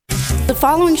The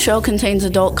following show contains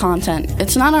adult content.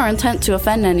 It's not our intent to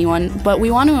offend anyone, but we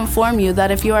want to inform you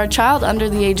that if you are a child under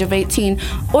the age of 18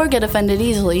 or get offended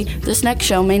easily, this next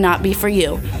show may not be for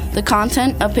you. The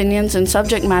content, opinions, and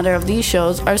subject matter of these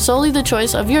shows are solely the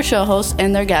choice of your show hosts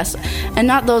and their guests, and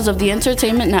not those of the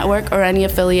Entertainment Network or any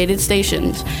affiliated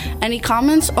stations. Any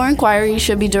comments or inquiries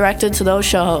should be directed to those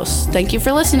show hosts. Thank you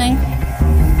for listening.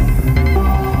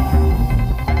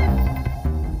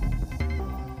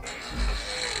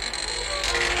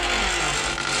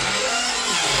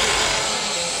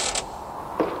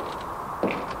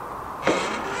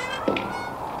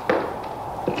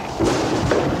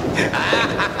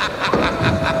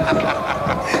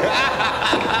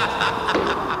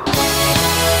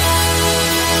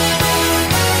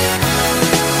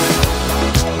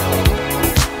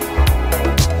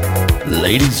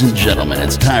 Ladies and gentlemen,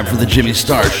 it's time for the Jimmy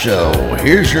Star Show.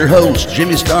 Here's your host,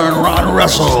 Jimmy Star and Ron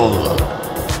Russell.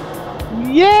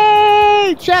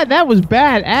 Yay! Chad, that was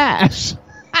badass.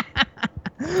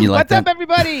 What's up,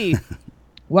 everybody?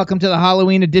 Welcome to the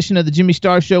Halloween edition of the Jimmy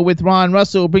Star Show with Ron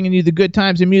Russell, bringing you the good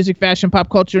times in music, fashion, pop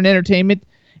culture, and entertainment.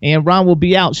 And Ron will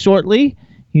be out shortly.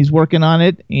 He's working on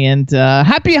it. And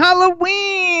happy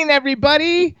Halloween,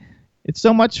 everybody! It's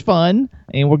so much fun,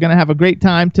 and we're going to have a great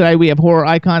time today. We have horror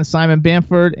icon Simon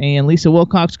Bamford and Lisa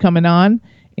Wilcox coming on,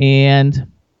 and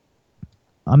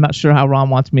I'm not sure how Ron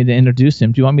wants me to introduce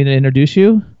him. Do you want me to introduce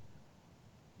you?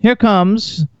 Here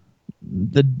comes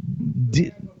the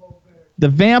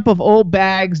vamp of old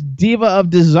bags, diva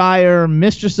of desire,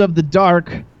 mistress of the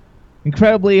dark,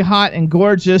 incredibly hot and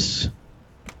gorgeous,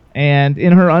 and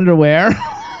in her underwear.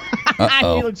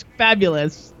 She looks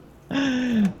fabulous.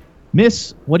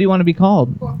 Miss, what do you want to be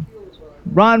called?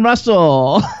 Ron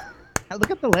Russell.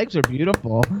 Look at the legs are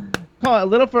beautiful. Come on, a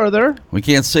little further. We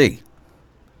can't see.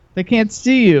 They can't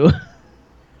see you.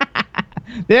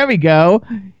 There we go.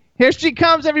 Here she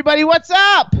comes, everybody. What's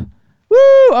up? Woo!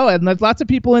 Oh, and there's lots of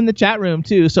people in the chat room,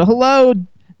 too. So hello,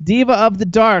 Diva of the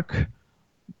Dark,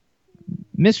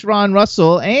 Miss Ron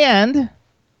Russell, and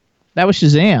that was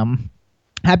Shazam.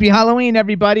 Happy Halloween,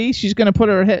 everybody. She's going to put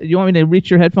her head... You want me to reach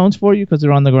your headphones for you? Because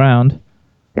they're on the ground.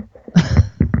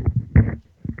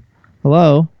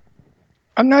 Hello?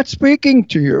 I'm not speaking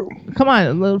to you. Come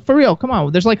on, for real. Come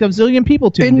on. There's like a zillion people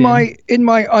tuned in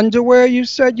my underwear, you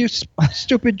said, you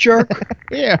stupid jerk?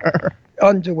 Here.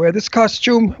 Underwear. This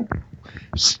costume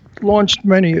launched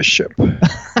many a ship.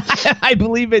 I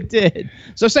believe it did.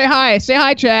 So say hi. Say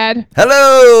hi, Chad.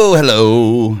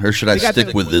 Hello. Or should I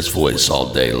stick with this voice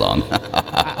all day long?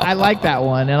 I like that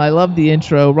one, and I love the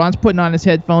intro. Ron's putting on his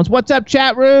headphones. What's up,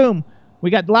 chat room? We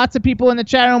got lots of people in the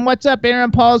chat room. What's up?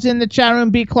 Aaron Paul's in the chat room.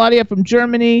 B. Claudia from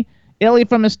Germany. Illy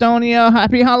from Estonia.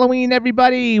 Happy Halloween,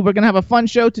 everybody. We're going to have a fun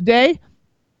show today.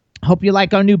 Hope you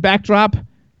like our new backdrop.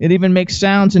 It even makes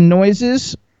sounds and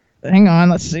noises. Hang on,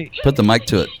 let's see. Put the mic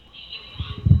to it.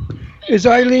 Is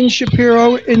Eileen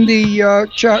Shapiro in the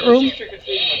chat room?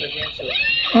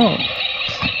 Oh.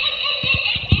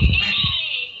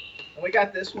 And we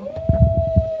got this one.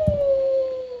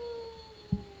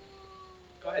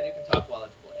 Go ahead, you can talk while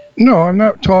it's playing. No, I'm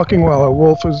not talking while a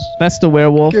wolf is... That's the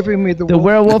werewolf. Giving me the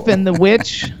werewolf and the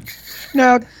witch.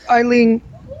 Now, Eileen,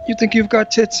 you think you've got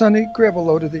tits, honey? Grab a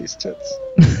load of these tits.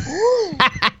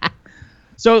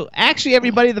 So, actually,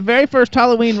 everybody, the very first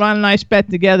Halloween Ron and I spent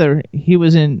together, he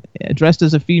was dressed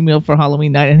as a female for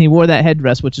Halloween night, and he wore that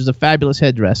headdress, which is a fabulous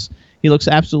headdress. He looks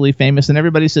absolutely famous, and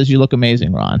everybody says you look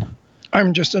amazing, Ron.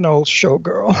 I'm just an old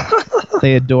showgirl.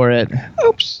 They adore it.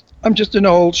 Oops. I'm just an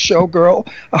old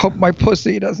showgirl. I hope my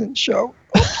pussy doesn't show.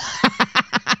 It's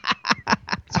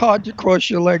hard to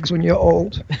cross your legs when you're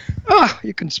old.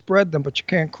 You can spread them, but you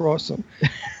can't cross them.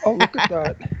 Oh, look at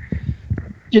that.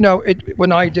 You know,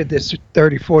 when I did this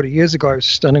 30, 40 years ago, I was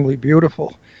stunningly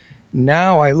beautiful.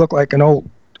 Now I look like an old...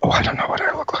 Oh, I don't know what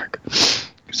I look like.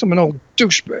 I'm an old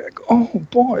douchebag. Oh,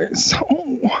 boys.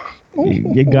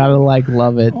 You gotta,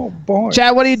 love it. Oh, boy.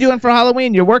 Chad, what are you doing for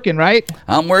Halloween? You're working, right?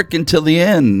 I'm working till the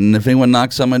end, and if anyone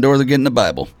knocks on my door, they're getting the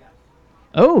Bible.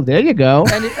 Oh, there you go.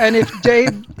 And if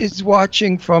Dave is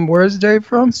watching from... Where's Dave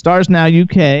from? Stars Now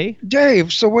UK.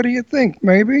 Dave, so what do you think?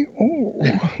 Maybe? Oh,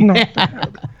 not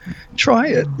bad. Try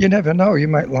it. You never know. You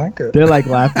might like it. They're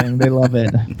laughing. They love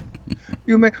it.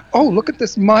 You may. Oh, look at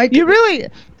this mic. You really?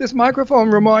 This microphone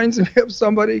reminds me of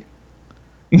somebody.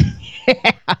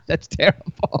 Yeah, that's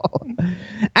terrible.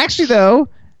 Actually, though,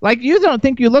 you don't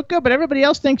think you look good, but everybody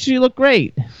else thinks you look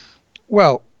great.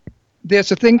 Well,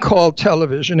 there's a thing called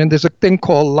television, and there's a thing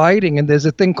called lighting, and there's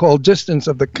a thing called distance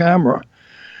of the camera.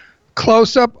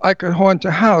 Close up, I could haunt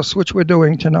a house, which we're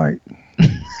doing tonight,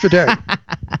 today.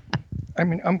 I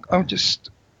mean,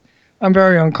 I'm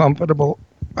very uncomfortable.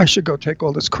 I should go take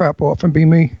all this crap off and be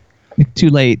me. Too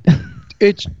late.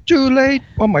 It's too late.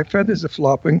 Oh, my feathers are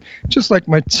flopping, just like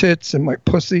my tits and my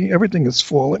pussy. Everything is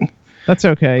falling. That's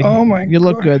okay. Oh, my God. You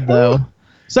look good, though.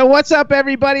 So what's up,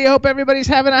 everybody? I hope everybody's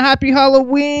having a happy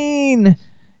Halloween.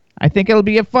 I think it'll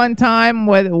be a fun time.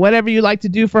 Whatever you like to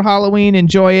do for Halloween,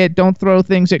 enjoy it. Don't throw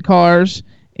things at cars.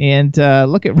 And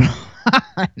look at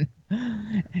Ron.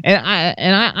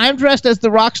 I'm dressed as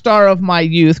the rock star of my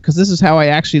youth, because this is how I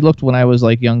actually looked when I was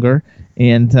like younger.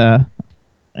 And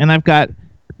I've got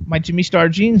my Jimmy Star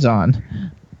jeans on.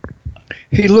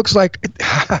 He looks like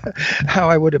how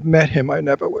I would have met him. I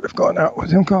never would have gone out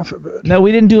with him. God forbid. No,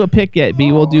 we didn't do a pic yet,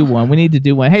 B. We'll do one. We need to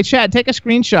do one. Hey, Chad, take a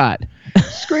screenshot.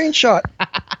 Screenshot.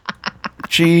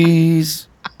 Cheese.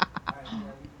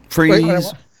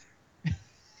 Freeze.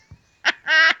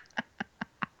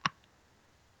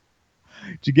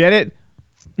 Did you get it?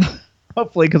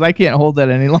 Hopefully, because I can't hold that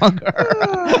any longer.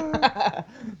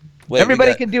 Wait,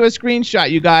 Everybody can do a screenshot,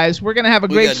 you guys. We're going to have a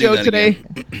great show today.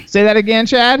 Say that again,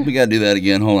 Chad? We got to do that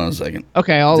again. Hold on a second.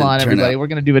 Okay, hold on, everybody. We're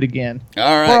going to do it again.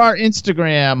 All right. For our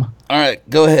Instagram. All right,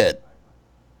 go ahead.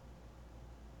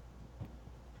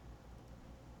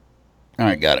 All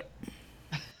right, got it.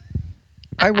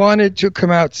 I wanted to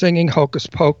come out singing Hocus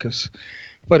Pocus,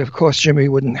 but of course Jimmy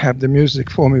wouldn't have the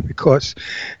music for me because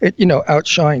it,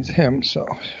 outshines him. So.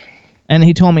 And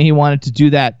he told me he wanted to do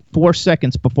that 4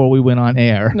 seconds before we went on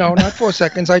air. No, not 4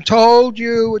 seconds. I told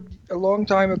you a long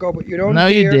time ago, but you don't No,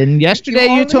 hear. you didn't. Yesterday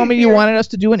you told me you wanted us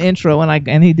to do an intro,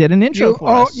 and he did an intro for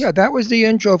us. Oh, yeah, that was the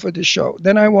intro for the show.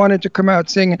 Then I wanted to come out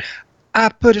singing, I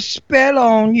put a spell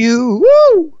on you,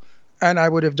 woo! And I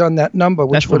would have done that number,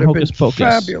 which would have been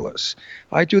fabulous.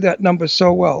 I do that number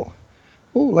so well.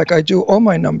 Ooh, like I do all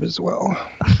my numbers well.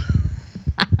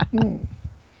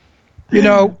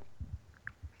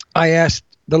 I asked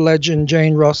the legend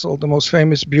Jane Russell, the most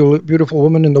famous, beautiful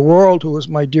woman in the world, who was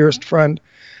my dearest friend.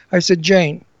 I said,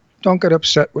 Jane, don't get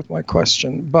upset with my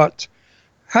question, but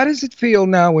how does it feel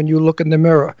now when you look in the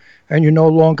mirror and you no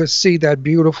longer see that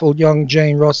beautiful young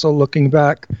Jane Russell looking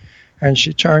back? And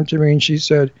she turned to me and she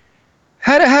said,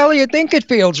 how the hell do you think it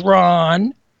feels,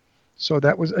 Ron? So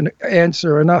that was an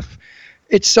answer enough.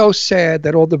 It's so sad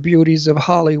that all the beauties of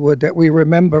Hollywood that we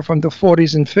remember from the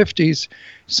 40s and 50s,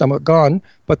 some are gone,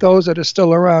 but those that are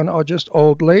still around are just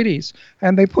old ladies.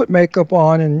 And they put makeup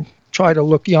on and try to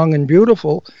look young and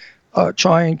beautiful,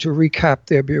 trying to recap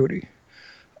their beauty.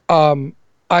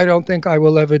 I don't think I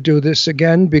will ever do this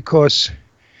again because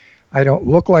I don't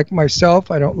look like myself.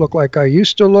 I don't look like I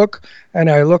used to look, and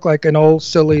I look like an old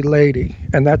silly lady.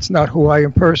 And that's not who I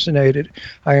impersonated.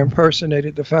 I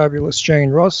impersonated the fabulous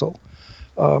Jane Russell.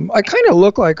 I kind of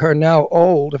look like her now,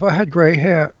 old. If I had gray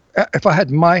hair, if I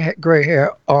had my gray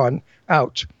hair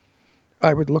out,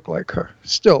 I would look like her.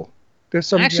 Still, there's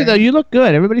some. Actually, though, you look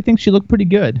good. Everybody thinks you look pretty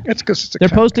good. It's because it's a. They're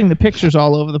posting the pictures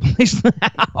all over the place now.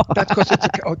 That's because it's a.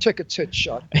 Oh, take a tit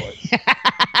shot, boys.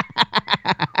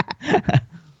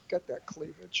 Get that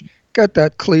cleavage. Get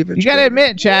that cleavage. You gotta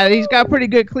admit, Chad, he's got pretty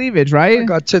good cleavage, right? I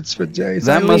got tits for days.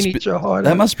 That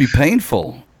must be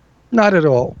painful. Not at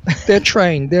all. They're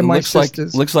trained. They're my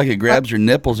sisters. Looks like it grabs your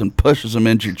nipples and pushes them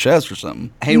into your chest or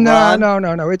something. Hey, Ron. No.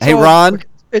 Ron.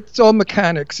 It's all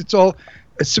mechanics. It's all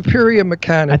superior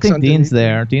mechanics. I think Dean's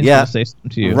there. Dean's going to say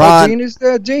something to you. Ron, Dean is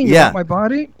there. Dean, you want my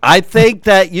body? I think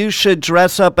that you should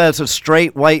dress up as a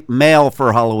straight white male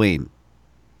for Halloween.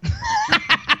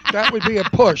 That would be a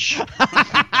push.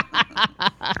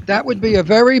 That would be a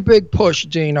very big push,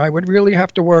 Dean. I would really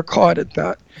have to work hard at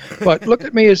that. But look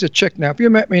at me as a chick now. If you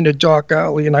met me in a dark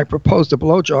alley and I proposed a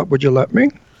blowjob, would you let me?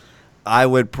 I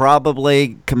would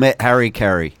probably commit Harry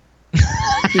Carey.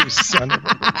 You son of a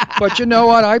bitch. But you know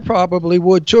what? I probably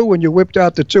would too. When you whipped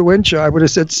out the 2-incher, I would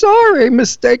have said, sorry,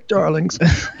 mistake, darlings.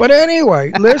 But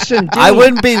anyway, listen, Dean. I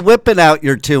wouldn't be whipping out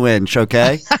your 2-inch,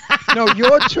 okay? No,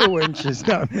 your 2 inches.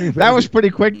 Not me, that was pretty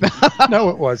quick. No,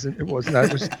 it wasn't. It was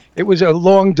not. It was a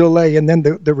long delay and then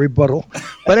the rebuttal.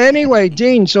 But anyway,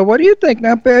 Dean, so what do you think?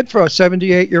 Not bad for a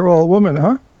 78-year-old woman,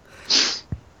 huh?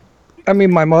 I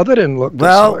mean, my mother didn't look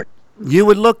this way. You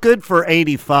would look good for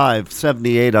 85,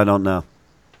 78, I don't know.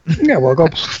 Yeah, well, go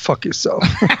fuck yourself.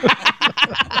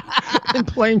 In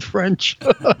plain French.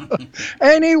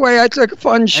 Anyway, it's a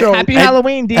fun show. Happy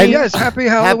Halloween, Dean. Yes, happy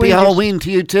Halloween. Happy Halloween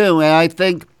to you, too. And I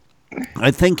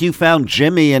think you found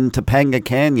Jimmy in Topanga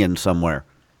Canyon somewhere.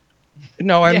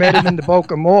 No, I met him in the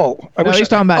Boca Mall. He's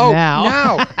talking about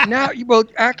now. Now. Well,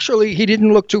 actually, he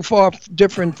didn't look too far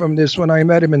different from this when I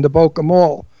met him in the Boca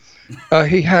Mall.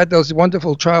 He had those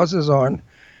wonderful trousers on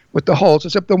with the holes,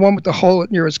 except the one with the hole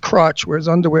near his crotch where his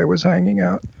underwear was hanging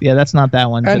out. Yeah, that's not that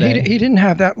one and today. he didn't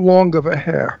have that long of a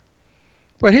hair.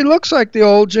 But he looks like the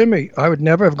old Jimmy. I would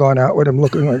never have gone out with him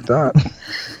looking like that.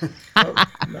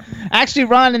 Actually,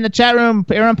 Ron, in the chat room,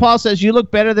 Aaron Paul says you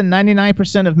look better than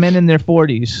 99% of men in their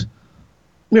 40s.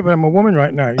 Yeah, but I'm a woman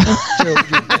right now. You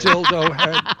dildo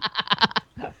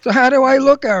head. So how do I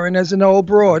look, Aaron, as an old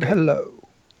broad? Hello.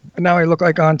 And now I look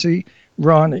like Auntie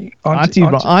Ronnie.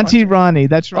 Auntie Ronnie,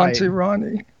 that's right. Auntie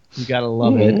Ronnie. You gotta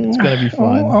love it. It's gonna be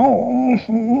fun.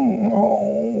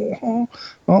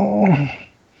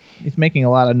 He's making a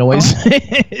lot of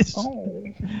noises.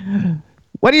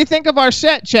 What do you think of our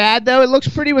set, Chad, though? It looks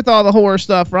pretty with all the horror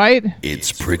stuff, right?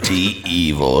 It's pretty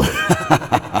evil.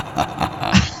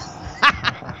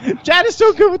 Chad is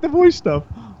so good with the voice stuff.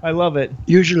 I love it.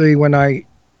 Usually when I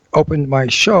opened my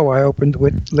show, I opened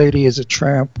with Lady is a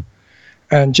Tramp.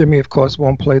 And Jimmy, of course,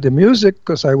 won't play the music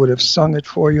because I would have sung it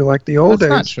for you like the old days.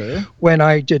 That's not true. When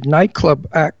I did nightclub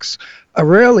acts,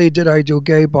 rarely did I do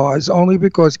gay bars, only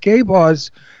because gay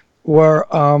bars were,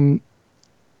 and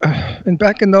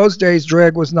back in those days,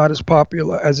 drag was not as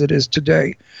popular as it is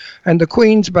today. And the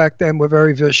queens back then were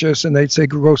very vicious, and they'd say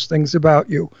gross things about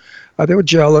you. They were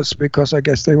jealous because I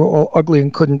guess they were all ugly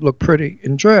and couldn't look pretty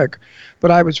in drag.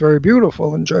 But I was very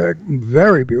beautiful in drag,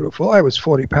 very beautiful. I was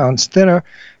 40 pounds thinner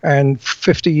and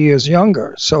 50 years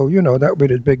younger. So, that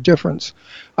made a big difference.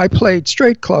 I played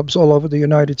straight clubs all over the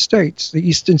United States, the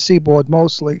Eastern Seaboard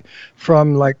mostly,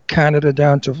 from like Canada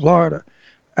down to Florida.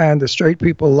 And the straight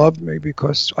people loved me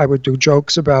because I would do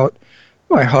jokes about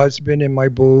my husband and my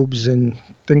boobs and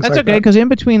things like that. That's okay, because in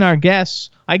between our guests,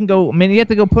 I can go. I mean, you have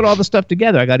to go put all the stuff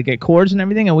together. I got to get chords and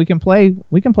everything, and we can play.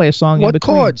 We can play a song. What in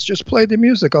between. chords? Just play the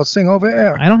music. I'll sing over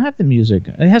air. I don't have the music.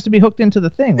 It has to be hooked into the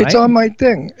thing, right? It's on my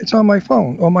thing. It's on my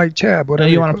phone or my tab. Whatever.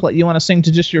 You want to play? You want to sing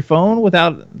to just your phone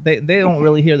without? They don't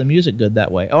really hear the music good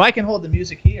that way. Oh, I can hold the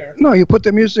music here. No, you put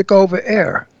the music over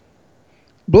air.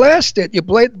 Blast it. You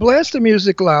blast the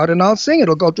music loud, and I'll sing it.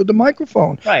 It'll go through the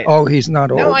microphone. Right. Oh, he's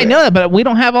not over. No, I know that, but we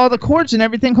don't have all the chords and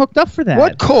everything hooked up for that.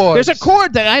 What chords? There's a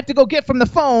cord that I have to go get from the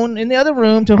phone in the other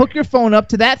room to hook your phone up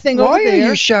to that thing over there. Why are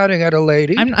you shouting at a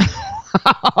lady? I'm not.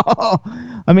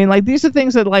 I mean, like, these are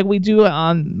things that like we do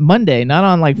on Monday, not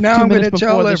on like now 2 I'm minutes going to before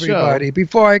tell the everybody. show.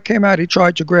 Before I came out, he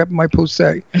tried to grab my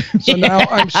pussy. So now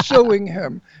I'm suing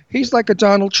him. He's like a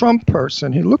Donald Trump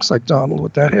person. He looks like Donald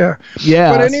with that hair.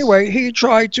 Yeah. But anyway, he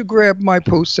tried to grab my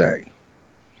pussy.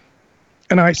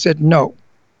 And I said, no,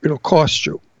 it'll cost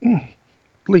you at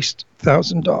least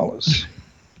 $1,000.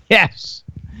 Yes.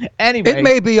 Anyway. It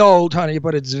may be old, honey,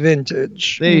 but it's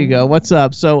vintage. There you go. What's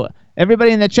up? So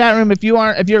everybody in the chat room, if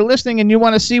you're listening and you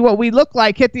want to see what we look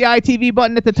like, hit the ITV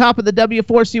button at the top of the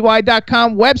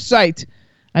W4CY.com website.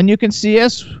 And you can see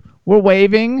us. We're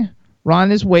waving.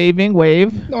 Ron is waving.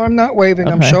 Wave. No, I'm not waving.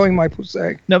 Okay. I'm showing my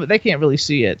pussy. No, but they can't really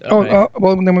see it. Okay.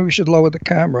 Well, then we should lower the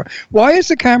camera. Why is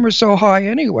the camera so high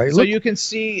anyway? So you can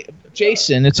see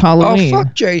Jason. It's Halloween. Oh,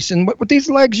 fuck Jason. With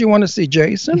these legs, you want to see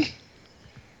Jason?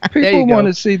 People want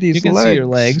to see these legs. You can see your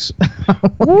legs.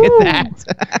 Look at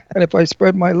that. And if I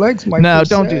spread my legs, No,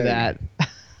 don't do that.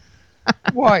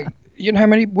 Why? You know how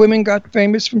many women got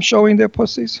famous from showing their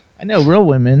pussies? I know, real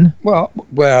women. Well,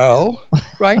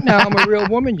 right now I'm a real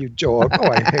woman, you dog. Oh,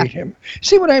 I hate him.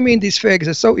 See what I mean? These fags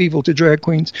are so evil to drag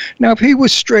queens. Now, if he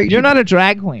was straight... You're not a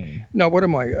drag queen. No, what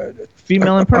am I?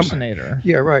 Female impersonator.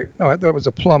 Yeah, right. No, I thought it was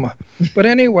a plumber. But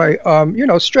anyway,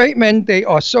 straight men, they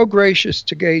are so gracious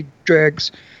to gay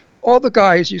drags. All the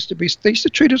guys they used to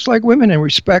treat us like women and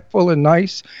respectful and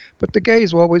nice, but the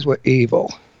gays always were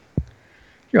evil.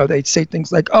 They'd say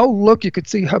things like, oh, look, you could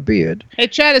see her beard. Hey,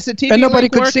 Chad, is the TV And nobody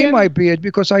could working? see my beard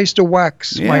because I used to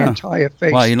wax my entire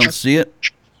face. Wow, you don't see it?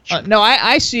 No,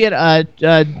 I see it.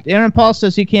 Aaron Paul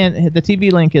says he can't. The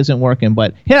TV link isn't working,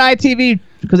 but hit ITV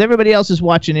because everybody else is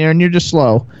watching, Aaron. You're just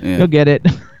slow. Yeah. You'll get it.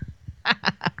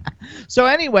 So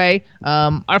anyway,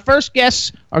 our first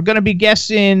guests are going to be guests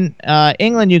in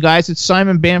England, you guys. It's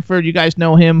Simon Bamford. You guys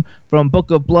know him from Book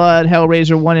of Blood,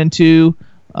 Hellraiser 1 and 2.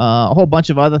 A whole bunch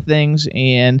of other things.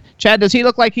 And Chad, does he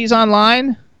look like he's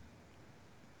online?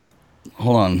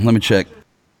 Hold on, let me check.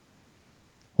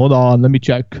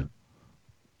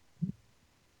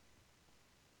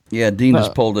 Yeah, Dean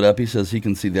just pulled it up. He says he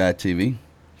can see the ITV.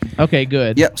 Okay,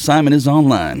 good. Yep, Simon is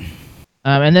online.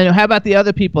 And then how about the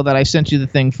other people that I sent you the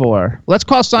thing for? Let's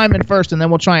call Simon first, and then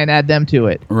we'll try and add them to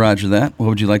it. Roger that. What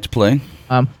would you like to play?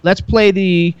 Let's play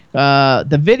the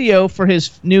video for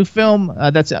his new film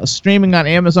that's streaming on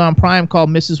Amazon Prime called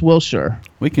Mrs. Wilshire.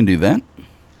 We can do that.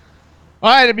 All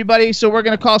right, everybody. So we're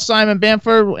going to call Simon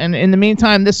Bamford. And in the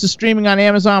meantime, this is streaming on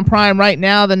Amazon Prime right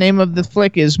now. The name of the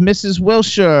flick is Mrs.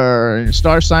 Wilshire. And it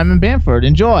stars Simon Bamford.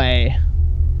 Enjoy.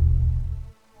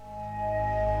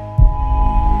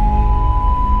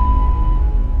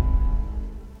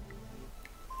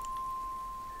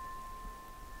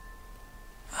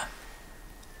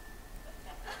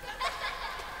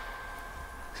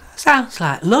 Sounds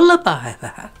like lullaby,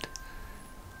 that.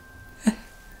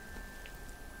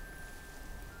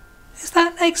 Is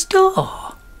that next door?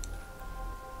 Huh.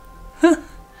 Well,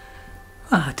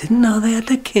 I didn't know they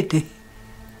had a kiddie.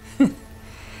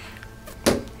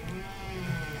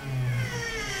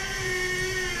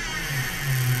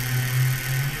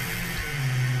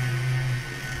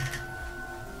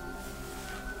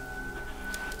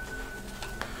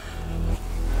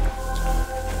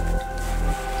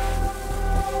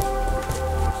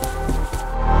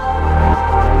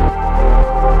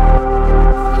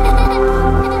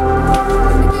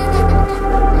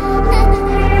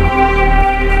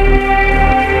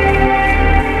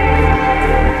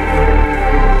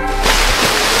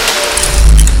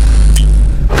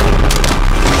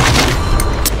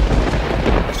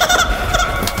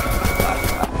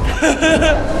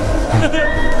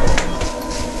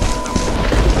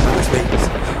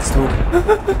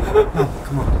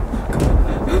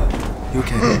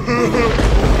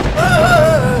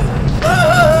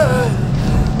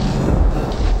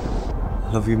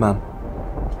 Love you, Mum.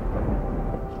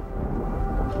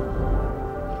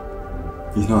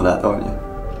 You know that, don't you?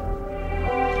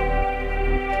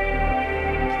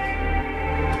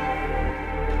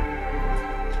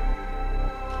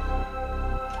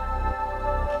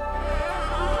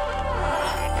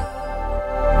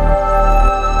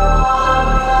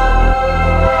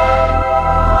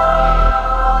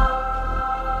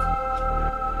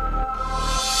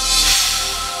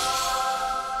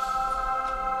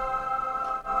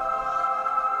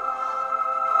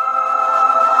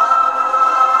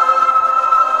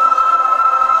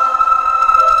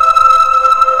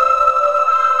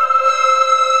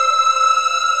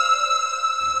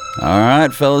 All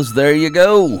right, fellas, there you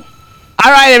go.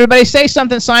 All right, everybody, say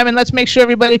something, Simon. Let's make sure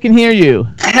everybody can hear you.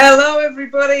 Hello,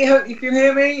 everybody. Hope you can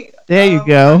hear me. There you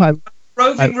go.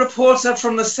 Roving reporter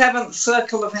from the 7th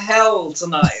Circle of Hell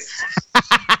tonight.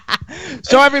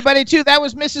 So everybody, too, that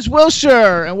was Mrs.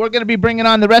 Wilshire, and we're going to be bringing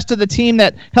on the rest of the team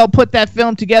that helped put that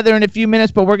film together in a few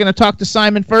minutes, but we're going to talk to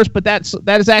Simon first, but that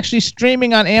is actually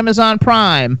streaming on Amazon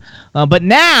Prime. But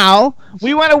now,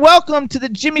 we want to welcome to the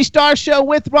Jimmy Star Show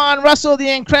with Ron Russell, the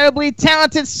incredibly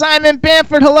talented Simon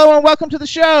Bamford. Hello, and welcome to the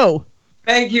show.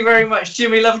 Thank you very much,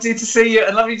 Jimmy. Lovely to see you,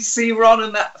 and lovely to see Ron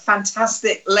and that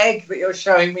fantastic leg that you're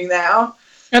showing me now.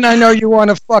 And I know you want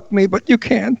to fuck me, but you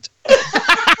can't.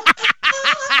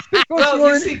 Well,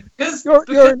 you're you see, because you're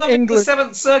in I'm in the England.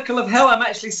 7th Circle of Hell, I'm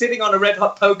actually sitting on a red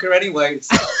hot poker anyway.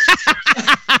 So.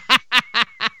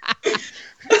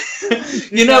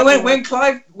 You know, when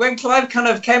Clive kind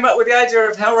of came up with the idea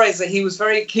of Hellraiser, he was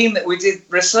very keen that we did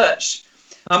research.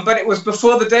 But it was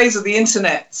before the days of the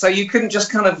internet, so you couldn't just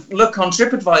kind of look on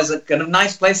TripAdvisor, kind of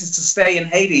nice places to stay in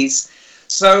Hades.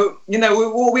 So, you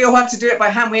know, we all had to do it by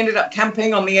hand. We ended up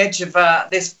camping on the edge of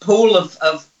this pool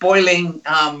of boiling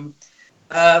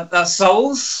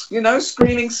souls, you know,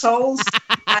 screaming souls.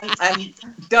 and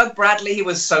Doug Bradley, he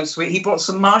was so sweet. He brought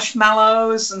some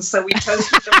marshmallows, and so we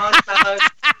toasted the marshmallows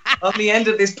on the end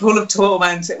of this pool of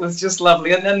torment. It was just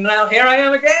lovely. And then now here I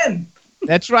am again.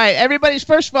 That's right. Everybody's,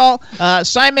 first of all,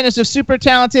 Simon is a super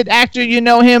talented actor. You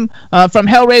know him from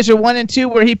Hellraiser 1 and 2,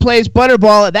 where he plays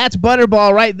Butterball. That's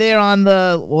Butterball right there on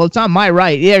the, well, it's on my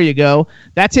right. There you go.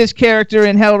 That's his character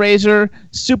in Hellraiser.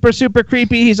 Super, super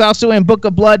creepy. He's also in Book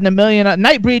of Blood and a million,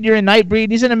 Nightbreed, you're in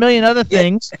Nightbreed. He's in a million other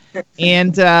things.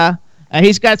 And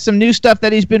he's got some new stuff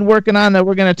that he's been working on that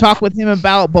we're going to talk with him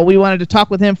about, but we wanted to talk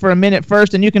with him for a minute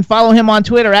first. And you can follow him on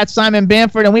Twitter at Simon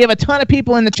Bamford. And we have a ton of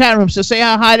people in the chat room, so say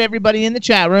hi to everybody in the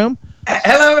chat room.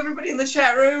 Hello, everybody in the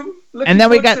chat room. And then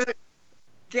we got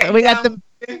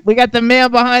the man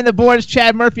behind the boards,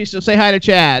 Chad Murphy. So say hi to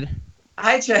Chad.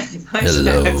 Hi, Chad. Hi,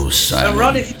 Hello, Chad. Simon.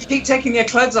 Ron, if you keep taking your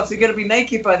clothes off, you're going to be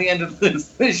naked by the end of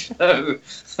this show.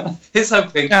 He's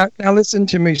hoping. Now listen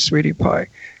to me, sweetie pie.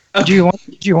 Do you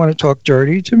want to talk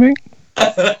dirty to me?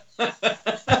 Do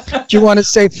you want to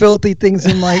say filthy things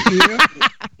in my ear?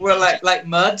 Well, like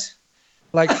mud?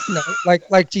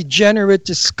 Like degenerate,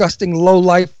 disgusting,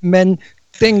 low-life men,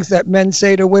 things that men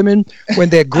say to women when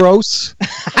they're gross.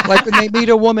 Like when they meet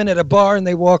a woman at a bar and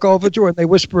they walk over to her and they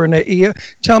whisper in her ear.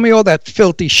 Tell me all that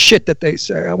filthy shit that they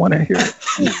say. I want to hear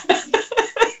it.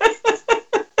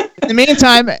 In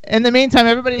the meantime,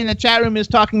 everybody in the chat room is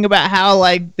talking about how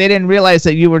like they didn't realize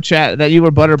that you were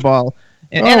Butterball.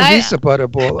 And he's a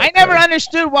Butterball. I never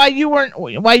understood why you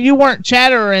weren't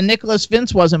Chatter and Nicholas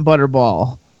Vince wasn't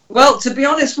Butterball. Well, to be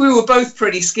honest, we were both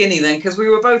pretty skinny then because we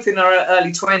were both in our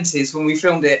early 20s when we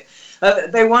filmed it.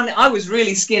 I was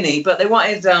really skinny, but they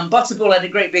wanted Butterball had a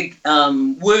great big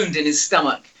wound in his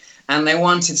stomach, and they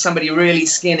wanted somebody really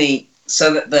skinny.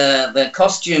 so that the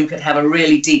costume could have a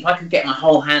really deep. I could get my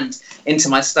whole hand into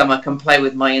my stomach and play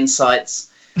with my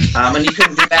insides, and you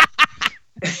couldn't do that.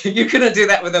 You couldn't do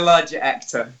that with a larger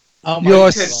actor.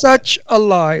 You're such a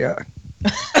liar.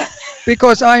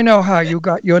 Because I know how you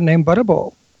got your name,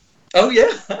 Butterball. Oh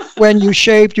yeah. When you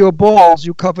shaved your balls,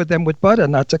 you covered them with butter,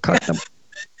 not to cut them.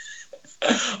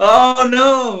 Oh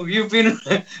no! You've been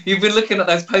looking at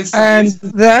those posts, and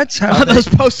that's how those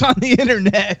posts on the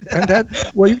internet.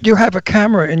 And you have a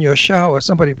camera in your shower.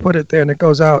 Somebody put it there, and it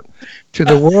goes out to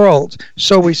the world.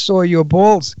 So we saw your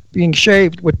balls being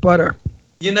shaved with butter.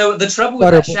 You know, the trouble with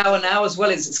that shower now as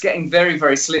well is it's getting very,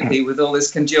 very slippy with all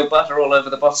this congealed butter all over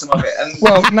the bottom of it. And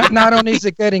well, not only is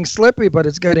it getting slippy, but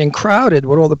it's getting crowded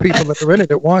with all the people that are in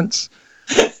it at once.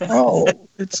 Oh,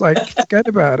 it's like, forget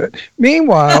about it.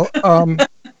 Meanwhile,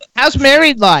 how's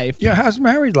married life? Yeah, how's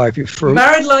married life, you fruit?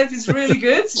 Married life is really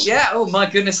good. Yeah, oh my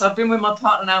goodness. I've been with my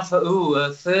partner now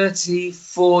for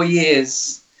 34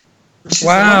 years.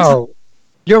 Wow.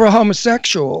 You're a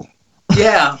homosexual.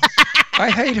 Yeah. I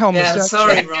hate homosexuals. Yeah,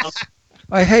 sorry, Ron.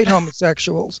 I hate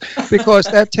homosexuals because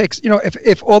that takes,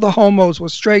 if all the homos were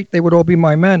straight, they would all be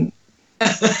my men.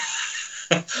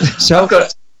 So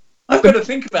I've got to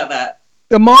think about that.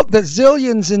 The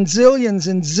zillions and zillions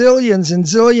and zillions and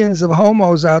zillions of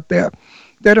homos out there,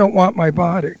 they don't want my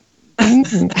body.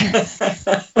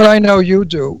 But I know you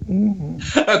do.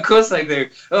 Of course I do.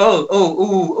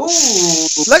 Oh.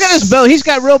 Look at his boobs. He's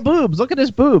got real boobs. Look at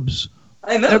his boobs.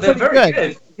 I know, they're very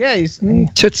good. Yeah, he's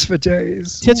tits for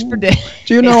days. Tits for days.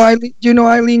 Do you know Eileen? Do you know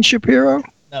Eileen Shapiro?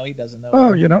 No, he doesn't know.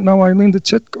 Oh, you don't know Eileen, the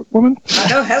tit woman? I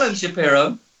know Helen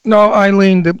Shapiro. No,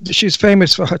 Eileen, she's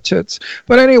famous for her tits.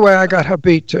 But anyway, I got her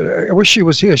beat today. I wish she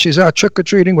was here. She's out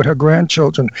trick-or-treating with her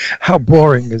grandchildren. How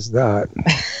boring is that?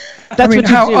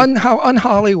 How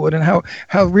un-Hollywood and how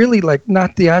really like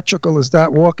not theatrical is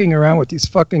that, walking around with these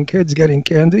fucking kids getting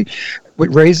candy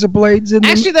with razor blades in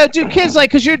them? Actually, though, do kids,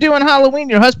 like, because you're doing Halloween,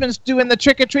 your husband's doing the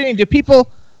trick-or-treating, do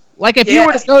people, like, if you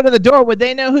were to go to the door, would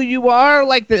they know who you are?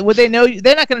 Like, would they know you?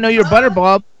 They're not going to know you're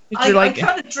Butterball.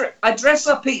 I dress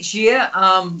up each year,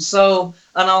 and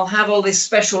I'll have all this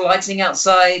special lighting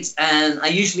outside, and I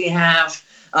usually have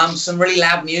some really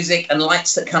loud music and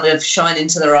lights that kind of shine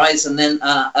into their eyes, and then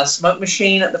a smoke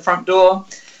machine at the front door,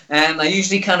 and I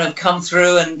usually kind of come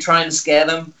through and try and scare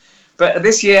them. But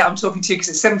this year I'm talking to you because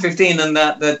it's 7:15 and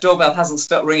the doorbell hasn't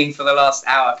stopped ringing for the last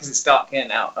hour because it's dark here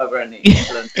now over in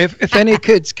England. If any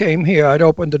kids came here, I'd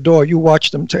open the door. You watch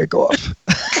them take off.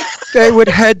 They would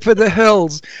head for the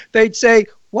hills. They'd say,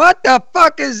 "What the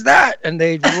fuck is that?" And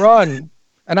they'd run.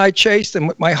 And I chased them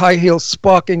with my high heels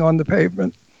sparking on the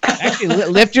pavement. Actually,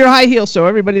 lift your high heels so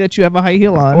everybody that you have a high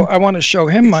heel on. Well, I want to show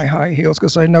him my high heels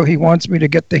because I know he wants me to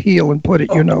get the heel and put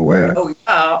it you know where. Oh,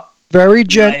 yeah. Very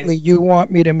gently, you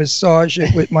want me to massage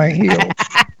it with my heel.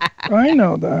 I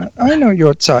know that. I know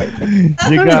your type. You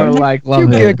gotta love it. You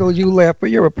giggle, you laugh,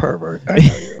 but you're a pervert. I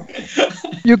know you.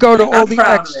 You go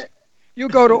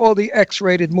to all the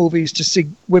X-rated movies to see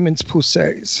women's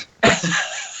poussées.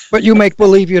 But you make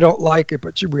believe you don't like it,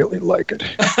 but you really like it.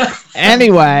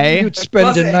 Anyway, you'd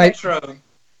spend a night. Hetero.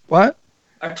 What?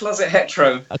 A closet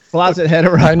hetero. A closet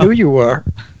hetero. I knew you were.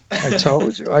 I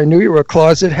told you. I knew you were a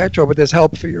closet hetero, but there's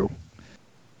help for you.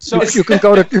 So you can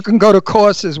go to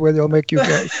courses where they'll make you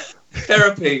gay.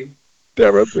 Therapy.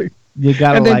 You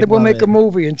gotta. And then we'll make a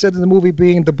movie instead of the movie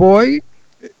being the boy,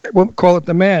 we'll call it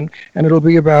the man, and it'll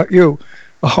be about you,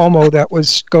 a homo that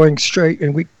was going straight,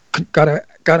 and we got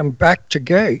him back to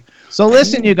gay. So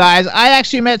listen, you guys, I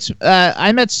actually met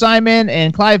Simon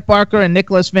and Clive Barker and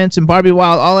Nicholas Vince and Barbie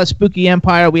Wilde all at Spooky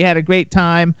Empire. We had a great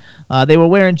time. They were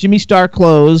wearing Jimmy Star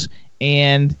clothes,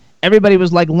 and everybody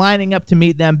was like lining up to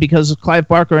meet them because of Clive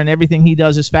Barker and everything he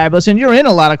does is fabulous. And you're in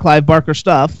a lot of Clive Barker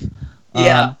stuff.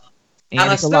 Yeah, and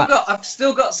I've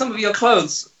still got some of your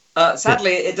clothes.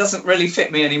 Sadly, it doesn't really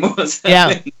fit me anymore.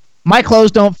 Sadly. Yeah. My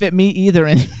clothes don't fit me either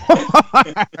anymore.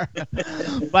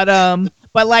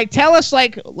 But like, tell us,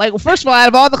 like, first of all, out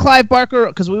of all the Clive Barker,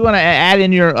 because we want to add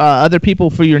in your other people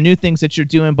for your new things that you're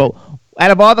doing, but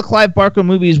out of all the Clive Barker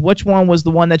movies, which one was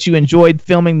the one that you enjoyed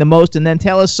filming the most? And then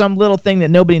tell us some little thing that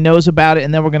nobody knows about it,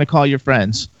 and then we're going to call your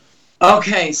friends.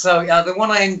 Okay, so the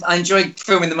one I enjoyed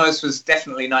filming the most was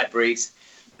definitely Nightbreed.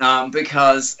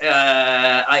 Because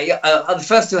the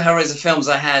first two Hellraiser films,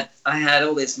 I had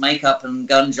all this makeup and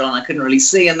guns on, I couldn't really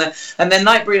see, and then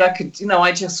Nightbreed,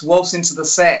 I just waltzed into the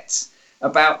set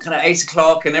about kind of 8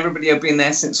 o'clock, and everybody had been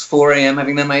there since 4 a.m.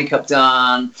 having their makeup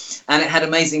done, and it had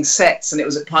amazing sets, and it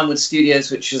was at Pinewood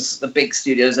Studios, which is the big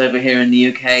studios over here in the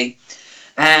UK,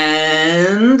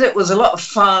 and it was a lot of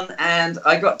fun, and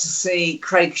I got to see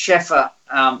Craig Sheffer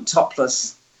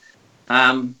topless.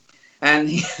 And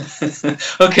he,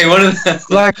 okay, one of the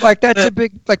like that's a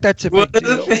big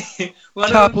deal.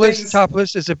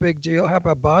 Topless is a big deal. How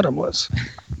about bottomless?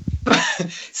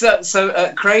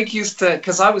 So Craig used to,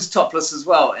 because I was topless as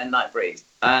well in Nightbreed,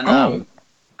 and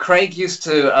Craig used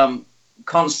to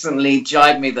constantly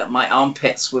jibe me that my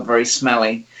armpits were very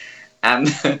smelly, and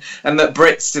that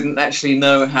Brits didn't actually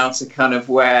know how to kind of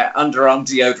wear underarm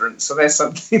deodorant. So there's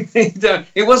something they don't.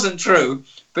 It wasn't true,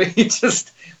 but he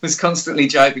just was constantly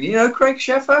jibing. You know Craig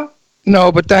Sheffer?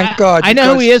 No, but thank God. I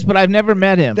know who he is, but I've never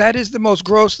met him. That is the most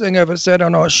gross thing ever said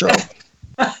on our show.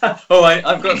 Oh,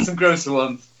 I've got some grosser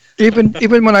ones. Even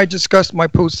when I discussed my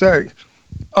poussey.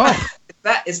 Oh,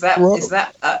 is that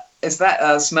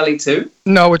smelly too?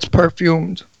 No, it's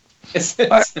perfumed.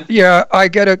 I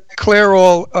get a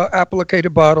Clairol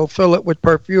applicator bottle, fill it with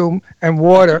perfume and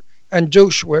water, and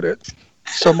douche with it.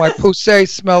 So my poussey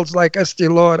smells like Estee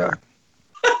Lauder.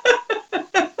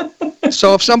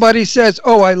 So if somebody says,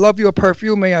 "Oh, I love your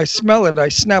perfume," may I smell it? I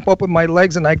snap open my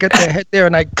legs and I get their head there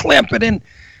and I clamp it in,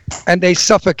 and they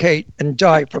suffocate and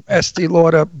die from Estee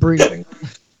Lauder breathing.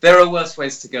 There are worse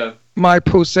ways to go. My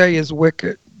poussey is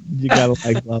wicked. You gotta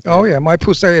like love. Oh yeah, my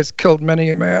poussey has killed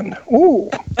many a man. Ooh.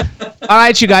 All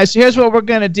right, you guys. So here's what we're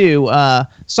gonna do.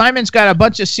 Simon's got a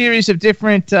bunch of series of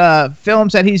different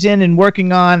films that he's in and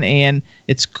working on, and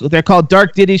they're called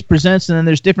Dark Ditties Presents. And then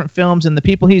there's different films, and the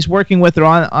people he's working with are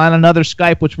on another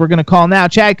Skype, which we're gonna call now.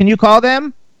 Chad, can you call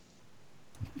them?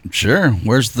 Sure.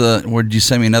 Where did you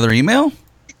send me another email?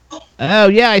 Oh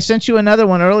yeah, I sent you another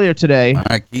one earlier today. All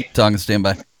right, keep talking. Stand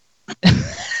by.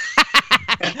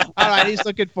 All right, he's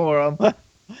looking for them.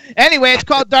 Anyway, it's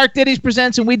called Dark Ditties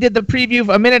Presents, and we did the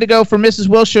preview a minute ago for Mrs.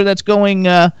 Wilshire. That's going.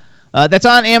 That's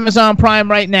on Amazon Prime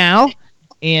right now,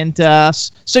 and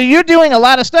so you're doing a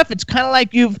lot of stuff. It's kind of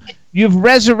like you've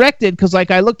resurrected, because like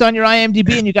I looked on your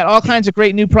IMDb and you got all kinds of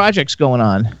great new projects going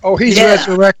on. Oh, he's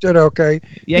resurrected. Okay.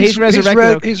 Yeah, he's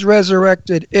resurrected. He's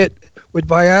resurrected it with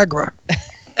Viagra.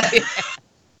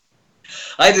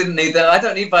 I didn't need that. I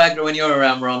don't need Viagra when you're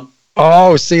around, Ron.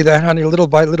 Oh, see that, honey? Little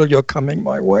by little, you're coming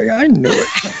my way. I knew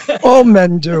it. All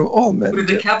men do. All men with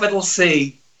do. the capital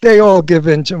C. They all give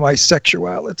in to my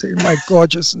sexuality, my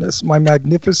gorgeousness, my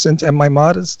magnificence, and my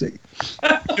modesty.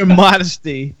 Your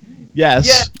modesty. Yes.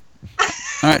 Yeah.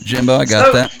 All right, Jimbo, I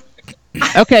got that.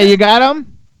 Okay, you got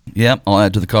them? Yep, I'll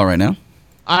add to the call right now.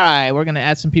 All right, we're going to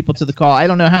add some people to the call. I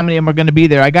don't know how many of them are going to be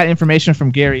there. I got information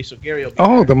from Gary, so Gary will be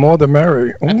there. The more the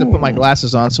merry. I have to put my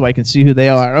glasses on so I can see who they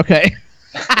are. Okay.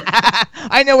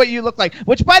 I know what you look like.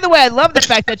 Which, by the way, I love the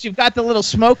fact that you've got the little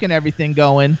smoke and everything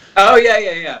going. Oh, yeah.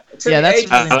 Yeah, that's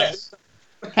really nice.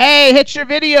 Hey, hit your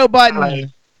video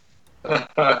button.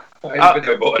 The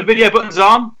video button's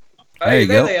on. There you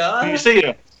go. They are. Can you see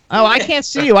it? Oh, I can't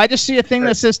see you. I just see a thing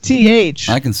that says TH.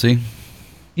 I can see.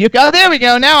 There we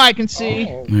go. Now I can see.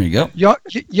 There you go.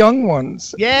 Young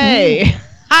ones. Yay.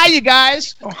 Hi, you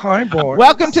guys. Oh, hi, boy.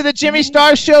 Welcome to the Jimmy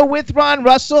Star Show with Ron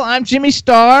Russell. I'm Jimmy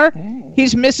Star.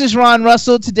 He's Mrs. Ron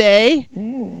Russell today.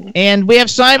 And we have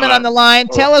Simon on the line.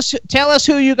 Tell us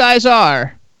who you guys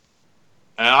are.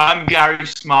 I'm Gary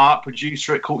Smart,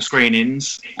 producer at Cult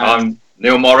Screenings. I'm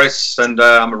Neil Morris, and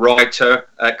I'm a writer,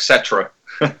 etc.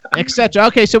 Etc.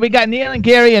 Okay, so we got Neil and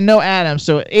Gary and no Adam.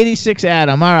 So 86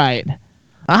 Adam. All right.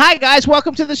 Hi, guys.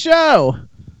 Welcome to the show.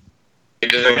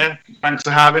 Yeah, thanks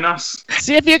for having us.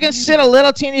 See if you can sit a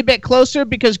little teeny bit closer,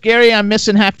 because, Gary, I'm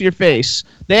missing half your face.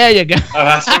 There you go. Oh,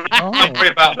 that's don't worry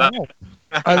about that.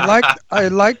 I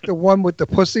like the one with the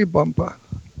pussy bumper.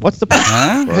 What's the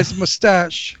Huh? His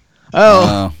mustache.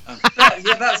 Oh.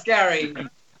 Yeah, that's Gary.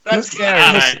 That's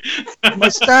Gary.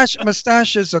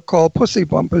 Mustaches are called pussy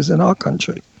bumpers in our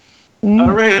country.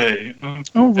 Oh, really?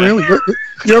 Oh, really?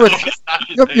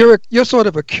 You're sort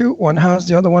of a cute one. How's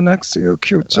the other one next to you?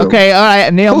 Cute too. Okay, all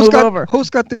right, Neil, move over.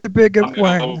 Who's got the bigger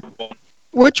wang?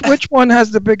 Which one has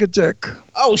the bigger dick?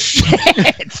 Oh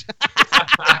shit!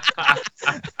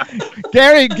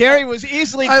 Gary was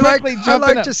easily quickly jumping. I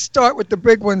like up. to start with the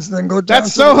big ones, and then go down.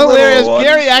 That's to so the hilarious. little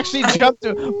Gary ones. actually jumped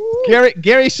to.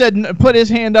 Gary said, "Put his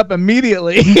hand up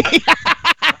immediately."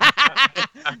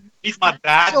 He's my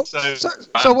dad.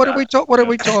 So what are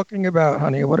we talking about,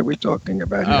 honey? What are we talking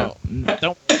about here? Oh,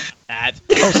 don't that.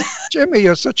 Oh, Jimmy,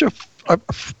 you're such a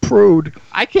prude.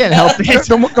 I can't help it.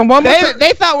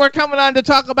 They thought we're coming on to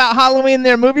talk about Halloween,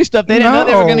 their movie stuff. They didn't know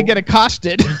they were going to get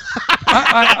accosted.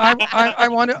 I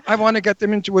want to get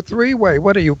them into a three-way.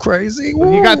 What are you, crazy?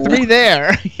 Well, you got three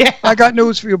there. Yeah. I got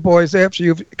news for you, boys. After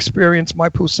you've experienced my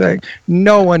poussey,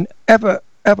 no one ever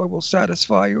will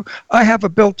satisfy you. I have a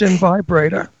built-in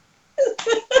vibrator.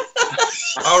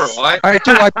 All right. I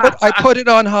do. I put it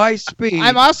on high speed.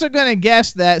 I'm also going to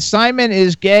guess that Simon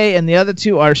is gay and the other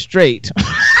two are straight.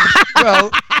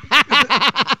 Well,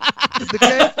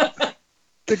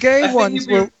 the gay ones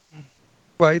will.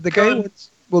 Right, the gay ones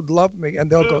will love me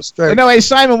and they'll go straight. No, wait,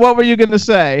 Simon, what were you going to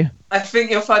say? I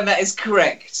think you'll find that is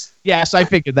correct. Yes, I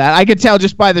figured that. I could tell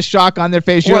just by the shock on their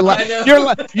face. You're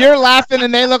laughing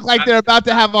and they look like they're about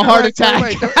to have a heart attack.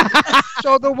 Wait.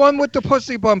 So the one with the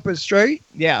pussy bump is straight?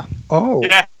 Yeah. Oh.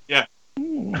 Yeah.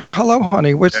 Hello,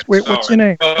 honey. What's your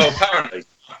name? Oh, apparently.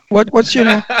 What's your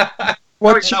name?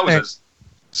 What's your name?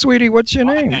 Sweetie, what's your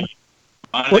name?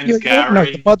 My name's Gary. No,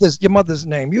 your mother's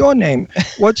name. Your name.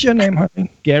 What's your name,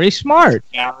 honey? Gary Smart.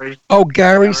 Gary. Oh,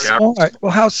 Gary Smart.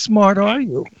 Well, how smart are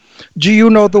you? Do you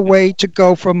know the way to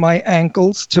go from my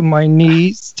ankles to my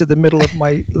knees to the middle of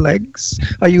my legs?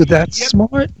 Are you that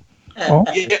smart? Oh.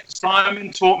 Yeah,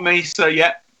 Simon taught me, so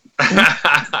yeah.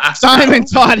 Simon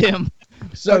taught him.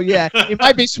 So yeah, he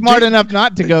might be smart enough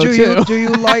not to go too. Do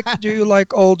you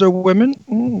like older women?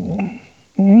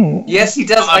 Yes, he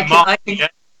does. I can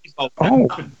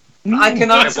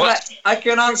answer that. I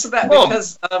can answer that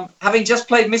because having just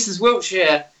played Mrs.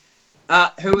 Wiltshire,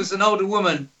 who was an older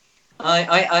woman,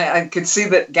 I could see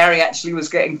that Gary actually was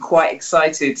getting quite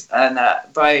excited and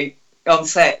on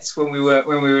set when we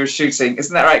were shooting.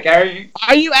 Isn't that right, Gary?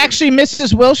 Are you actually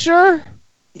Mrs. Wilshire?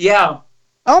 Yeah.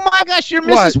 Oh my gosh, you're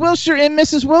Mrs. Wilshire in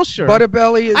Mrs. Wilshire.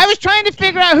 Butterbelly is... I was trying to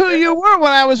figure out who you were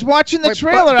when I was watching the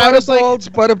trailer. I was like,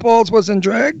 Butterballs was in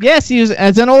drag? Yes, he was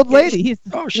as an old lady.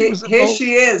 Here she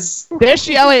is. There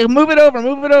she. Oh wait, move it over.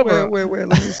 Wait. Let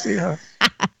me see her.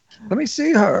 Let me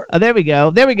see her. Oh, there we go.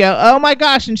 Oh my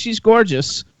gosh, and she's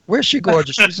gorgeous. Where's she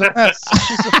gorgeous? She's a mess.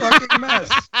 She's a fucking mess.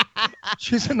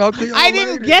 She's an ugly old I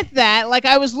didn't lady. get that. Like,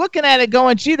 I was looking at it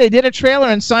going, gee, they did a trailer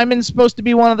and Simon's supposed to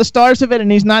be one of the stars of it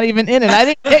and he's not even in it. I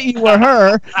didn't get you were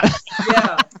her.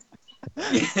 Yeah.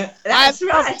 That's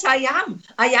right, I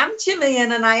am Jimmy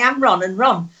and I am Ron. And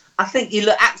Ron, I think you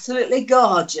look absolutely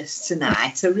gorgeous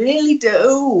tonight. I really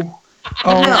do.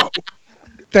 Oh,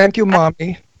 thank you,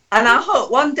 Mommy. And I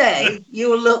hope one day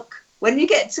you'll look, when you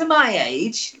get to my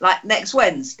age, like next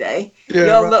Wednesday,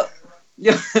 you'll look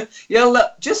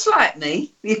just like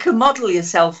me. You can model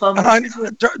yourself on.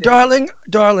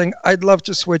 Darling, I'd love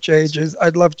to switch ages.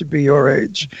 I'd love to be your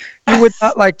age. You would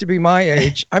not like to be my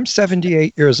age. I'm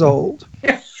 78 years old.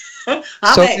 I'm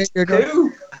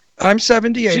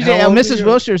 78. She's Mrs.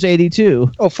 Wilshire's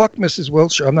 82. Oh, fuck Mrs.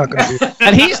 Wilshire. I'm not going to be.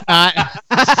 And he's not.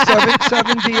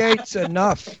 78's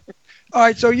enough. All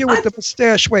right, so you with the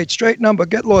mustache. Wait, straight number.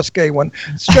 Get lost, gay one.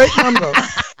 Straight number.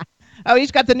 Oh,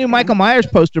 he's got the new Michael Myers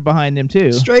poster behind him,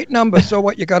 too. Straight number. So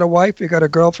what, you got a wife? You got a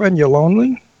girlfriend? You're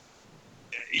lonely?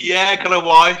 Yeah, got a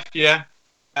wife, yeah.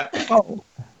 Oh.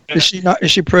 Is she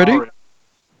pretty?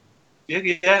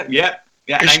 Yeah.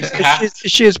 Is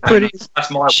she as pretty? That's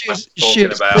my Is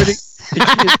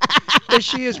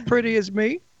she as pretty as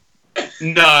me?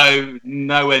 No,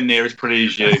 nowhere near as pretty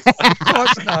as you. Of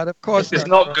course not. It's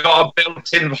not got a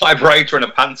built-in vibrator in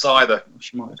her pants either.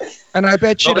 And I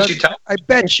bet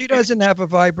she doesn't have a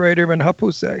vibrator in her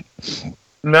pussy.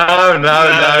 No.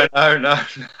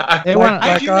 They want,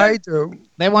 like I do.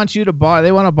 They want you to borrow.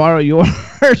 They want to borrow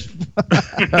yours.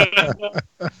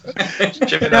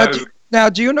 Now,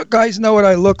 do you guys know what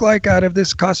I look like out of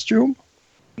this costume?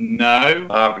 No.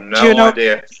 I have no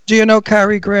idea. Do you know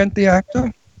Cary Grant, the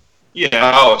actor?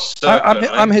 Yeah. Oh, certainly.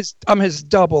 I'm his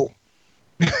double.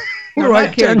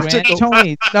 Right,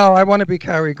 Tony. No, I want to be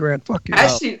Cary Grant. Fuck you.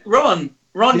 Actually, Ron,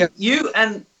 yes. you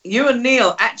and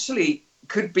Neil actually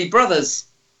could be brothers.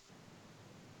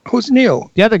 Who's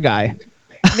Neil? The other guy.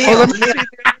 Neil,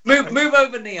 move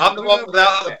over, Neil. I'm the one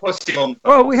without the pussy on.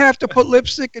 Oh, we have to put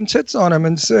lipstick and tits on him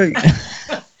and see.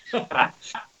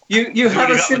 You have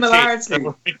a similarity.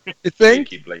 You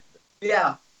think?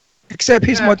 Yeah. Except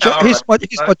he's much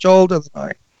older than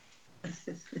I.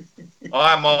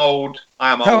 I am old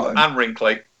and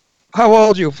wrinkly. How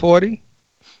old are you? 40?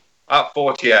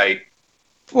 48.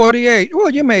 48. Well,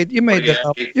 you made that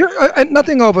up. You're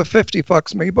nothing over 50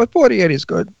 fucks me, but 48 is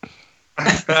good.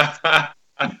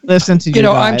 Listen to you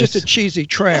know, guys. I'm just a cheesy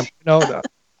tramp. You know that.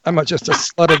 I'm just a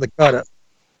slut of the gutter.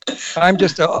 I'm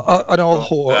just an old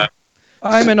whore.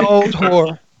 I'm an old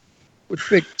whore with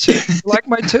big tits. Like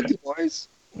my tits, boys?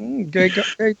 Gay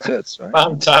tits, right?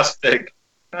 Fantastic.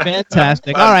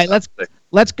 All right, let's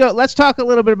go. Let's talk a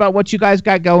little bit about what you guys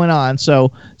got going on.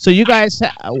 So you guys,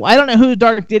 I don't know who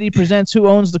Dark Diddy presents, who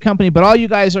owns the company, but all you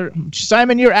guys are.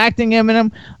 Simon, you're acting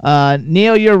Eminem.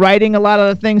 Neil, you're writing a lot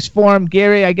of the things for him.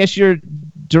 Gary, I guess you're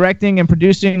directing and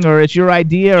producing, or it's your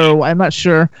idea, or I'm not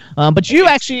sure. But you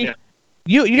actually,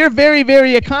 you're very,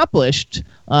 very accomplished.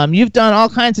 You've done all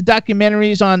kinds of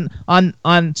documentaries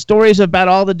on stories about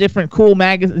all the different cool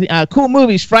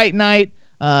movies, Fright Night,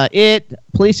 It,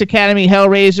 Police Academy,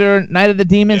 Hellraiser, Night of the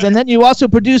Demons, and then you also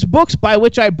produce books by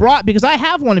which I brought, because I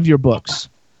have one of your books,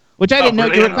 which I didn't know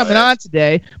you were coming on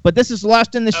today, but this is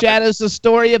Lost in the Shadows, the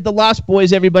story of the Lost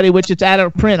Boys, everybody, which it's out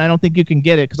of print. I don't think you can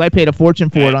get it because I paid a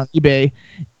fortune for it on eBay.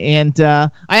 And I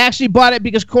actually bought it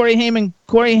because Corey Haim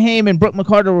and Brooke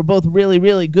McCarter were both really,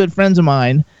 really good friends of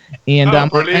mine. And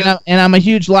I'm a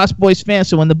huge Lost Boys fan,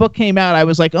 so when the book came out, I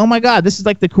was like, oh my God, this is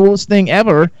like the coolest thing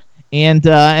ever. And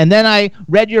then I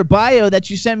read your bio that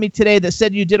you sent me today that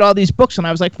said you did all these books, and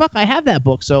I was like, fuck, I have that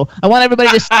book. So I want everybody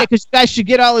to say, because you guys should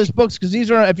get all his books, because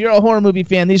these are, if you're a horror movie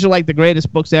fan, these are like the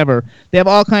greatest books ever. They have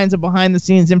all kinds of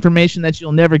behind-the-scenes information that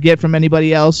you'll never get from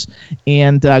anybody else,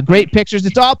 and great pictures.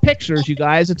 It's all pictures, you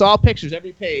guys. It's all pictures,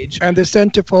 every page. And the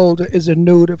centerfold is a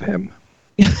nude of him.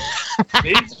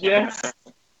 Yeah.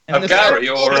 Of Gary,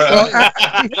 or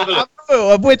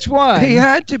of which one? He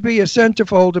had to be a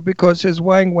centerfolder because his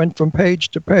wang went from page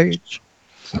to page.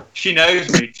 She knows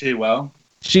me too well.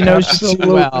 She knows you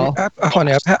too well.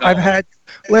 Honey, I've had.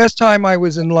 Last time I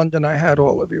was in London, I had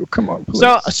all of you. Come on, please.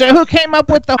 So who came up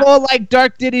with the whole like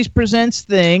Dark Ditties Presents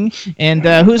thing, and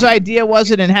whose idea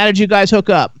was it, and how did you guys hook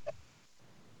up?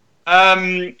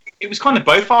 It was kind of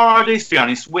both our ideas, to be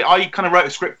honest. I kind of wrote a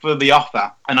script for The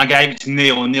Offer, and I gave it to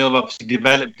Neil, and Neil obviously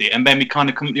developed it. And then we kind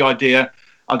of come up with the idea.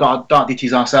 I got Dark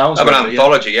Ditties ourselves. An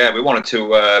anthology, yeah. We wanted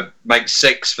to make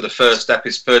 6 for the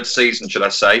third season, should I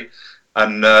say.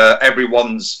 And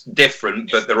everyone's different,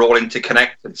 but they're all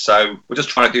interconnected. So we're just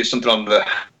trying to do something on the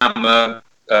Hammer,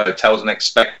 Tales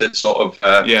Unexpected sort of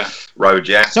road,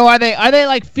 yeah. So are they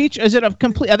like feature? Is it a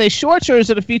complete? Are they shorts or is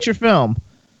it a feature film?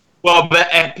 Well,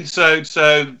 the episodes,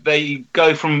 so they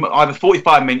go from either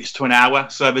 45 minutes to an hour.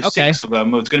 So there's 6 of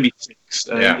them. Well, it's going to be 6.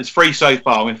 It's 3 so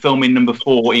far. We're filming number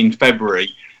 4 in February.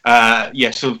 So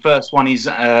the first one is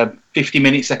 50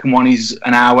 minutes. Second one is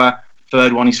an hour.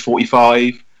 Third one is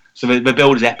 45. So they're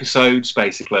billed as episodes,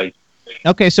 basically.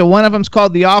 Okay, so one of them's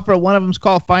called The Offer. One of them's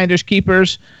called Finders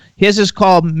Keepers. His is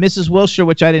called Mrs. Wilshire,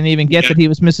 which I didn't even get that he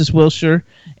was Mrs. Wilshire.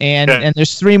 And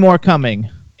there's 3 more coming.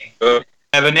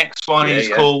 The next one is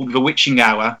called The Witching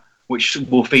Hour, which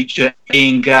will feature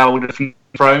Ian Gale from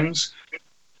Thrones,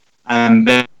 and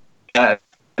then a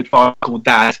file called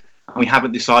Dad, and we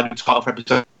haven't decided the title for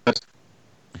episode.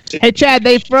 Hey Chad,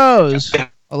 they froze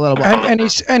a little bit,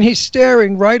 and he's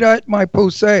staring right at my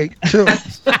pussy too.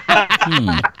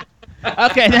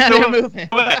 Okay, now they're moving.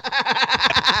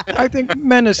 I think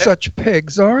men are such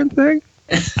pigs, aren't they?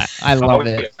 I love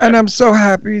it. And I'm so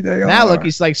happy they are. Now look,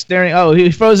 he's like staring. Oh,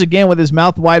 he froze again with his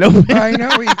mouth wide open. I know.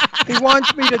 He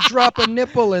wants me to drop a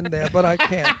nipple in there, but I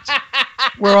can't.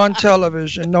 We're on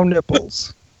television. No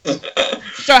nipples.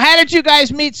 So how did you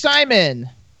guys meet Simon?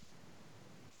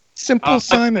 Simple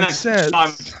Simon says.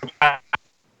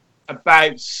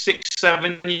 About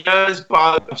 6-7 years,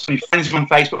 but I've some friends from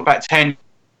Facebook about 10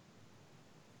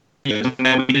 years. And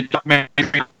then we did a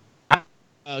documentary.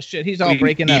 Oh shit, he's all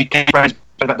breaking up.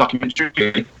 That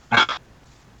documentary.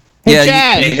 Hey,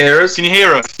 Chad. Can you hear us? Can you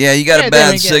hear us? Yeah, you got a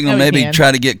bad signal. Maybe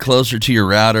try to get closer to your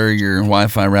router, your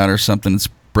Wi-Fi router, something that's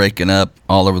breaking up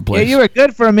all over the place. Yeah, you were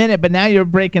good for a minute, but now you're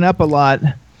breaking up a lot.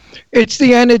 It's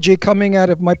the energy coming out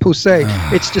of my pussy.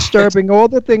 It's disturbing all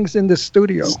the things in the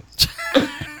studio.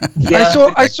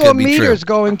 I saw meters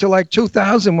going to like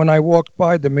 2,000 when I walked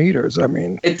by the meters. I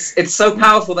mean, it's so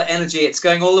powerful, the energy. It's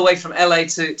going all the way from LA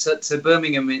to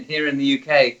Birmingham here in the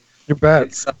UK. You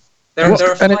bet. There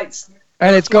are flights.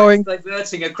 And it's going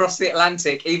diverting across the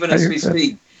Atlantic even as we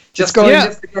speak. Just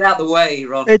to get out the way,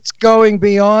 Ron. It's going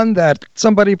beyond that.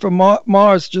 Somebody from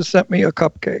Mars just sent me a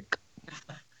cupcake.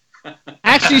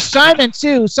 Actually, Simon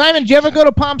too. Simon, do you ever go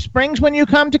to Palm Springs when you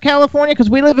come to California? Because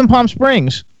we live in Palm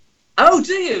Springs. Oh,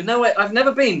 do you? No, wait, I've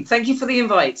never been. Thank you for the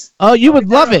invite. Oh, you would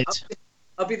love it.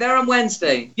 I'll be there on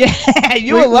Wednesday. Yeah,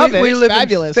 you will love it. We live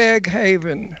fabulous. in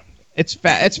Fairhaven. It's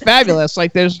fabulous.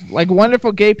 Like there's like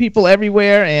wonderful gay people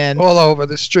everywhere and all over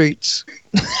the streets,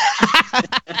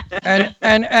 and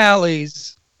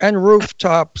alleys and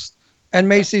rooftops and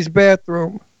Macy's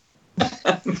bathroom. You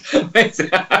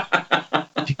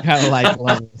kind of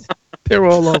love it. They're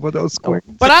all over those squares.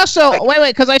 But also,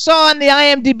 wait, because I saw on the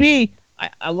IMDb.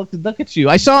 I look at you.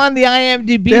 I saw on the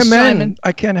IMDb. They're Simon. Men.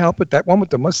 I can't help it. That one with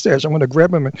the mustache. I'm going to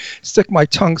grab him and stick my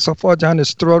tongue so far down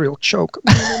his throat he'll choke.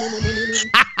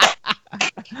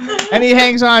 And he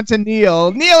hangs on to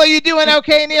Neil. Neil, are you doing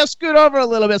okay? Neil, scoot over a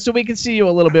little bit so we can see you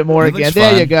a little bit more again.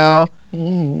 There you go.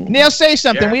 Neil, say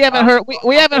something. Yeah.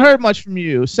 We haven't heard much from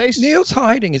you. Say. Neil's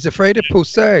hiding. He's afraid of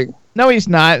pussy. No, he's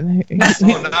not. No,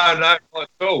 not at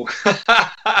all.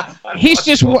 He's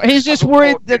just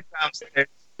worried that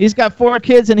he's got 4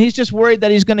 kids, and he's just worried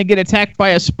that he's going to get attacked by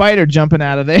a spider jumping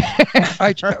out of there.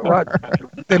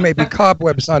 There may be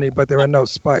cobwebs, honey, but there are no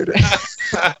spiders.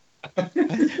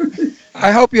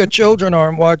 I hope your children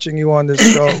aren't watching you on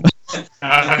this show.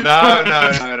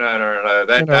 No.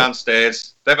 They're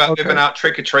downstairs. They've been out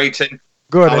trick-or-treating.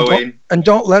 Good. And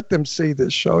don't let them see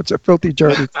this show. It's a filthy,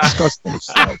 dirty, disgusting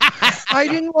show. I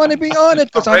didn't want to be on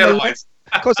it because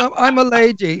I'm a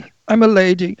lady. I'm a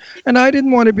lady. And I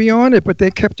didn't want to be on it, but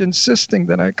they kept insisting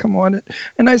that I come on it.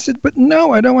 And I said, but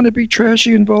no, I don't want to be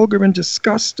trashy and vulgar and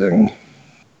disgusting.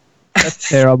 That's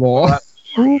terrible.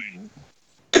 So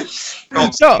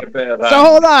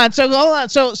hold on.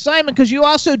 So Simon, because you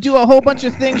also do a whole bunch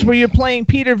of things where you're playing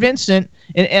Peter Vincent,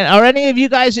 and are any of you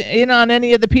guys in on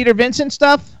any of the Peter Vincent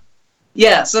stuff?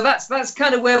 Yeah, so that's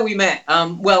kind of where we met.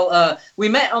 We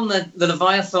met on the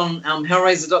Leviathan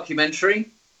Hellraiser documentary,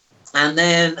 and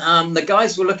then the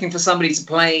guys were looking for somebody to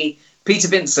play Peter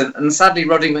Vincent, and sadly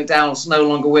Roddy McDowell's no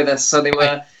longer with us, so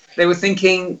they were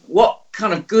thinking, what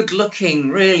kind of good-looking,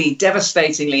 really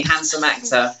devastatingly handsome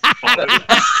actor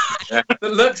that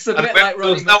looks a bit like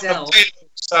Roddy McDowell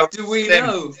do we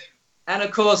know? And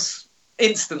of course,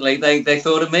 instantly they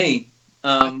thought of me.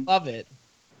 I love it.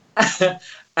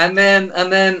 And then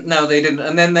no, they didn't.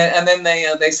 And then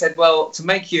they said, well, to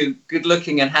make you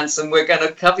good-looking and handsome, we're going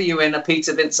to cover you in a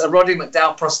Roddy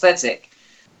McDowell prosthetic.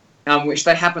 Which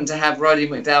they happen to have Roddy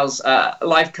McDowell's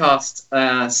live cast.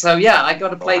 So yeah, I got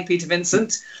to play Peter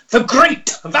Vincent, the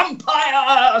great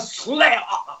vampire slayer.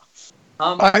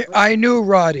 I knew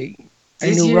Roddy.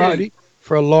 Roddy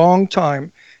for a long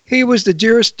time. He was the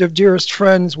dearest of dearest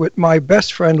friends with my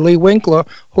best friend Lee Winkler,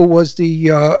 who was the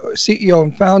CEO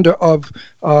and founder of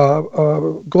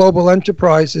Global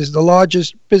Enterprises, the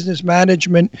largest business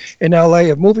management in LA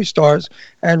of movie stars.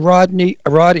 And Roddy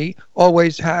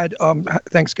always had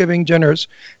Thanksgiving dinners.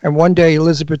 And one day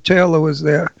Elizabeth Taylor was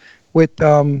there with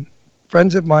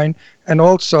friends of mine, and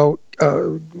also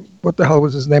what the hell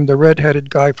was his name? The redheaded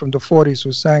guy from the 40s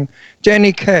who sang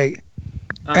Danny Kaye.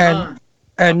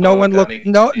 And no one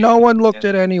looked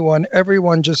at anyone.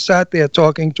 Everyone just sat there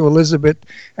talking to Elizabeth,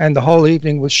 and the whole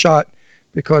evening was shot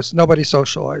because nobody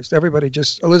socialized. Everybody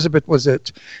Elizabeth was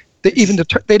it. They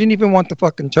didn't even want the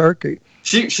fucking turkey.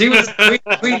 She was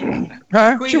queen.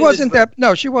 Huh? She wasn't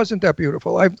that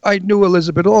beautiful. I knew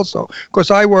Elizabeth also because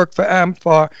I worked for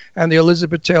AMFAR and the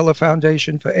Elizabeth Taylor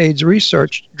Foundation for AIDS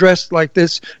Research, dressed like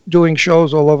this, doing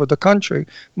shows all over the country.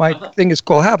 My thing is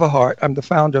called Have a Heart. I'm the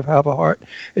founder of Have a Heart.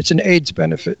 It's an AIDS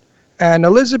benefit. And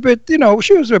Elizabeth,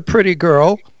 she was a pretty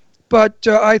girl, but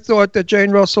I thought that Jane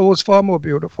Russell was far more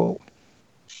beautiful.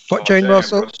 But Jane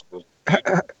Russell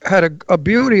had a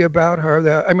beauty about her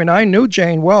that, I knew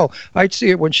Jane well. I'd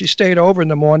see it when she stayed over in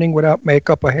the morning without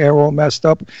makeup, her hair all messed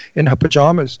up in her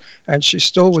pajamas, and she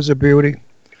still was a beauty.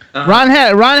 Ron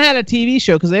had a TV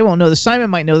show, because they won't know this. Simon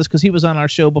might know this because he was on our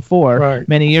show before,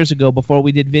 many years ago, before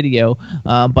we did video.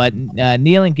 But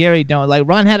Neil and Gary don't. Like,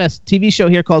 Ron had a TV show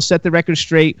here called Set the Record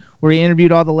Straight, where he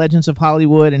interviewed all the legends of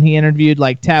Hollywood, and he interviewed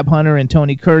like Tab Hunter and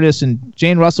Tony Curtis, and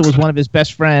Jane Russell was one of his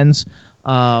best friends.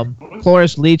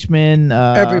 Cloris Leachman,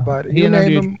 everybody. You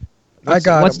name them, I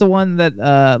got what's them. The one that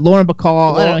Lauren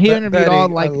Bacall? I don't know. He interviewed Betty, all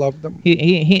like I loved them.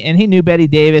 He knew Betty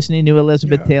Davis, and he knew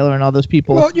Elizabeth Taylor and all those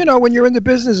people. Well, when you're in the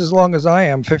business as long as I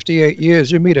am, 58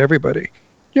 years, you meet everybody.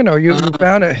 You're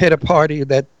bound to hit a party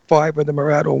that 5 of them are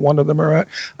at or 1 of them are at.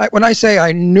 When I say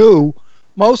I knew,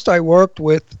 most I worked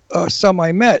with, some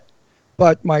I met,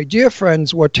 but my dear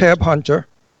friends were Tab Hunter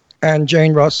and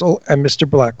Jane Russell and Mr.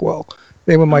 Blackwell.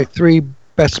 They were my 3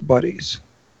 best buddies,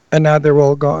 and now they're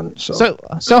all gone. So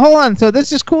hold on. So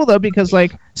this is cool though, because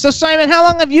so Simon, how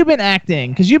long have you been acting?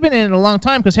 Because you've been in it a long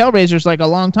time. Because Hellraiser's like a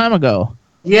long time ago.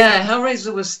 Yeah,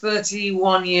 Hellraiser was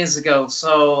 31 years ago.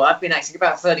 So I've been acting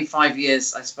about 35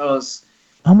 years, I suppose.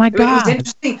 Oh my God! It was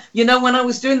interesting. When I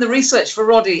was doing the research for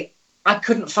Roddy, I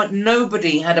couldn't find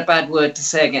nobody had a bad word to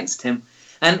say against him.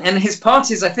 And his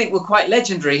parties, I think, were quite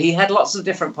legendary. He had lots of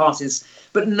different parties,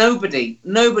 but nobody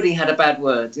had a bad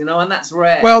word, and that's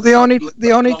rare. Well, the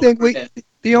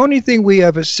only thing we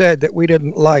ever said that we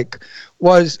didn't like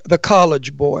was the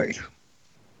college boy.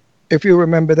 If you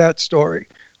remember that story,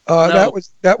 no.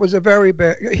 that was a very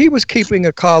bad. He was keeping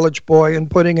a college boy and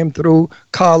putting him through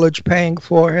college, paying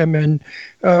for him, and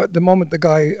the moment the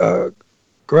guy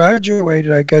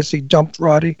graduated, I guess he dumped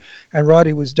Roddy, and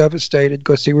Roddy was devastated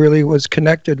because he really was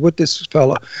connected with this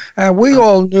fella. And we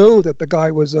all knew that the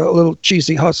guy was a little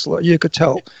cheesy hustler. You could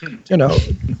tell,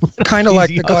 kind of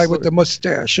like the guy with the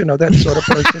mustache, that sort of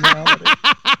personality.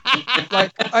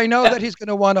 Like, I know that he's going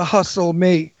to want to hustle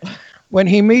me. When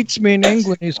he meets me in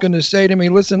England, he's going to say to me,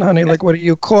 listen, honey, like, what do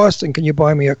you cost? And can you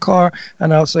buy me a car?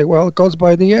 And I'll say, well, it goes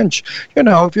by the inch. You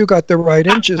know, if you got the right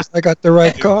inches, I got the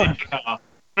right car.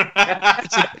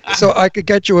 So I could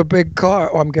get you a big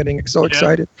car. Oh, I'm getting so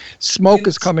excited. Smoke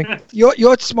is coming.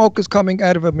 Your smoke is coming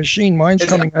out of a machine. Mine's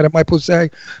coming out of my pussy.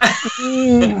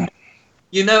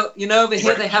 You know, over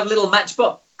here they have little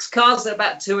Matchbox cars that are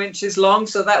about 2 inches long,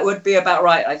 so that would be about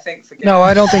right, I think. No,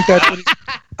 I don't think that's what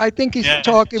I think he's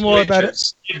talking more about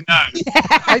it. You know.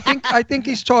 I think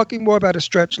he's talking more about a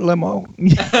stretch limo.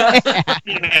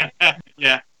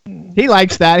 Yeah. He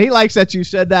likes that. He likes that you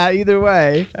said that either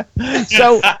way.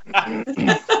 So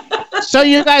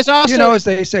you guys also... You know, as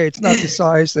they say, it's not the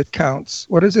size that counts.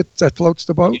 What is it that floats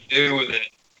the boat? What you do with it.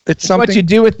 It's something... What you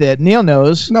do with it. Neil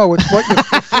knows. No, it's what you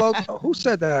float... Who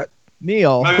said that?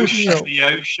 Neil. Ocean, the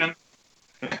ocean.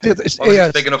 It's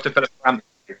big enough to fit a family.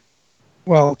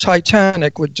 Well,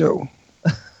 Titanic would do.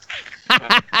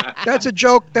 That's a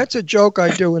joke. That's a joke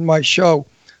I do in my show.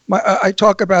 I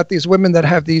talk about these women that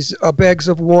have these bags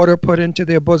of water put into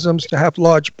their bosoms to have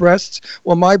large breasts.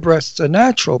 Well, my breasts are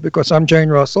natural because I'm Jane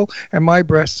Russell, and my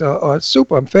breasts are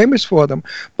super. I'm famous for them.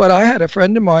 But I had a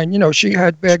friend of mine, you know, she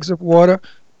had bags of water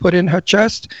put in her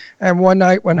chest, and one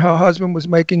night when her husband was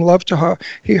making love to her,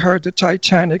 he heard the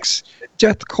Titanic's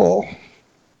death call.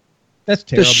 That's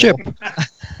terrible. The ship.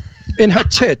 In her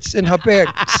tits, in her bag,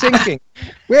 sinking.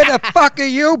 Where the fuck have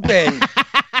you been?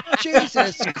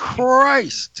 Jesus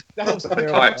Christ! That was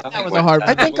a hard one.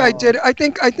 I think I did. I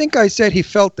think I said he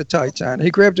felt the Titanic. He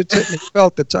grabbed a tit and he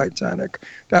felt the Titanic.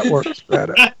 That works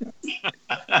better.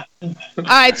 All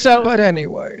right. So. But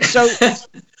anyway. So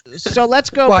let's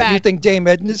go what, back. You think Dame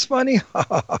Edna is funny?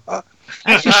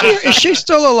 Is she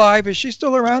still alive? Is she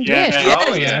still around? Yeah.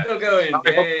 Still going.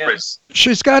 Yeah.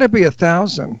 She's got to be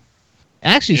 1,000.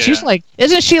 Actually, she's like,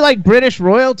 isn't she like British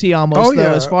royalty almost,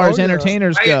 though, as far as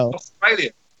entertainers go?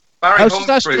 Australia. Barry she's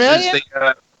Australian? Is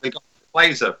the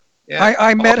Blazer. Yeah.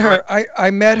 I met her. I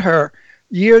met her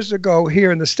years ago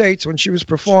here in the States when she was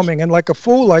performing, and like a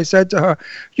fool, I said to her,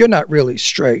 "You're not really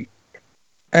straight,"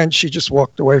 and she just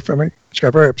walked away from me. She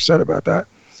got very upset about that.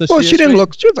 So well, she didn't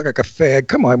look. She looked like a fag.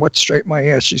 Come on, what's straight? My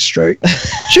ass. She's straight.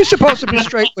 She's supposed to be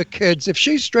straight with kids. If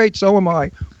she's straight, so am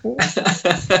I.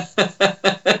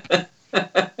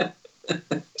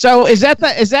 So is that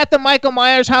the Michael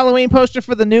Myers Halloween poster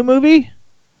for the new movie,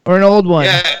 or an old one?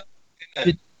 Yeah.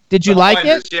 Did you like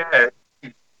it? Yeah.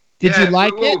 Did you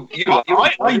like it?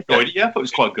 I enjoyed it. Yeah, I thought it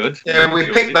was quite good. Yeah,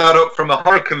 we picked that up from a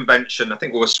horror convention. I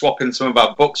think we were swapping some of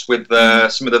our books with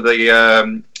some of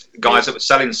the guys that were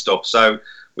selling stuff. So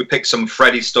we picked some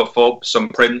Freddy stuff up, some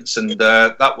prints, and we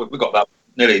got that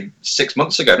nearly 6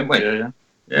 months ago, didn't we?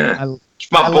 Yeah.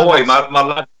 My boy, my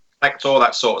lad collects all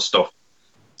that sort of stuff.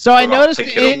 So I noticed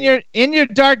in your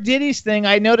Dark Ditties thing,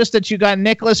 I noticed that you got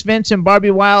Nicholas Vince and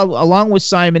Barbie Wilde along with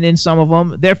Simon in some of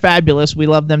them. They're fabulous. We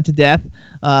love them to death.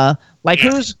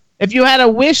 If you had a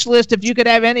wish list, if you could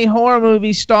have any horror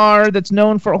movie star that's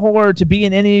known for horror to be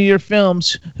in any of your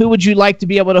films, who would you like to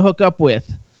be able to hook up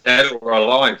with? Dead or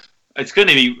alive? It's going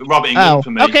to be Robert Englund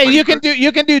for me. Okay, you can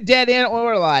do dead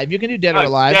or alive. You can do dead or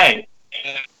alive. Dead.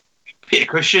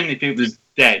 Peter Cushing, if it was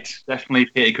dead, definitely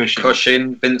Peter Cushing.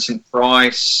 Cushing, Vincent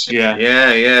Price.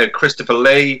 Yeah. Christopher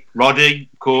Lee. Roddy,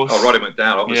 of course. Oh, Roddy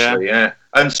McDowell, obviously, yeah.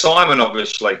 And Simon,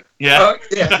 obviously. Yeah.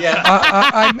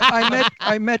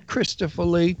 I met Christopher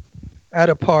Lee at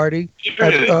a party.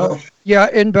 Really?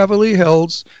 In Beverly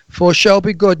Hills for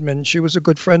Shelby Goodman. She was a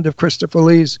good friend of Christopher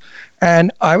Lee's.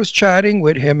 And I was chatting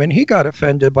with him, and he got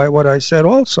offended by what I said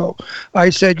also. I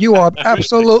said, you are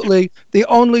absolutely the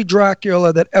only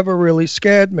Dracula that ever really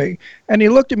scared me. And he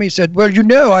looked at me and said, well, you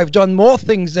know, I've done more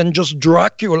things than just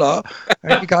Dracula.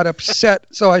 And he got upset.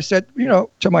 So I said,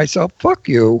 to myself, fuck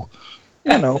you.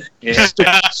 Stupid.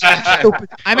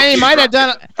 I mean, he might have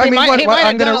done. He might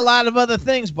have done a lot of other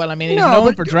things, but I mean, he's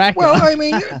known for Dracula. Well, I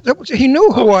mean, he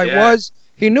knew who I was.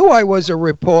 He knew I was a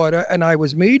reporter and I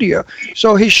was media,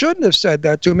 so he shouldn't have said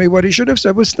that to me. What he should have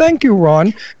said was, "Thank you,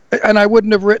 Ron," and I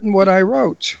wouldn't have written what I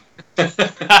wrote. Wait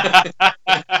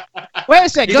a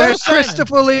second.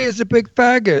 Christopher Lee is a big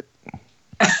faggot,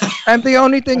 and the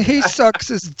only thing he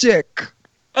sucks is dick.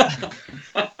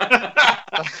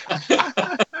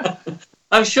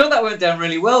 I'm sure that went down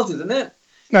really well, didn't it?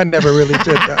 I never really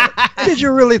did that. Did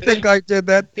you really think I did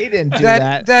that? He didn't do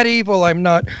that. That evil, I'm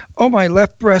not. Oh, my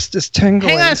left breast is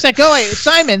tingling. Hang on a sec. Wait,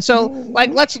 Simon. So,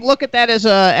 let's look at that as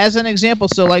an example.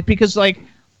 So, because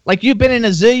you've been in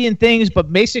a zillion things,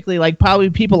 but basically, probably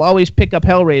people always pick up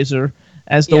Hellraiser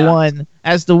as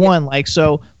the one. Like,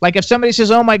 so, like if somebody says,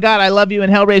 "Oh my God, I love you"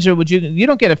 in Hellraiser, you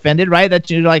don't get offended, right? That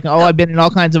you're like, "Oh, I've been in all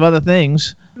kinds of other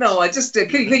things." No, I just no,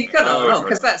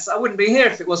 because I wouldn't be here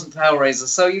if it wasn't for Hellraiser.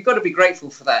 So you've got to be grateful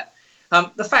for that.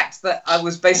 The fact that I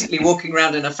was basically walking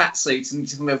around in a fat suit and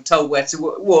told where to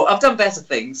walk. I've done better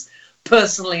things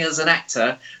personally as an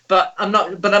actor, but I'm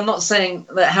not saying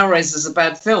that Hellraiser is a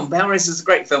bad film. Hellraiser is a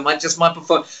great film. I just might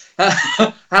prefer.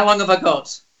 How long have I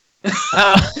got?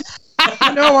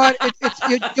 You know what?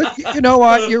 You know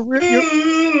what?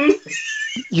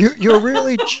 You're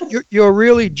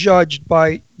really judged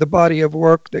by the body of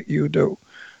work that you do.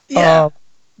 Yeah.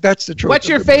 That's the truth. What's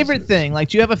your favorite thing? Like,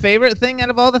 do you have a favorite thing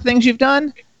out of all the things you've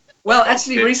done? Well,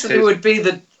 actually, recently would be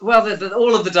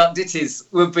all of the Dark Ditties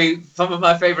would be some of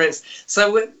my favourites.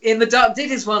 So in the Dark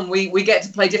Ditties one, we get to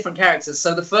play different characters.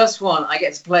 So the first one, I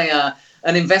get to play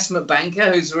an investment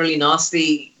banker who's a really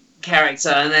nasty character,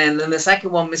 and then the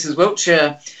second one, Mrs.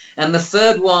 Wiltshire, and the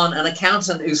third one, an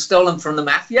accountant who's stolen from the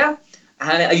mafia.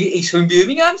 And he's from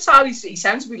Birmingham, so he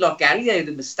sounds a bit like Gary there with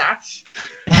a moustache.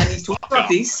 And he's talking like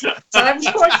this. So that was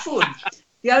quite fun.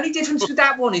 The only difference with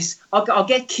that one is I'll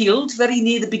get killed very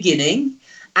near the beginning.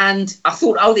 And I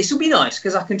thought, this will be nice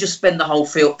because I can just spend the whole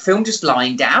film just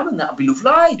lying down and that'll be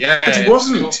lovely. Yeah, but it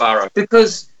wasn't.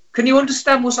 Because, can you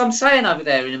understand what I'm saying over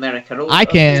there in America? I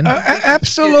can.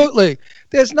 Absolutely.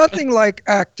 There's nothing like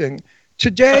acting.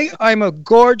 Today, I'm a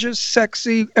gorgeous,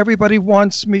 sexy, everybody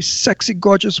wants me, sexy,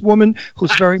 gorgeous woman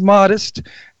who's very modest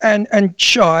and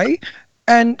shy.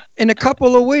 And in a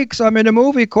couple of weeks, I'm in a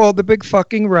movie called The Big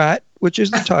Fucking Rat, which is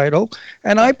the title.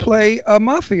 And I play a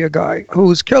mafia guy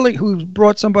who's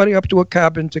brought somebody up to a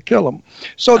cabin to kill him.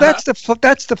 So that's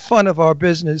the fun of our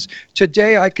business.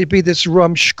 Today, I could be this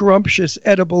scrumptious,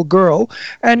 edible girl.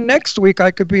 And next week,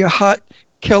 I could be a hot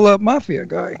killer mafia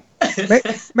guy.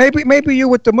 Maybe you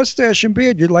with the mustache and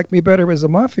beard, you'd like me better as a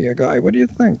mafia guy. What do you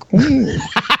think?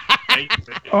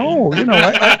 Oh,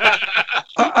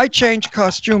 I change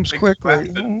costumes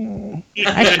quickly.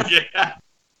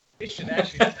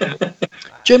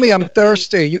 Jimmy, I'm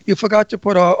thirsty. You forgot to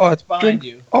put our drink.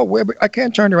 You. Oh, I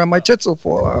can't turn around. My tits will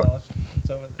fall out.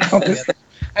 Okay.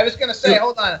 I was gonna say,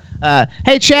 hold on.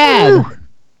 Hey, Chad.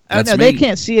 Oh, no, they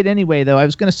can't see it anyway, though. I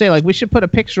was gonna say, like, we should put a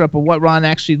picture up of what Ron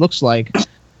actually looks like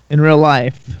in real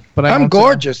life. But I'm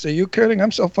gorgeous. Are you kidding?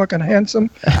 I'm so fucking handsome.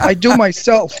 I do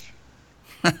myself.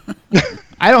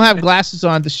 I don't have glasses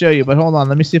on to show you, but hold on.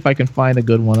 Let me see if I can find a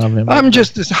good one of him. I'm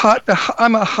just as hot.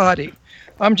 I'm a hottie.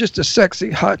 I'm just a sexy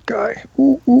hot guy.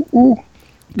 Ooh, ooh, ooh.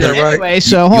 Yeah, right. Anyway,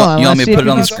 so hold on. You want me to put it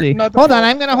on the screen? Hold on.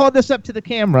 I'm going to hold this up to the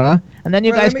camera, and then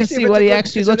you guys can see what he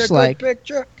actually looks like.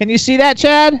 Picture? Can you see that,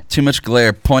 Chad? Too much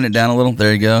glare. Point it down a little.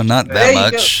 There you go. Not that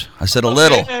much. I said a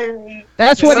little.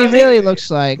 That's what he really looks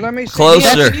like. Let me see.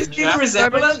 Closer. Can you see the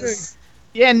resemblance?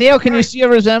 Yeah, Neil, can you see a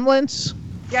resemblance?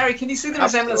 Gary, can you see the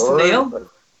resemblance to Neil?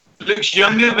 Looks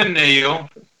younger than Neil.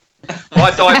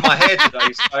 I dyed my hair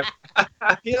today, so...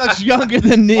 He looks younger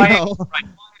than Neil.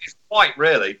 It's white,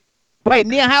 really. Wait,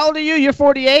 Neil, how old are you? You're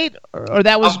 48? Or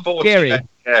that was Gary?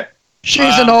 Yeah.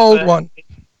 She's an old one.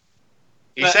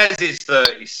 He says he's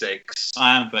 36.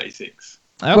 I am 36.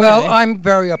 Okay. Well, I'm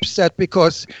very upset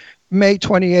because May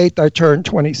 28th, I turned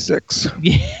 26.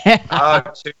 Yeah.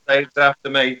 2 days after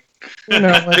me. 2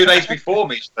 days before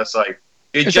me, should I say.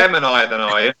 You're Gemini, then,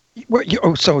 are you?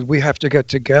 Well, so we have to get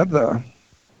together.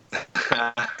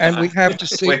 And we have to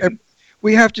see.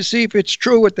 We have to see if it's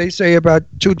true what they say about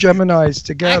two Geminis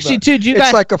together. Actually, dude,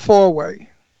 it's like a four-way.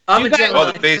 I'm a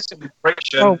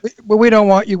Gemini. We don't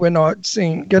want you in our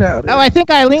scene. Get out of here. Oh, I think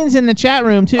Eileen's in the chat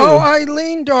room, too. Oh,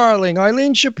 Eileen, darling.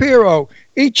 Eileen Shapiro.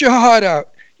 Eat your heart out.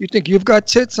 You think you've got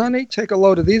tits, honey? Take a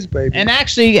load of these, baby. And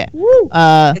actually, is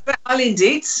that Eileen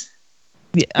Dietz?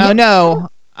 Oh, no.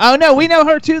 Oh, no, we know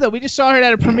her, too, though. We just saw her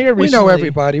at a premiere recently. We know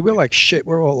everybody. We're like shit.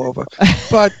 We're all over.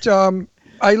 But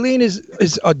Eileen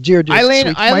is a dear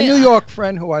Eileen, my New York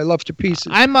friend who I love to pieces.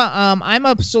 I'm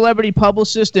a celebrity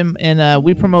publicist, and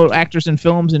we promote actors in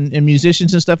films and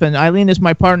musicians and stuff. And Eileen is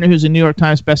my partner, who's a New York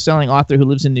Times best-selling author who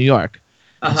lives in New York.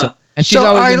 Uh-huh. And she's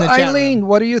always in the chat Eileen, room.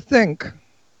 what do you think?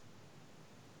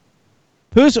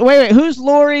 Who's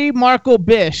Lori Markle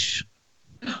Bish?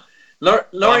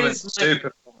 Lori's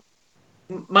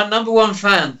my number one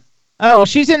fan. Oh,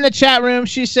 she's in the chat room.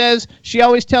 She says she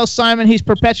always tells Simon he's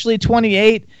perpetually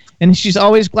 28, and she's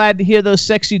always glad to hear those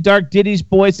sexy dark ditties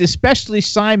boys, especially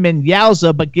Simon.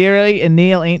 Yowza, but Gary and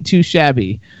Neil ain't too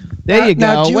shabby. There you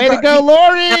go. Way to go,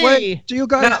 Lori! Do you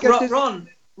guys get this? Ron,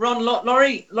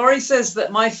 Lori says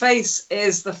that my face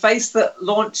is the face that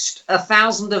launched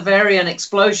 1,000 Avarian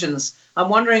explosions. I'm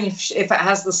wondering if it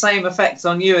has the same effect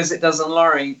on you as it does on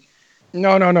Lori.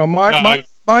 No.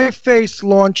 My face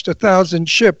launched 1,000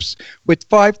 ships with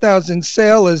 5,000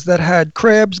 sailors that had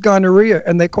crabs gonorrhea,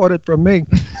 and they caught it from me.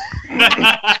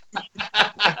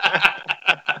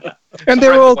 And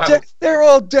they're all dead. They're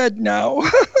all dead now.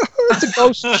 It's a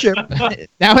ghost ship.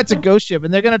 Now it's a ghost ship,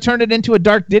 and they're going to turn it into a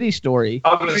Dark Diddy story.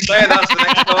 I'm going to say that's the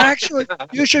next one. Actually,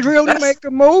 you should really make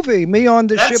a movie. Me on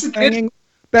the ship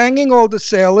banging all the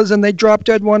sailors, and they drop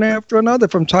dead one after another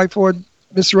from typhoid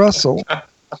Miss Russell.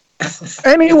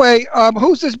 Anyway,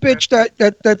 who's this bitch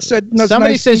that said no?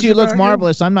 Somebody says you look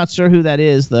marvelous. I'm not sure who that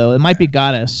is, though. It might be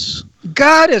Goddess.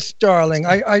 Goddess, darling.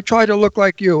 I try to look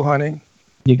like you, honey.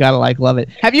 You gotta love it.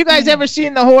 Have you guys ever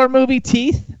seen the horror movie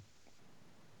Teeth?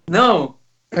 No.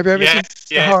 Have you ever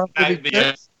seen the horror movie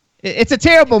Teeth? It's a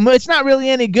terrible movie. It's not really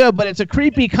any good, but it's a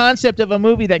creepy concept of a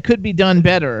movie that could be done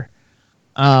better.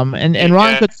 And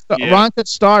Ron could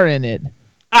star in it.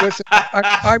 Listen,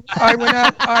 I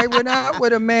went out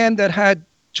with a man that had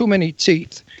too many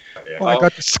teeth. Well, I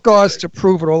got the scars to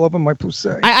prove it all over my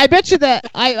pussy. I bet you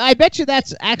that I bet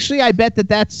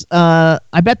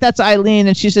that's Eileen,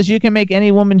 and she says you can make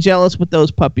any woman jealous with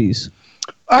those puppies.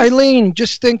 Eileen,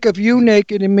 just think of you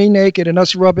naked and me naked and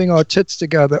us rubbing our tits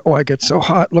together. Oh, I get so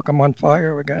hot. Look, I'm on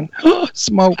fire again.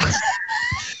 Smoke.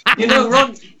 You know,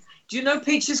 Ron, do you know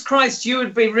Peaches Christ? You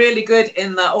would be really good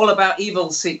in the All About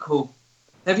Evil sequel.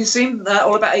 Have you seen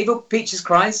All About Evil, Peaches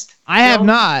Christ? I have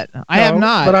not. I have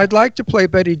not. But I'd like to play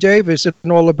Betty Davis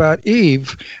in All About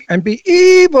Eve and be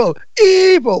evil.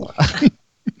 You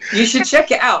should check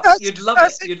it out. You'd love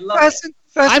it. You'd love it.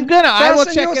 I will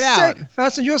check it out.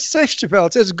 Fasten your safety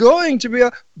belts. It's going to be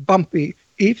a bumpy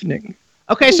evening.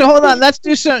 Okay, so hold on. Let's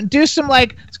do some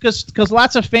like because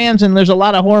lots of fans and there's a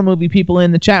lot of horror movie people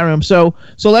in the chat room. So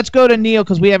let's go to Neil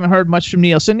because we haven't heard much from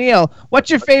Neil. So Neil, what's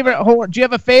your favorite horror? Do you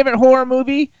have a favorite horror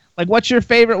movie? Like, what's your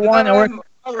favorite one? I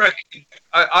reckon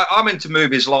I'm into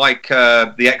movies like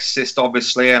The Exorcist,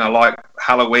 obviously, and I like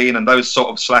Halloween and those sort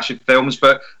of slasher films.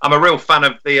 But I'm a real fan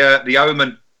of the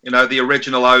Omen. You know, the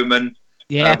original Omen.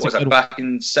 Yeah, was that back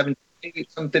in 70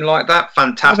 something like that?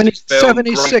 Fantastic film.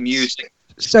 76. Great music.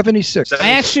 76. I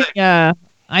actually, I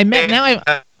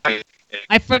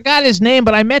forgot his name,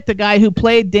 but I met the guy who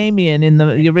played Damien in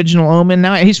the original Omen.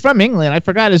 Now he's from England. I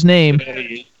forgot his name.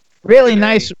 Really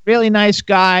nice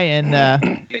guy,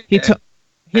 and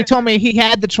he told me he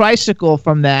had the tricycle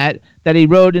from that he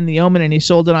rode in the Omen, and he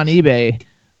sold it on eBay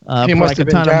for like a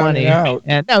ton of money.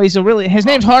 And no, his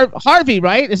name's Harvey,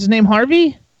 right? Is his name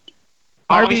Harvey?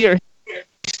 Harvey or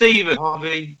Steven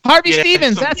Harvey. Harvey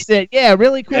Stevens, that's it. Yeah,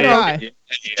 really cool guy.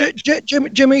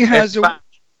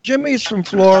 Jimmy's from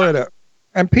Florida,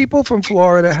 and people from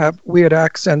Florida have weird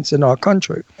accents in our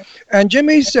country. And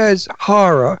Jimmy says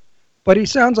horror, but he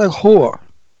sounds like whore.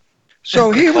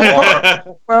 So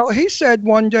he said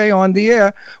one day on the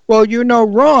air, well, you know,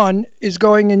 Ron is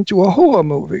going into a horror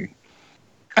movie.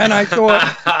 And I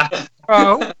thought,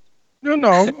 oh, you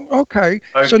know, okay.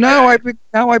 So now I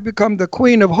become the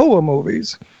queen of horror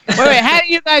movies. Wait, how do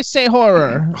you guys say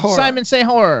horror? Simon, say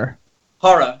horror.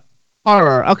 Horror.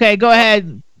 Okay, go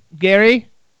ahead, Gary.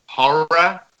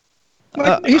 Horror.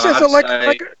 He says it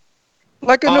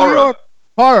like a New York.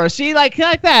 Horror. See, like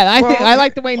that. I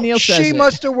like the way Neil says it. She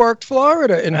must have worked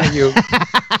Florida in her youth.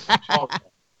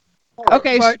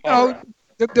 Okay. But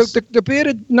the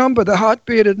bearded number, the hot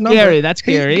bearded number. Gary, that's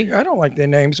Gary. I don't like their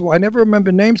names. Well, I never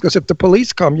remember names because if the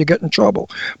police come, you get in trouble.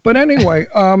 But anyway,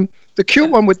 the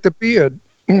cute one with the beard,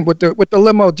 with the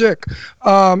limo dick,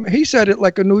 he said it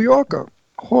like a New Yorker.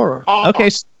 Horror. Okay,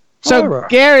 so horror.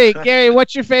 Gary,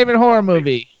 what's your favorite horror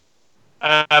movie?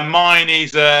 Mine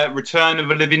is Return of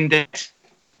the Living Dead.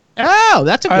 Oh,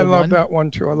 that's a good one. I love that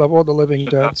one too. I love all the Living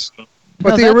Deads.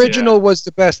 But the original was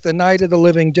the best. The Night of the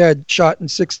Living Dead, shot in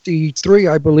 1963,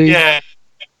 I believe. Yeah.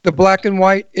 The black and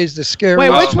white is the scariest. Wait,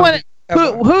 which one?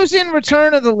 Who's in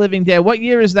Return of the Living Dead? What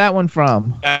year is that one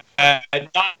from?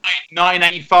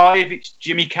 1985. It's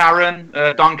Jimmy Carran,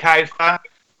 Don Cafer.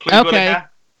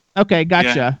 Okay,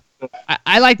 gotcha. Yeah.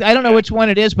 I don't know which one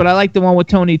it is, but I like the one with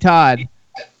Tony Todd.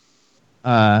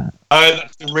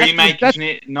 That's the remake, isn't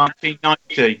it?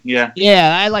 1990. Yeah.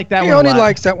 Yeah, I like that one. He only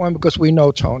likes that one because we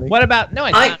know Tony. What about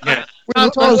I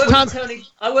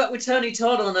worked with Tony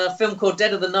Todd on a film called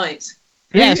Dead of the Night.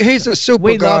 Yes. He's a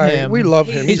super guy. We love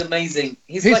him. He's amazing.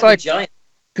 He's like a giant.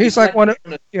 He's like one of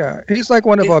our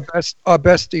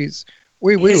besties.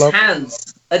 We love his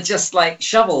hands are just like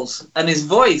shovels, and his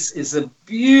voice is a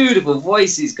beautiful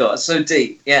voice he's got. It's so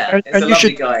deep. Yeah, it's a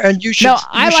lovely guy. And you should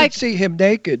see him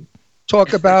naked.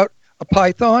 Talk about a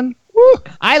python. Woo.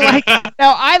 I like that.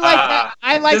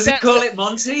 Does he call it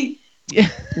Monty?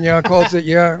 Yeah, calls it.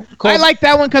 Yeah. I like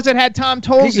that one because it had Tom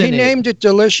Tolles in it. He named it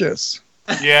Delicious.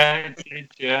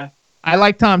 Yeah. I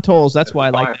like Tom Tolles. That's why I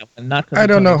like that one. Not I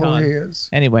don't know who he is.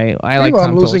 Anyway, I like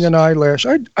Tom I'm losing Tolles. an eyelash.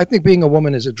 I think being a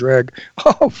woman is a drag.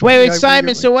 Oh, wait,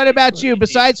 Simon. So what about you?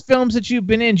 Besides films that you've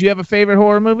been in, do you have a favorite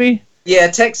horror movie? Yeah,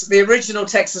 the original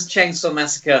Texas Chainsaw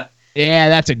Massacre. Yeah,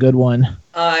 that's a good one.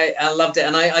 I loved it,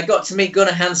 and I got to meet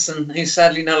Gunnar Hansen, who's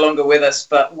sadly no longer with us,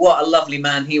 but what a lovely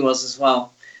man he was as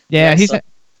well. Yeah,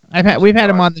 we've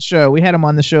had him on the show. We had him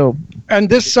on the show. And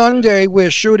this Sunday we're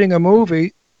shooting a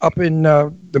movie up in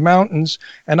the mountains,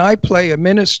 and I play a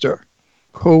minister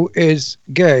who is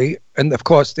gay, and of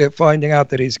course they're finding out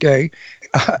that he's gay,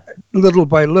 little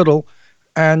by little,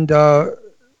 and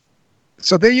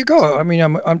so there you go. I mean,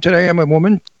 I'm today I'm a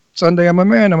woman, Sunday I'm a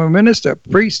man. I'm a minister,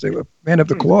 priest, a man of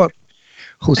the cloth,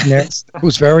 who's nasty,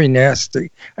 who's very nasty.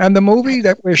 And the movie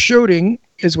that we're shooting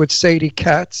is with Sadie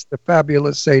Katz, the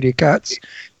fabulous Sadie Katz,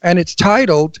 and it's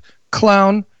titled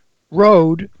Clown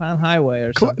Highway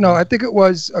or something. No, I think it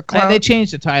was a Clown. They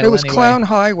changed the title. It was anyway. Clown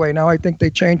Highway. Now I think they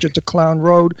changed it to Clown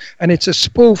Road, and it's a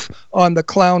spoof on the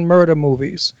clown murder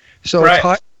movies. So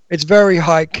it's very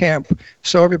high camp.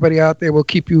 So everybody out there will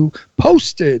keep you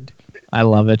posted. I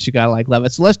love it. You gotta love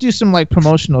it. So let's do some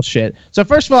promotional shit. So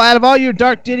first of all, out of all your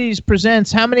Dark Ditties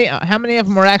presents, how many of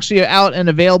them are actually out and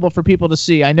available for people to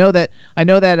see? I know that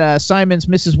Simon's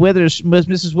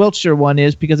Mrs. Wiltshire one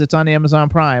is because it's on Amazon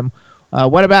Prime.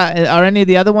 What about, are any of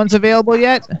the other ones available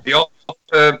yet? The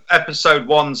Offer, episode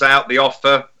 1's out, The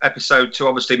Offer. Episode 2,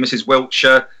 obviously, Mrs.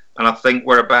 Wiltshire. And I think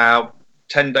we're about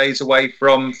 10 days away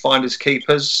from Finders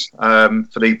Keepers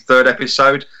for the 3rd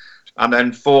episode. And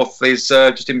then 4th is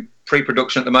just in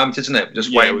pre-production at the moment, isn't it?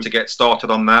 Just waiting to get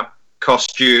started on that.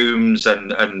 Costumes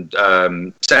and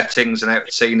settings and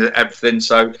everything.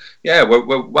 So, yeah,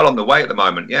 we're well on the way at the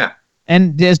moment, yeah.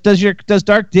 And does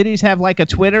Dark Ditties have a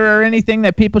Twitter or anything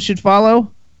that people should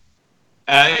follow?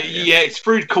 Yeah, it's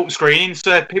through Cult Screenings.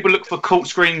 So people look for Cult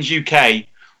Screenings UK.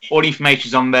 All the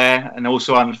information's on there, and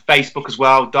also on Facebook as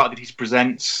well. Dark Ditties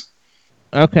Presents.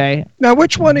 Okay. Now,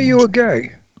 which one of you are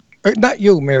gay? Not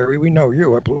you, Mary. We know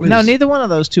you, I believe. No, neither one of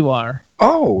those two are.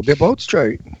 Oh, they're both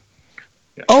straight.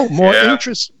 Oh, more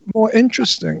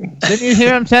interesting. Didn't you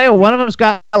hear him say one of them's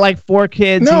got 4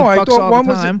 kids? No, I thought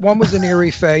one was an Erie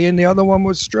Faye and the other one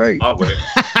was straight.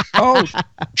 Oh,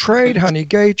 trade, honey,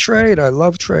 gay trade. I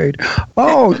love trade.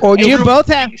 Oh, or you both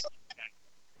have.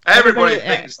 Everybody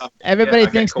thinks. Everybody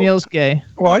thinks Neil's gay.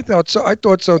 Well, I thought so. I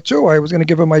thought so too. I was going to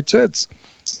give him my tits.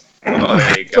 Oh,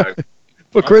 there you go.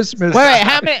 For Christmas. Wait,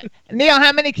 how many? Neil,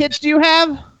 how many kids do you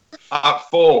have?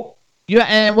 4.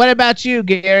 And what about you,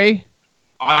 Gary?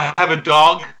 I have a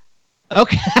dog.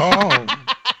 Okay. Oh.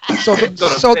 So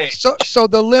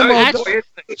the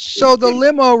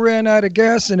limo ran out of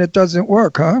gas and it doesn't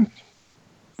work, huh?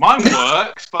 Mine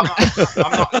works, but I'm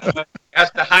not. Has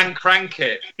to hand crank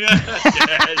it.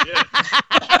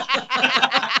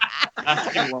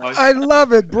 I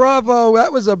love it. Bravo.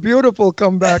 That was a beautiful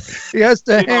comeback. He has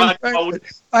to hand crank it.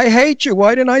 I hate you.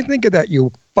 Why didn't I think of that,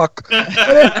 you fuck?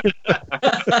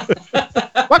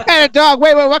 What kind of dog?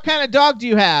 Wait. What kind of dog do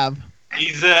you have?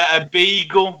 He's a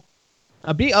beagle.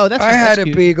 A beagle? Oh, that's. I had a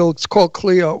cute. beagle. It's called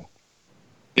Cleo.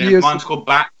 Yeah, mine's called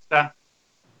Baxter.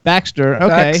 Baxter. Okay.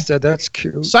 Baxter. That's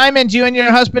cute. Simon, do you and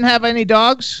your husband have any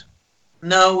dogs?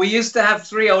 No, we used to have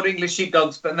 3 old English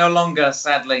sheepdogs, but no longer,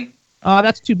 sadly. Oh,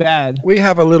 that's too bad. We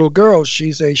have a little girl.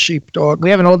 She's a sheepdog. We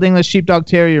have an old English sheepdog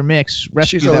terrier mix.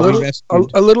 She's a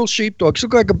little sheepdog. She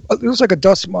looks like a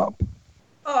dust mop.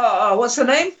 Oh, what's her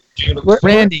name?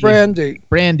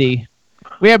 Brandy.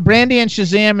 We have Brandy and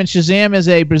Shazam is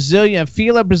a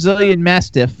Brazilian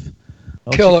Mastiff.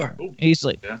 Okay. Killer. He's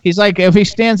like if he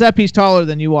stands up, he's taller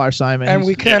than you are, Simon. And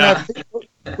we cannot.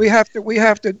 We have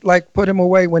to put him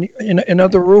away when in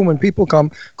another room when people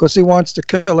come because he wants to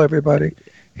kill everybody.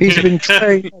 He's been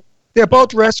trained. They're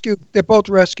both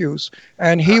rescues,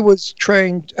 and he was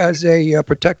trained as a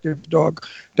protective dog.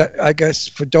 That I guess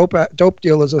for dope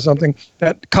dealers or something.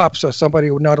 That cops or somebody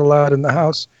were not allowed in the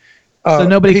house. So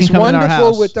nobody can come in our house. He's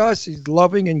wonderful with us. He's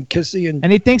loving and kissy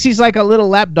and he thinks he's like a little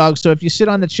lap dog. So if you sit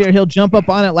on the chair, he'll jump up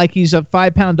on it like he's a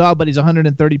 5-pound dog, but he's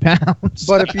 130 pounds.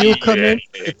 But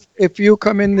if you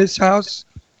come in this house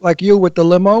like you with the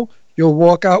limo, you'll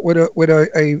walk out with a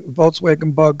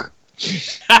Volkswagen Bug.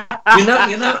 You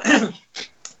know,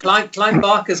 Clive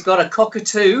Barker's got a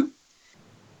cockatoo.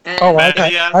 And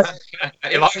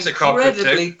he likes a cockatoo.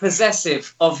 Incredibly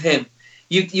possessive of him.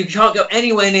 You can't go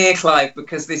anywhere near Clive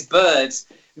because this bird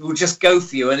will just go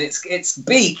for you, and its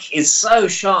beak is so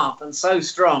sharp and so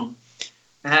strong.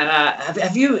 And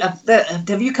have you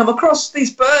come across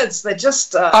these birds? They're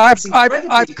just I've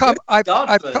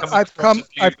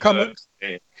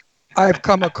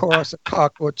come across a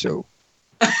cock or two.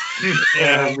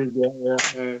 Yeah.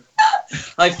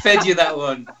 I fed you that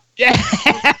one.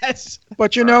 Yes.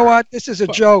 But you know what? This is a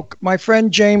joke. My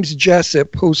friend James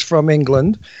Jessup, who's from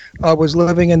England, was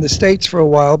living in the States for a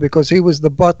while because he was the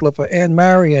butler for Anne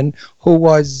Marion, who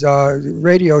was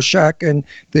Radio Shack and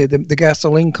the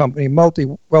gasoline company,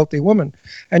 multi-wealthy woman.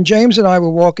 And James and I were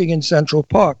walking in Central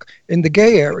Park in the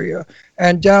gay area.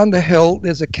 And down the hill,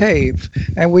 there's a cave.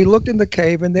 And we looked in the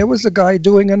cave, and there was a guy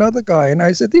doing another guy. And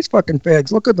I said, these fucking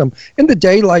fags, look at them. In the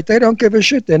daylight, they don't give a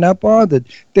shit. They're not bothered.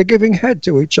 They're giving head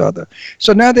to each other.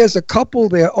 So now there's a couple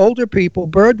there, older people,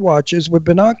 bird watchers with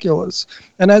binoculars.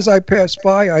 And as I passed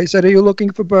by, I said, are you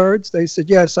looking for birds? They said,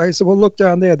 yes. I said, well, look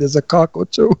down there. There's a cock or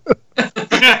two.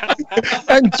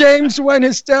 And James went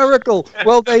hysterical.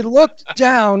 Well, they looked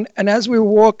down, and as we were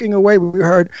walking away, we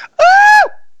heard, ah!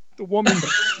 The woman...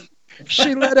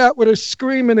 She let out with a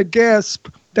scream and a gasp.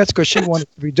 That's because she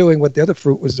wanted to be doing what the other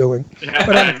fruit was doing.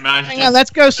 But hang on,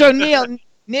 let's go. So Neil,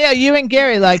 you and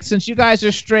Gary, like, since you guys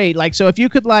are straight, like, so if you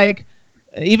could, like,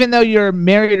 even though you're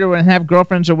married or have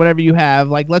girlfriends or whatever you have,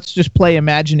 like, let's just play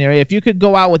imaginary. If you could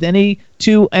go out with any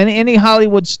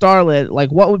Hollywood starlet,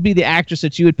 like, what would be the actress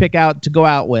that you would pick out to go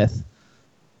out with?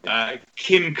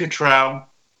 Kim Cattrall.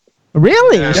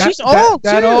 Really? She's old,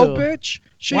 that too. old bitch?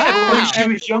 When she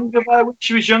was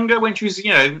younger, when she was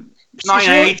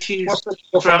 1980s.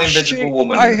 What's the Invisible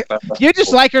Woman? You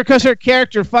just like her because her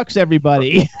character fucks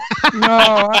everybody. No,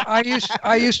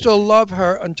 I used to love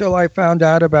her until I found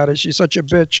out about it. She's such a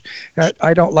bitch that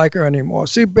I don't like her anymore.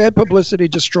 See, bad publicity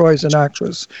destroys an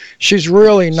actress. She's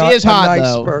really not a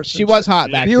nice person. She was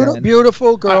hot back then.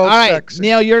 Beautiful girl, all right, sexy.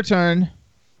 Neil, your turn.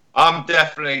 I'm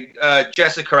definitely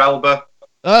Jessica Alba.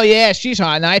 Oh yeah, she's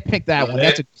hot, and I picked that one.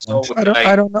 That's a good one.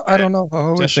 I don't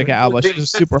know. Jessica Alba, she's a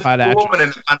super hot actress. Woman in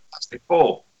the Fantastic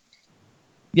Four.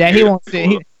 Yeah, he won't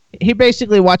see. He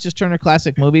basically watches Turner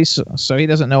Classic Movies, so he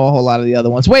doesn't know a whole lot of the other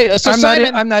ones. Wait, so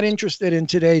Simon, I'm not interested in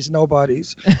today's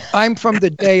nobodies. I'm from the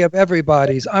day of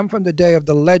everybody's. I'm from the day of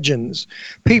the legends.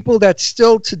 People that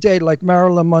still today, like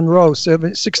Marilyn Monroe,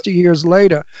 60 years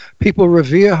later, people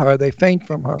revere her. They faint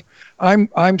from her.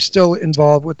 I'm still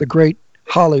involved with the great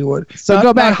Hollywood. So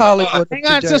go back. Hollywood. Hang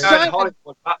on, so Simon.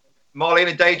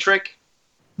 Marlena Dietrich.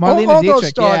 Marlena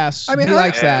Dietrich, yes. I mean, he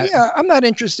likes that. Yeah, I'm not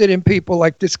interested in people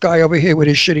like this guy over here with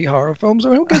his shitty horror films. I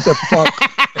mean, who gives a fuck?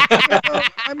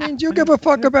 I mean, do you give a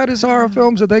fuck about his horror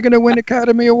films? Are they going to win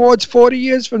Academy Awards 40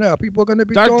 years from now? People are going to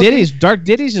be Dark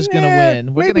Ditties is going to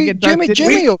win. We're going to get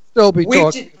Jimmy will still be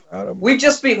talking. We've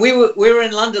just been. We were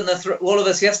in London. All of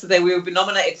us yesterday. We were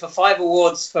nominated for 5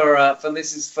 awards for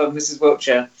Mrs.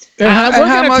 Wiltshire.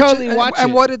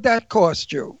 And what did that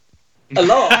cost you? A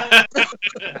lot.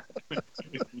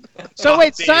 So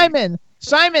wait, Simon,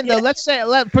 though, let's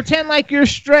pretend like you're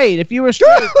straight. If you were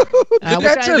straight,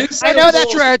 that's a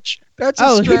stretch. That's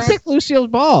a stretch. He picked Lucille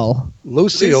Ball.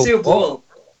 Lucille Ball.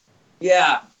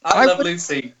 Yeah, I love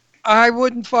Lucy. I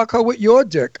wouldn't fuck her with your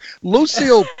dick.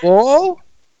 Lucille Ball?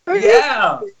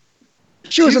 Yeah.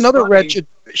 She was another wretched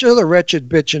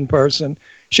bitch in person.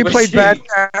 She played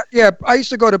backgammon. Yeah, I used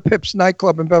to go to Pip's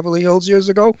nightclub in Beverly Hills years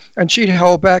ago, and she'd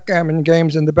held backgammon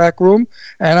games in the back room.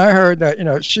 And I heard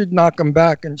that, she'd knock them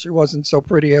back, and she wasn't so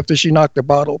pretty after she knocked the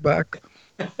bottle back.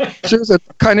 She was a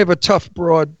kind of a tough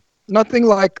broad. Nothing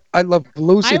like I Love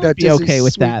Lucy. I would be okay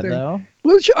with that, though.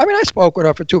 Lucy, I mean, I spoke with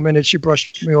her for 2 minutes. She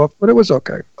brushed me off, but it was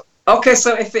okay. Okay,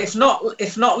 so if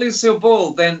not Lucille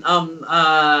Ball, then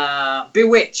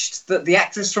Bewitched, the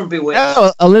actress from Bewitched.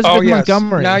 Oh, Elizabeth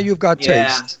Montgomery. Now you've got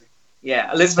taste.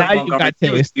 Yeah, Elizabeth Montgomery. She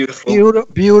was beautiful.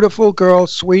 Beautiful girl,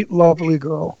 sweet, lovely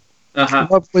girl.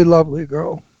 Lovely, lovely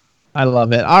girl. I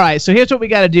love it. All right, so here's what we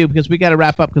got to do because we got to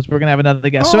wrap up because we're going to have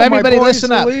another guest. So everybody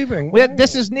listen up.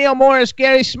 This is Neil Morris,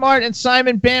 Gary Smart, and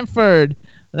Simon Bamford.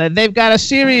 They've got a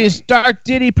series, Dark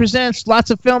Ditty Presents,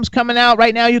 lots of films coming out.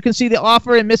 Right now you can see The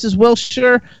Offer and Mrs.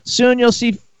 Wilshire. Soon you'll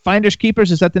see Finders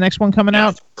Keepers. Is that the next one coming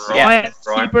out? Right.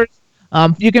 Keepers.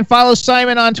 You can follow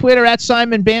Simon on Twitter at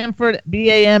Simon Bamford,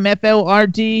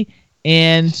 Bamford.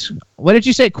 And what did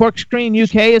you say? Corkscreen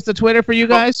UK is the Twitter for you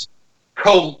guys?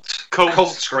 Cult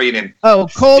screening. Oh,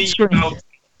 Cold Screen.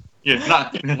 Yeah,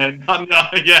 yeah.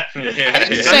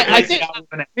 I think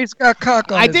he's got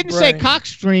cock on I didn't say cock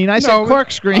screen. I said cork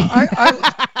screen.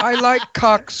 I like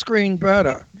cock screen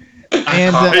better.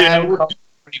 And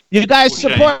you guys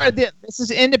support this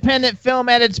is independent film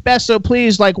at its best. So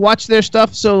please watch their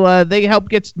stuff so they help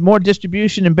get more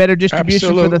distribution and better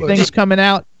distribution for the things coming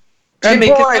out. Jimmy,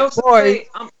 can I also say,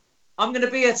 I'm going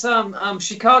to be at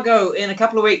Chicago in a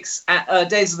couple of weeks at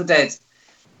Days of the Dead.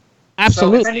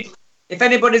 Absolutely. So if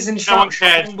anybody's in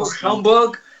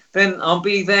Hamburg, then I'll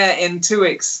be there in 2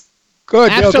 weeks.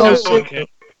 Good. Absolutely.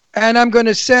 And I'm going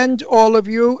to send all of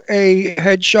you a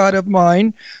headshot of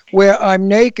mine where I'm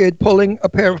naked pulling a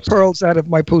pair of pearls out of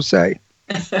my pussy.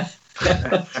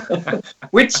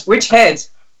 Which head?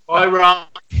 Bye, Ron.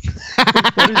 What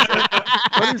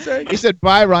did he say? He said,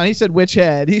 bye, Ron. He said, which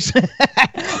head? He said,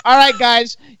 all right,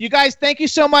 guys. You guys, thank you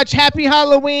so much. Happy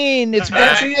Halloween. It's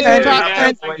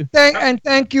and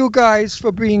thank you guys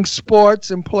for being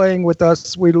sports and playing with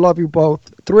us. We love you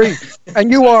both. 3.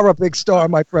 And you are a big star,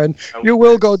 my friend. You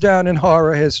will go down in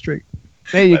horror history.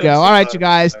 There you go. All right, you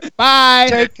guys. Bye.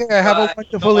 Take care. Have a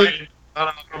wonderful evening.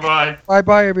 Bye.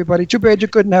 Bye, everybody. Too bad you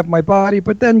couldn't have my body,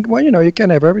 but then, well, you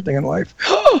can't have everything in life.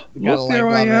 Well, there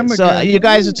I am again. So, you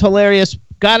guys, it's hilarious.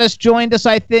 Goddess joined us,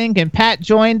 I think, and Pat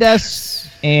joined us,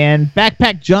 and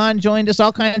Backpack John joined us,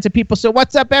 all kinds of people. So,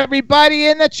 what's up, everybody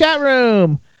in the chat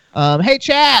room? Hey,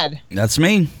 Chad. That's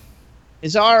me.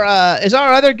 Is our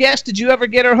other guest, did you ever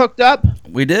get her hooked up?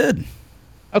 We did.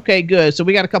 Okay, good. So,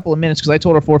 we got a couple of minutes, because I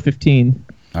told her 4:15.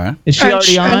 All right. Is she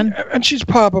already on? And she's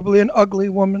probably an ugly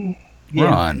woman.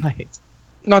 Ron. Right.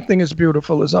 Nothing as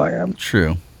beautiful as I am.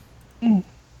 True.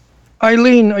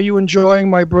 Eileen, are you enjoying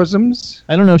my bosoms?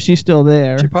 I don't know if she's still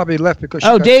there. She probably left because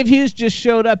Dave Hughes just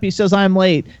showed up. He says, I'm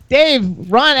late. Dave,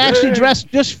 Ron actually dressed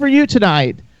just for you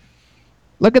tonight.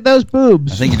 Look at those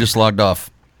boobs. I think you just logged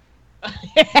off.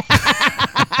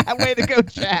 Way to go,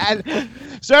 Chad.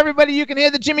 So, everybody, you can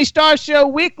hear the Jimmy Star Show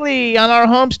weekly on our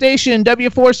home station,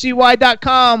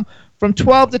 W4CY.com, from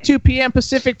 12 to 2 p.m.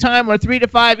 Pacific Time or 3 to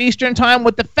 5 Eastern Time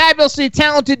with the fabulously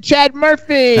talented Chad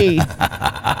Murphy. You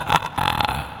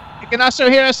can also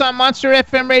hear us on Monster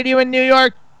FM Radio in New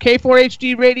York,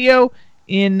 K4HD Radio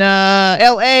in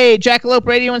L.A., Jackalope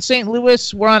Radio in St.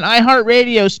 Louis. We're on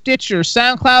iHeartRadio, Stitcher,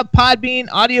 SoundCloud, Podbean,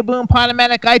 Audioboom,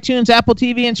 Podomatic, iTunes, Apple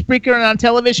TV, and Spreaker. And on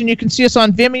television, you can see us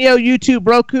on Vimeo, YouTube,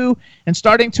 Roku, and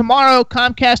starting tomorrow,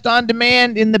 Comcast On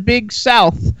Demand in the Big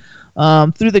South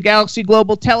through the Galaxy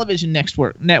Global Television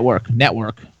Network.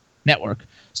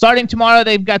 Starting tomorrow,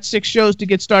 they've got 6 shows to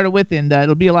get started with, and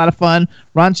it'll be a lot of fun.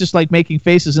 Ron's just like making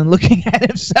faces and looking at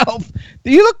himself.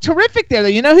 You look terrific there, though.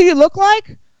 You know who you look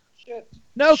like? Shit.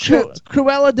 No,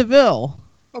 Cruella DeVille.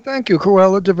 Oh, thank you,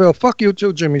 Cruella DeVille. Fuck you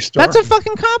too, Jimmy Star. That's a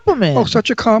fucking compliment. Oh, such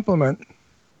a compliment.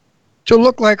 To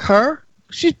look like her?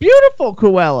 She's beautiful,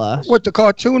 Cruella. What, the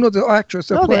cartoon or the actress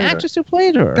that played her? No, the actress who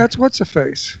played her. That's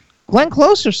what's-her-face. Glenn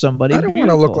Close or somebody. I don't want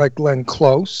to look like Glenn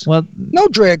Close. Well, no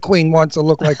drag queen wants to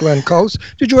look like Glenn Close.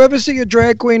 Did you ever see a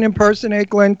drag queen impersonate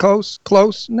Glenn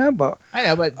Close? Never. I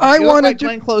know, but I want to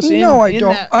Glenn Close. No, I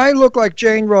don't. I look like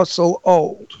Jane Russell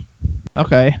old.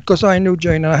 Okay. Because I knew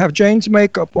Jane, and I have Jane's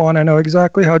makeup on. I know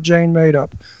exactly how Jane made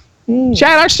up.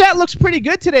 Chad, our set looks pretty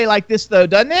good today like this, though,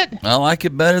 doesn't it? I like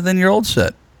it better than your old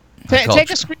set. Take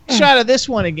a screenshot of this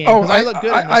one again. Oh, I look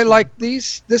good. I like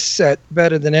this set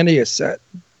better than any set.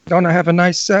 Don't I have a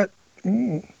nice set?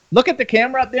 Look at the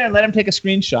camera up there and let him take a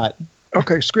screenshot.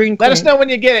 Okay, screen. Let us know when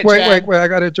you get it. Wait. I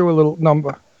got to do a little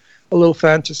number, a little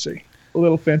fantasy.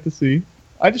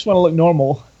 I just want to look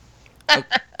normal. All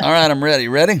right, I'm ready.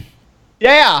 Ready?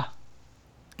 Yeah.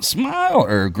 Smile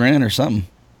or grin or something.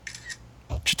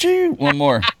 Choo-choo. One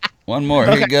more.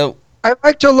 Here you go. I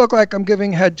like to look like I'm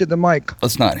giving head to the mic.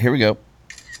 Let's not. Here we go.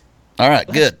 All right,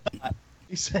 good.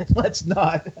 He said, let's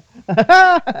not.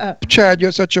 Chad,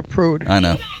 you're such a prude. I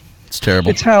know. It's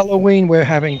terrible. It's Halloween. We're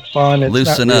having fun.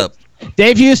 Loosen up.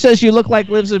 Dave Hughes says you look like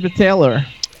Elizabeth Taylor.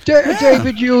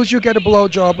 David Hughes, you get a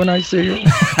blowjob when I see you.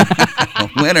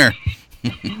 Winner.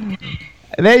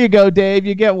 There you go, Dave.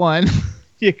 You get one.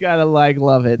 You gotta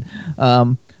love it.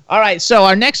 All right, so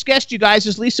our next guest, you guys,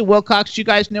 is Lisa Wilcox. You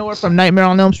guys know her from Nightmare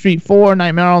on Elm Street 4,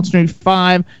 Nightmare on Elm Street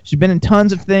 5. She's been in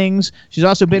tons of things. She's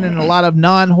also been in a lot of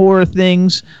non-horror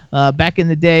things back in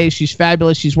the day. She's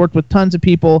fabulous. She's worked with tons of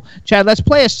people. Chad, let's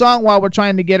play a song while we're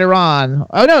trying to get her on.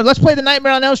 Oh, no, let's play the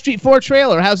Nightmare on Elm Street 4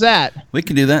 trailer. How's that? We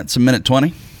can do that. It's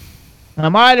 1:20. All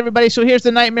right, everybody, so here's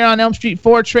the Nightmare on Elm Street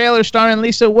 4 trailer starring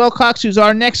Lisa Wilcox, who's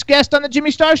our next guest on the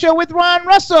Jimmy Star Show with Ron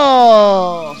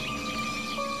Russell.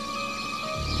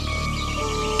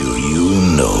 Do you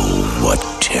know what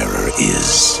terror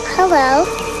is? Hello.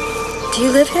 Do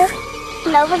you live here?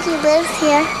 Nobody lives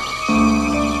here.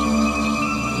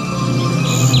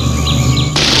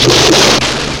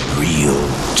 Real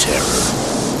terror.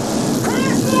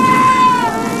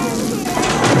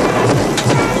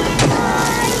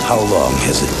 How long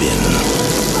has it been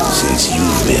since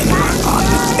you've been on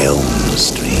Elm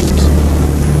Street?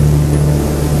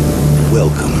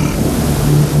 Welcome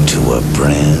to a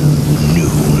brand new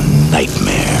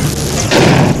nightmare.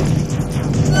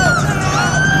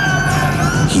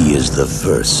 He is the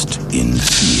first in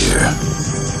fear.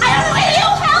 I don't know, will you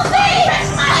help me?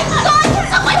 I'm gone. Can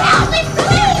someone help me,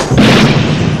 please?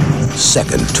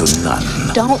 second to none.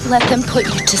 Don't let them put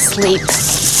you to sleep.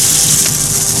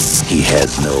 He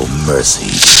has no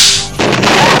mercy.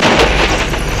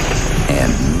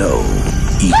 And no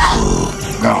equal.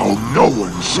 Now no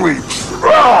one sleeps.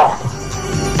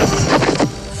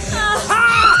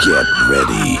 Get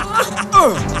ready.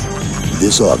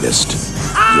 This August,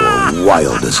 your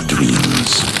wildest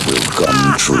dreams will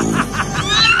come true.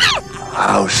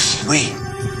 How sweet,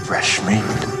 fresh meat.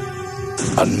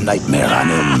 A Nightmare on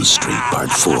Elm Street, Part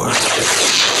 4.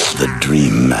 The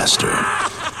Dream Master.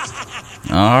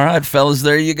 All right, fellas,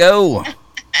 there you go.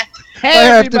 I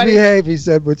have to behave, he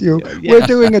said, with you. Yeah. We're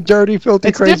doing a dirty,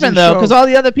 filthy, crazy show. It's different, though, because all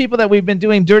the other people that we've been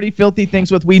doing dirty, filthy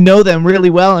things with, we know them really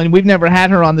well, and we've never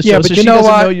had her on the show, so she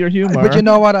doesn't know your humor. But you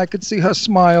know what? I could see her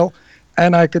smile,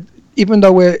 and I could, even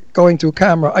though we're going through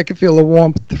camera, I could feel the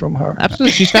warmth from her.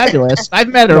 Absolutely, she's fabulous. I've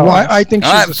met her once. I think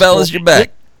she's all right, fellas, you're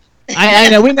back. I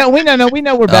know, we know we're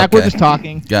back. Okay. We're just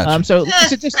talking. Gotcha. So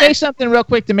just say something real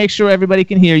quick to make sure everybody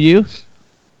can hear you.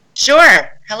 Sure.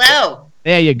 Hello.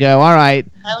 There you go. All right.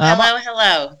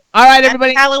 Hello. All right,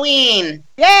 everybody. Happy Halloween.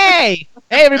 Yay!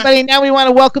 Hey, everybody. Now we want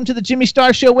to welcome to the Jimmy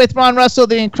Star Show with Ron Russell,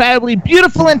 the incredibly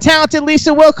beautiful and talented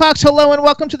Lisa Wilcox. Hello and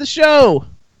welcome to the show.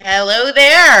 Hello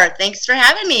there. Thanks for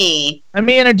having me. Let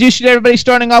me introduce you to everybody,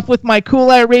 starting off with my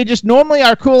cool, outrageous, normally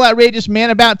our cool, outrageous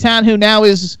man about town, who now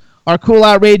is our cool,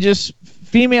 outrageous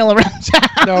female around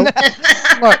town. No,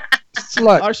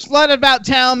 slut. Our slut about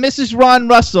town, Mrs. Ron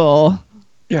Russell.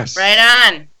 Yes. Right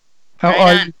on. How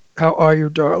are you,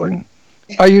 darling?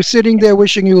 Are you sitting there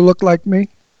wishing you looked like me?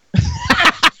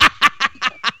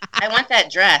 I want that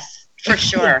dress, for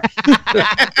sure.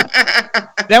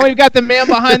 Then we've got the man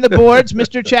behind the boards,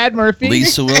 Mr. Chad Murphy.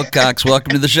 Lisa Wilcox,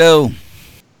 welcome to the show.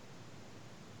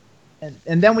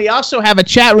 And then we also have a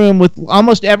chat room with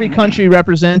almost every country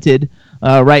represented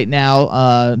right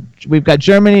now. We've got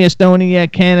Germany,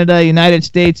 Estonia, Canada, United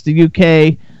States, the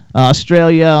UK,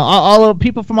 Australia, all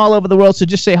people from all over the world. So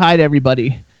just say hi to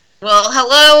everybody. Well,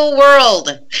 hello,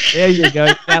 world. There you go.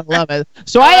 I love it.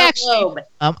 So I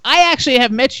actually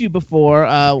have met you before,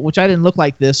 which I didn't look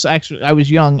like this. Actually, I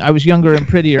was young. I was younger and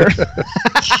prettier.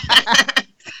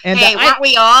 And hey, weren't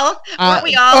we all?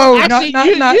 Oh, actually,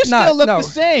 you still look the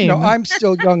same. No, I'm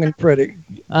still young and pretty.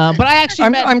 But I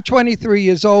actually I'm 23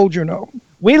 years old, you know.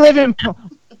 We live in, a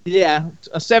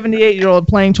 78-year-old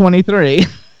playing 23.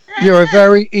 You're a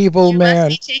very evil man. You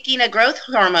must be taking a growth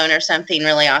hormone or something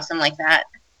really awesome like that.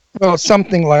 Well,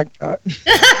 something like that.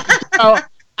 So,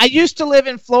 I used to live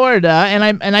in Florida,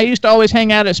 and I used to always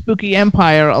hang out at Spooky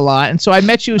Empire a lot, and so I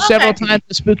met you several times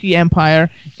at Spooky Empire,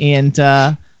 and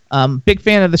big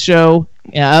fan of the show,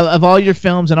 of all your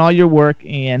films and all your work.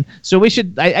 And so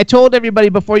I told everybody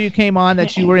before you came on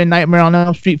that you were in Nightmare on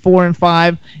Elm Street 4 and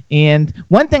 5. And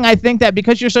one thing I think that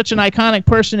because you're such an iconic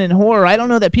person in horror, I don't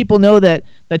know that people know that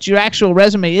your actual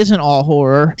resume isn't all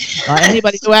horror.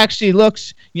 Anybody who actually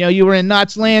looks, you were in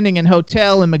Knots Landing and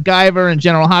Hotel and MacGyver and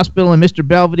General Hospital and Mr.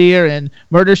 Belvedere and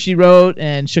Murder, She Wrote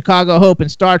and Chicago Hope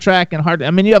and Star Trek and Hard.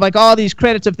 I mean, you have like all these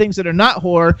credits of things that are not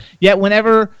horror, yet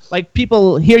whenever like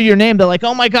people hear your name, they're like,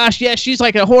 oh my gosh, yes, she's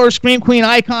like a horror scream queen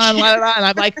icon, blah, blah, blah. And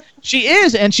I'm like, she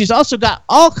is, and she's also got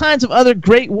all kinds of other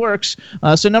great works.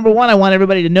 So number one, I want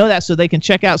everybody to know that so they can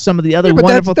check out some of the other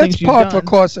wonderful things you've done. That's part, of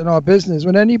course, in our business.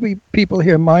 When any people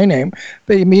hear my name,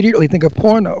 they immediately think of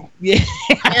porno. Yeah.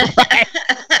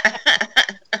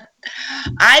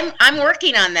 I'm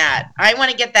working on that. I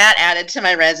want to get that added to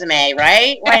my resume,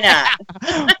 right? Why not?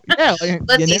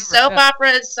 Let's see, soap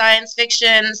operas, science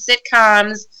fiction,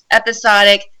 sitcoms,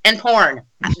 episodic, and porn.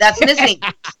 That's missing.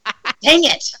 Dang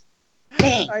it.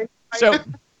 Dang.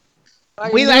 I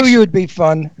knew you'd be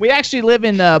fun. We actually live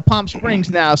in Palm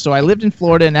Springs now. So I lived in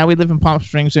Florida, and now we live in Palm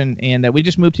Springs, and we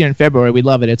just moved here in February. We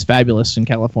love it. It's fabulous in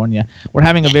California. We're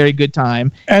having a very good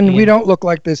time. And we don't look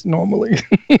like this normally.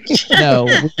 No,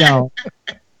 we don't.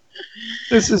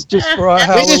 This is just for our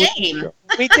Halloween.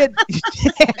 We did.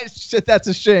 That's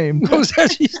a shame.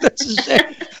 That's a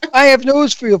shame. I have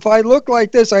news for you. If I look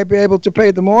like this, I'd be able to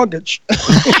pay the mortgage.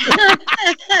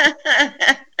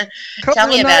 Tell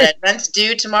me about it. Rent's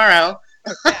due tomorrow.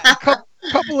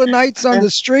 Couple of nights on the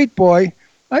street, boy.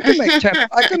 I can make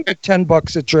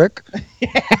 $10 a trick.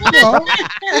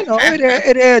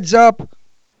 It adds up.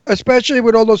 Especially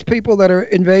with all those people that are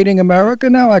invading America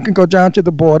now, I can go down to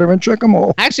the border and trick them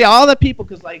all. Actually, all the people,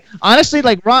 because honestly,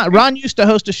 Ron used to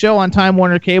host a show on Time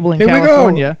Warner Cable in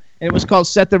California. And it was called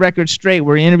Set the Record Straight,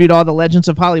 where he interviewed all the legends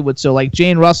of Hollywood. So like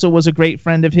Jane Russell was a great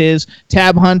friend of his,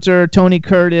 Tab Hunter, Tony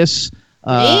Curtis,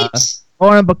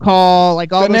 Lauren Bacall,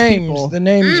 like all those people. The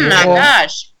names. Oh my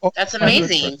gosh, that's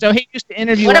amazing. So he used to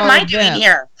interview. What am I doing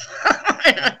here?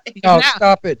 No,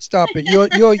 stop it.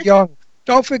 You're young.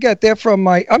 don't forget, they're from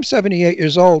I'm 78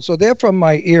 years old, so they're from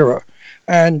my era.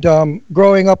 And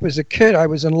growing up as a kid, I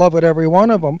was in love with every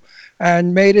one of them,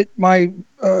 and made it my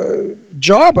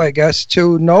job, I guess,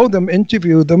 to know them,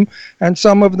 interview them, and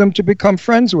some of them to become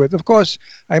friends with. Of course,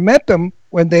 I met them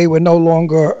when they were no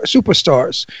longer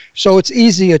superstars, so it's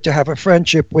easier to have a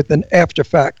friendship with an after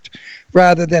fact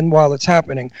rather than while it's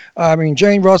happening. I mean,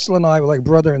 Jane Russell and I were like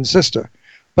brother and sister,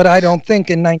 but I don't think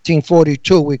in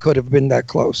 1942 we could have been that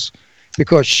close,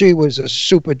 because she was a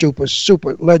super duper,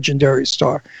 super legendary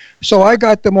star. So I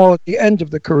got them all at the end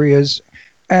of the careers,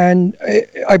 and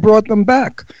I brought them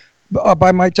back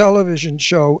by my television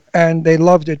show, and they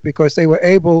loved it because they were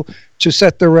able to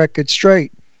set the record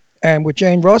straight. And with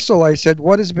Jane Russell, I said,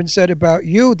 what has been said about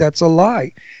you? That's a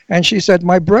lie. And she said,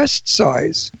 my breast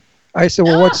size. I said,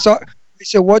 well,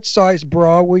 what size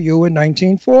bra were you in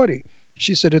 1940?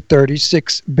 She said a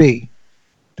 36B.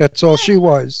 That's all she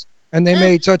was. And they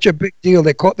made such a big deal.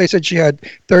 They said she had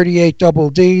 38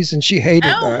 double Ds, and she hated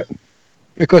that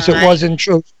because it wasn't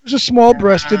true. It was a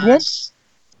small-breasted woman.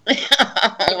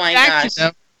 Oh my gosh!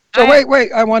 So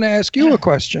wait. I want to ask you a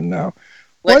question now.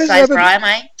 What size bra am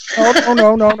I?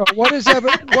 Oh, no. What has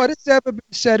ever been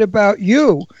said about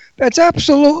you that's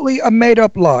absolutely a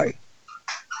made-up lie?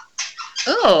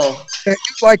 Oh. That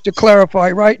you'd like to clarify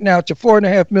right now to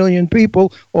 4.5 million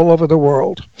people all over the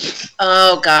world.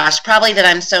 Oh gosh, probably that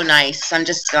I'm so nice. I'm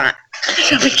just not.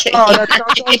 Don't say that.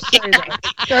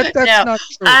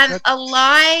 That's not true. A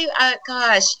lie.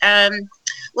 Gosh.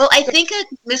 Well, I think a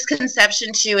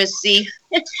misconception too is,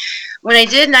 when I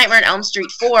did Nightmare on Elm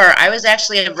Street 4, I was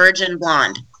actually a virgin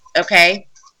blonde. Okay,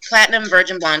 platinum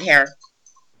virgin blonde hair,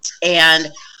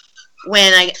 and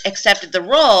when I accepted the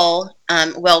role,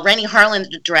 Rennie Harlan,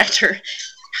 the director,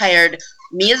 hired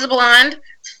me as a blonde,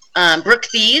 Brooke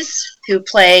Thies, who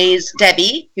plays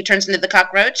Debbie, who turns into the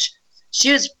cockroach.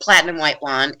 She was platinum white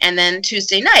blonde, and then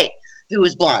Tuesday Night, who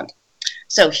was blonde.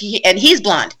 So he's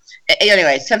blonde.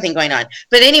 Anyway, something going on.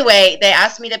 But anyway, they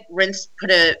asked me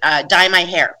to dye my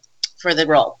hair for the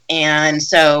role, and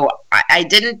so I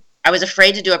didn't. I was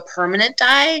afraid to do a permanent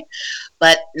dye,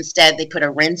 but instead they put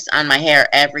a rinse on my hair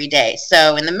every day.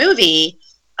 So in the movie,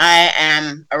 I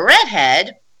am a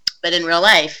redhead, but in real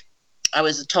life, I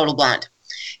was a total blonde.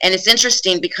 And it's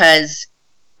interesting because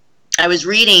I was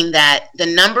reading that the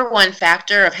number one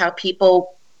factor of how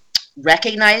people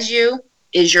recognize you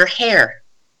is your hair,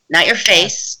 not your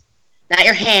face, not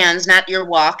your hands, not your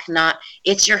walk,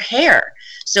 it's your hair.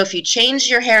 So if you change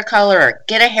your hair color or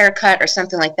get a haircut or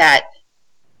something like that,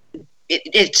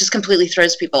 it just completely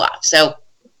throws people off. So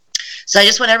I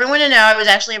just want everyone to know I was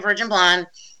actually a virgin blonde,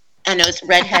 and I was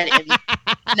redhead in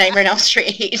Nightmare on Elm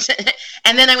Street.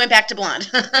 And then I went back to blonde.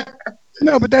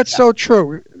 No, but that's so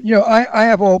true. You know, I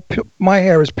have my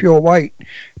hair is pure white,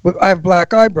 but I have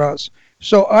black eyebrows.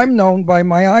 So I'm known by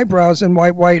my eyebrows and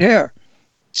my white hair.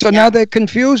 So now they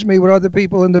confuse me with other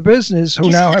people in the business who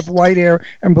now have white hair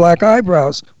and black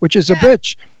eyebrows, which is a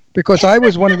bitch, because I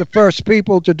was one of the first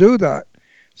people to do that.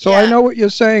 So I know what you're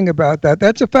saying about that.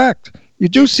 That's a fact. You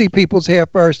do see people's hair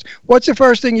first. What's the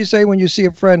first thing you say when you see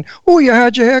a friend? Oh, you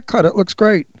had your hair cut. It looks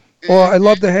great. Or I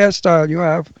love the hairstyle you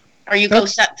have. Or you go,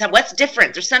 what's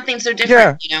different? There's something so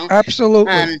different, you know?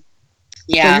 Absolutely.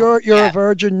 So you're a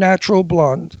virgin natural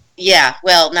blonde. Yeah,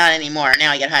 well, not anymore.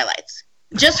 Now I get highlights.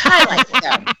 Just highlights,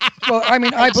 though. Well, I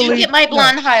mean, I believe... You get my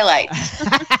blonde highlights.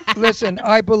 Listen,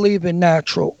 I believe in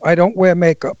natural. I don't wear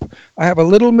makeup. I have a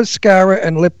little mascara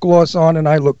and lip gloss on, and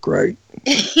I look great.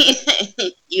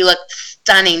 You look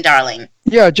stunning, darling.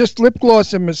 Yeah, just lip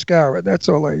gloss and mascara. That's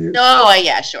all I use. Oh,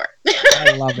 yeah, sure.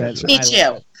 I love it. Me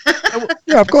too.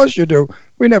 Yeah, of course you do.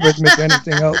 We never admit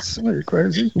anything else. Are you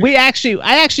crazy?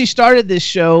 I actually started this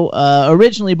show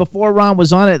originally before Ron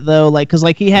was on it, though, because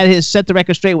he had his set the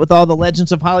record straight with all the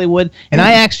legends of Hollywood, and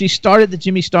I actually started the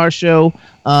Jimmy Star Show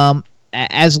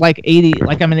as I'm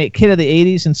a kid of the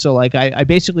 80s, and so I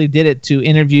basically did it to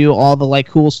interview all the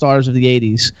cool stars of the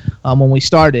 80s when we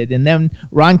started, and then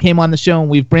Ron came on the show, and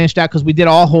we've branched out because we did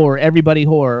all horror, everybody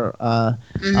horror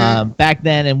back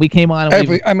then, and we came on. And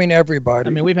everybody.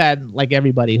 I mean, we've had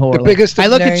everybody horror. The biggest. I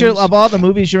look at of all the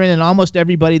movies you're in, and almost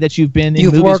everybody that you've been in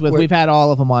movies with, we've had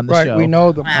all of them on the show. Right, we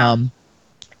know them. Wow.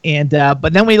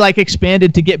 But then we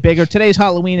expanded to get bigger. Today's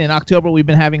Halloween. In October, we've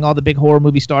been having all the big horror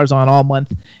movie stars on all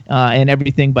month and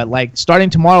everything. But starting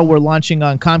tomorrow, we're launching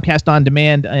on Comcast On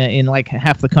Demand in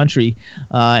half the country,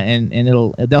 and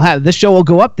this show will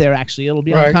go up there. Actually, it'll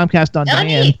be on Comcast On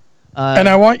Demand. And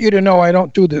I want you to know I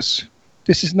don't do this.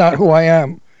 This is not who I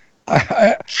am.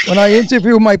 When I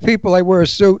interview my people, I wear a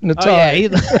suit and a tie.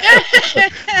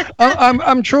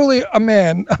 I'm truly a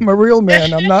man. I'm a real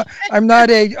man. I'm not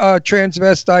a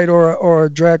transvestite or a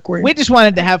drag queen. We just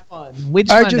wanted to have fun.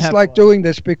 I just like doing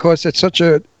this because it's such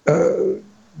a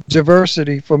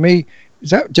diversity for me.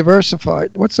 Is that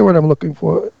diversified? What's the word I'm looking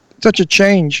for? Such a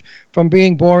change from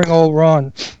being boring old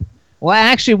Ron. Well,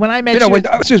 actually, when I met you...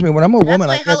 excuse me, when I'm a woman...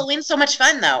 That's why Halloween's so much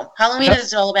fun, though. Halloween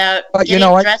is all about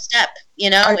getting dressed up,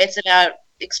 it's about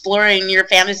exploring your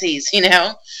fantasies,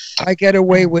 I get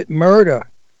away with murder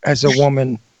as a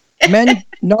woman. Men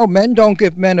don't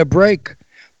give men a break.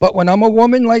 But when I'm a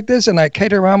woman like this and I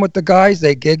kid around with the guys,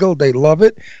 they giggle, they love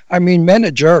it. I mean, men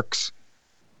are jerks.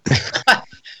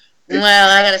 Well,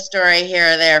 I got a story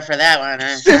here or there for that one.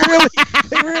 Huh?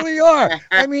 They really are.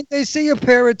 I mean, they see a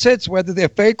pair of tits, whether they're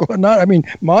fake or not. I mean,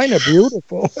 mine are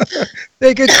beautiful.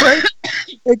 They get crazy.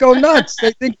 They go nuts.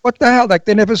 They think, what the hell? Like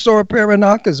they never saw a pair of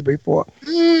knockers before.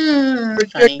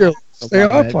 Ridiculous. They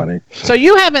are funny. So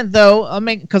you haven't, though,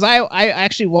 because I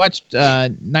actually watched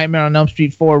Nightmare on Elm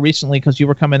Street 4 recently because you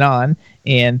were coming on,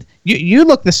 and you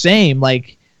look the same,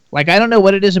 like I don't know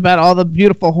what it is about all the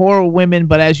beautiful horror women,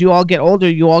 but as you all get older,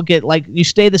 you all get you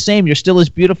stay the same. You're still as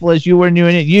beautiful as you were when you were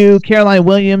in it. Caroline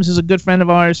Williams is a good friend of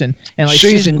ours, and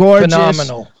she's gorgeous.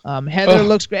 Phenomenal. Heather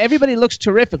looks great. Everybody looks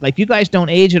terrific. Like you guys don't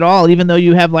age at all, even though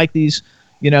you have like these.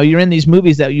 You're in these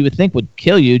movies that you would think would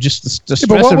kill you. Just the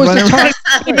stress of running around.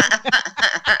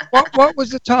 What was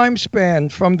the time span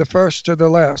from the first to the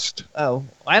last? Oh,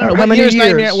 I don't know. What year is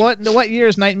Nightmare? What year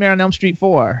is Nightmare on Elm Street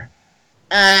 4?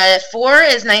 4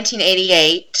 is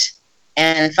 1988,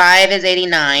 and 5 is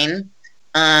 89.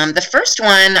 The first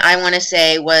one, I want to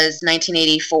say, was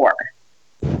 1984.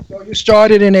 So you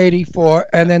started in 84,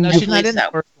 and then she's not in the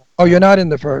first one. Oh, you're not in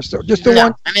the first. Just the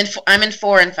one. I'm in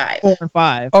 4 and 5. 4 and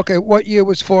 5. Okay, what year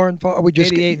was 4 and 5? We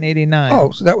just 88 and 89. Oh,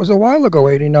 so that was a while ago,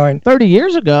 89. 30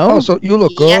 years ago. Oh, so you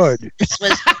look good. This was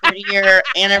the 30-year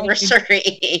anniversary.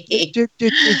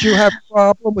 Did you have a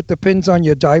problem with the pins on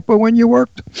your diaper when you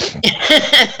worked?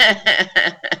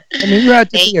 I mean, you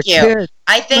had to be a kid.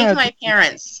 I thank my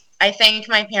parents.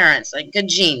 Like good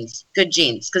genes,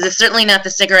 because it's certainly not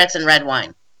the cigarettes and red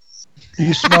wine.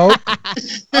 You smoke?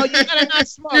 Oh, you gotta not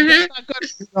smoke. That's not good.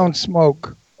 You don't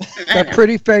smoke. That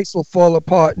pretty face will fall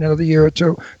apart in another year or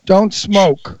two. Don't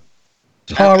smoke.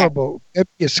 It's horrible.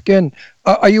 Your skin.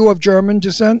 Are you of German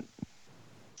descent?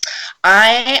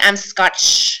 I am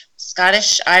Scottish,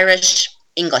 Irish,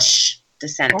 English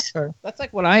descent. Okay. That's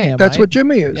like what I am. That's what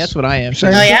Jimmy is. That's what I am. Oh,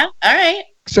 yeah? All right.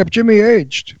 Except Jimmy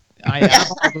aged.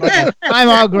 I'm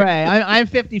all gray. I'm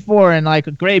 54 and like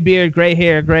a gray beard, gray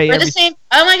hair, gray. We're the same.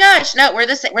 Oh my gosh, no, we're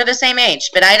the same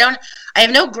age. But I have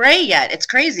no gray yet. It's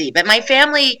crazy. But my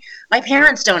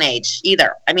parents don't age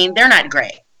either. I mean, they're not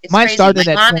gray. It's Mine crazy. started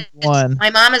at 21.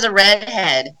 My mom is a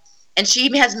redhead, and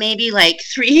she has maybe like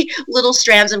 3 little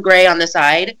strands of gray on the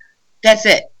side. That's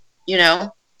it.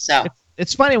 So.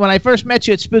 It's funny, when I first met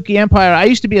you at Spooky Empire, I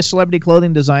used to be a celebrity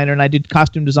clothing designer, and I did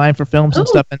costume design for films and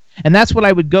stuff, and that's what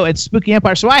I would go at Spooky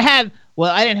Empire. So I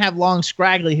didn't have long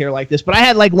scraggly hair like this, but I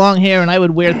had like long hair, and I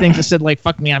would wear things that said like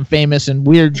 "fuck me, I'm famous" and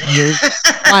weird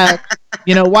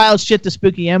wild shit to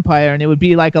Spooky Empire, and it would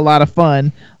be like a lot of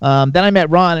fun. Then I met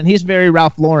Ron, and he's very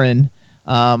Ralph Lauren,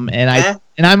 and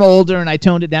I'm older, and I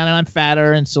toned it down, and I'm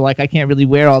fatter, and so like I can't really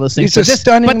wear all those things. But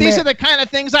these are the kind of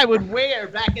things I would wear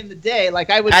back in the day. Like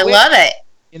I love it.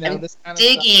 I'm this kind of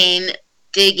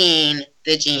digging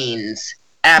the jeans.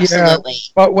 Absolutely. Yeah,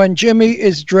 but when Jimmy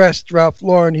is dressed Ralph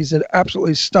Lauren, he's an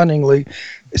absolutely stunningly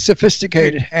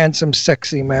sophisticated, handsome,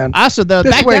 sexy man. Also, though,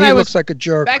 this way he looks like a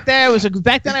jerk. Back then I was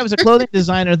a clothing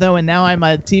designer, though, and now I'm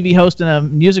a TV host and a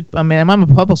music. I mean, I'm a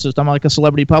publicist. I'm like a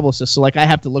celebrity publicist, so like I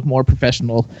have to look more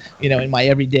professional, in my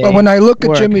everyday. But when I look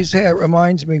at Jimmy's hair, it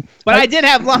reminds me. But I did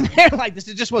have long hair like this.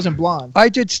 It just wasn't blonde. I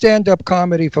did stand-up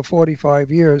comedy for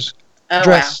 45 years.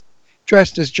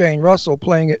 Dressed as Jane Russell,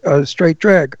 playing straight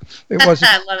drag.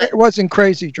 It wasn't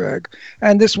crazy drag.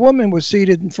 And this woman was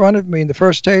seated in front of me in the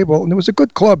first table, and it was a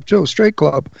good club too, straight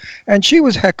club. And she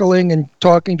was heckling and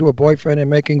talking to her boyfriend and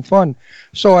making fun.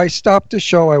 So I stopped the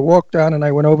show. I walked down and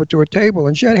I went over to her table,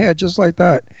 and she had hair just like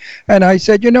that. And I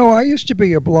said, I used to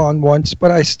be a blonde once, but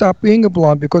I stopped being a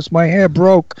blonde because my hair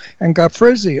broke and got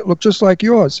frizzy. It looked just like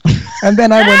yours. And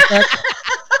then I went back.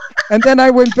 And then I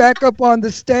went back up on the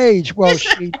stage. Well,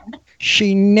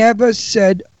 she never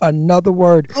said another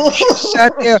word. She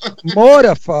sat there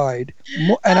mortified.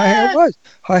 And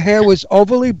her hair was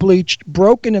overly bleached,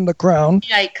 broken in the crown.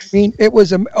 Yikes. I mean, it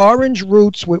was orange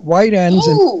roots with white ends.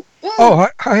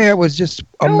 Her hair was just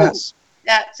a mess.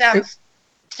 That sounds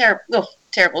terrible.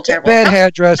 Terrible. Bad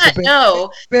hairdresser.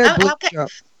 No. Bad bleach job.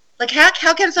 Like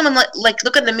how can someone like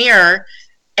look in the mirror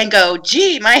and go,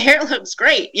 gee, my hair looks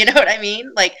great. You know what I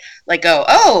mean? Like go,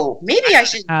 oh, maybe I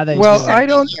should. Well, I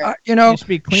don't,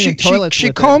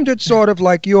 she combed it sort of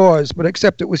like yours, but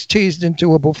except it was teased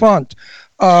into a bouffant.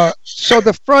 So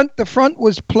the front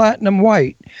was platinum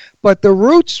white, but the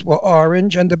roots were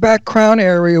orange and the back crown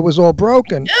area was all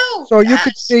broken. No, so you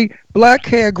could see black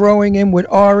hair growing in with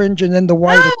orange and then the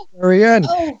white at the very end.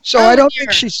 So I don't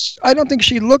think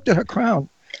she looked at her crown.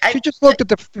 She just looked at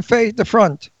the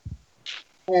front.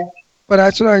 But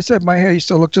that's what I said. My hair used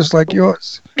to look just like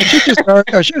yours. She's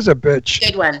a bitch.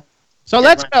 Good one. So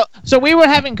let's go. So we were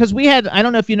having, because we had, I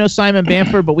don't know if you know Simon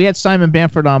Bamford, but we had Simon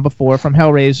Bamford on before from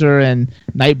Hellraiser and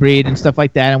Nightbreed and stuff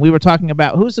like that. And we were talking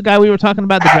about, who's the guy we were talking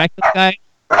about? The Dracula guy?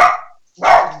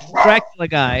 Dracula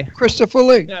guy. Christopher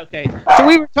Lee. Okay. So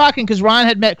we were talking because Ron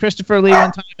had met Christopher Lee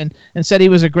one time and said he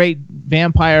was a great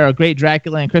vampire, a great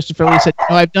Dracula. And Christopher Lee said,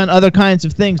 I've done other kinds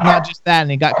of things, not just that.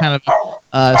 And he got kind of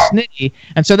snitty.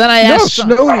 And so then I asked...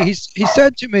 No, snooty. He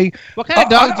said to me, what kind of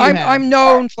dog do you have? I'm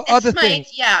known for other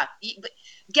things. Yeah.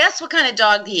 Guess what kind of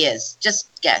dog he is.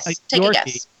 Just guess. Take a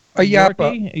guess. A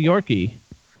Yappa. A Yorkie.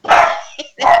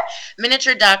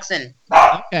 Miniature Dachshund.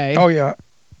 Okay. Oh, yeah.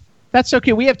 That's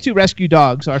okay. We have 2 rescue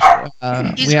dogs.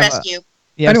 He's rescue.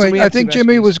 Anyway, I think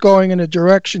Jimmy was going in a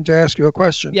direction to ask you a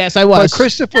question. Yes, I was. But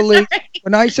Christopher Lee,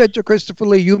 when I said to Christopher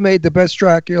Lee, you made the best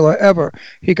Dracula ever,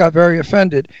 he got very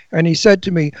offended. And he said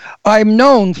to me, I'm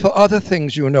known for other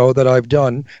things, that I've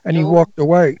done. And he walked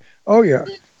away. Oh, yeah.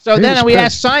 So then we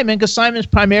asked Simon, because Simon's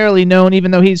primarily known,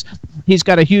 even though he's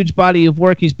got a huge body of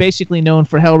work, he's basically known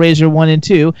for Hellraiser 1 and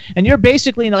 2. And you're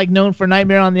basically like known for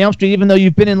Nightmare on Elm Street, even though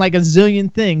you've been in like a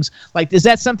zillion things. Like, is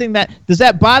that something does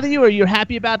that bother you, or you're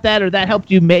happy about that, or that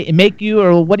helped you make you,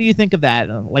 or what do you think of that?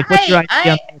 Like, what's your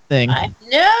idea on the whole thing? I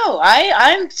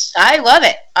love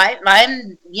it.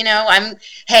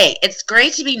 Hey, it's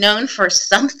great to be known for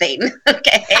something.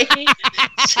 Okay.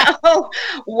 So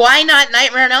why not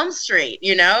Nightmare on Elm Street,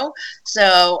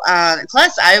 So,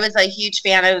 plus I was a huge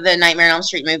fan of the Nightmare on Elm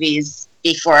Street movies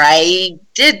before I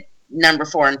did number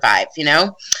 4 and 5,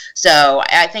 So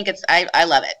I think I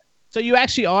love it. So you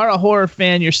actually are a horror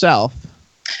fan yourself?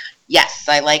 Yes,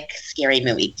 I like scary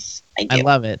movies. I do. I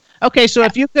love it. Okay, so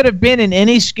if you could have been in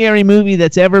any scary movie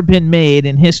that's ever been made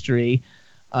in history,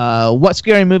 what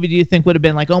scary movie do you think would have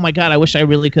been like, oh my God, I wish I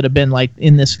really could have been like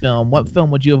in this film? What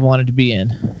film would you have wanted to be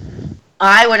in?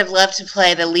 I would have loved to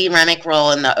play the Lee Remick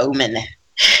role in The Omen.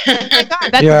 That's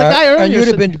the guy earlier. And you'd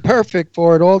have been perfect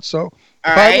for it also.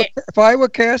 If I were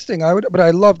casting, I would, but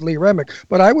I loved Lee Remick,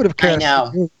 but I would have cast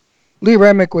you. Lee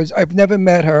Remick I've never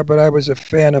met her, but I was a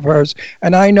fan of hers.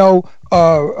 And I knew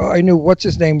what's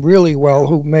his name really well,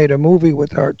 who made a movie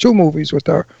with her, 2 movies with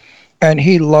her. And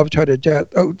he loved her to death.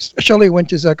 Oh, Shelley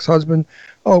Winter's ex-husband.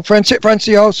 Oh,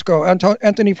 Franciosco,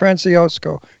 Anthony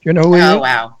Franciosco. You know who he is? Oh,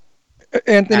 wow.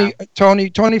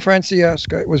 Tony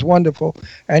Franciesca. It was wonderful.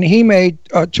 And he made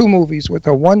 2 movies with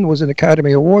her. One was an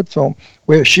Academy Award film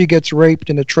where she gets raped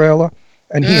in a trailer.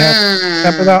 And he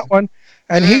remember that one?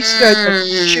 And he said that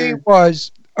she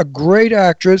was a great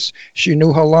actress. She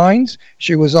knew her lines.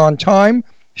 She was on time.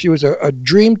 She was a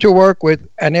dream to work with.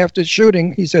 And after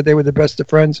shooting, he said they were the best of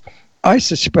friends. I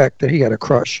suspect that he had a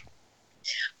crush.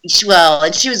 Well,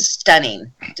 and she was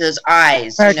stunning. Those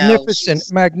eyes.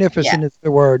 Magnificent is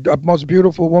the word. A most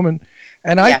beautiful woman.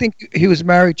 And I think he was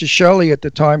married to Shelley at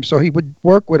the time, so he would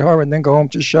work with her and then go home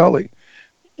to Shelley.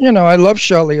 I love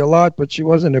Shelley a lot, but she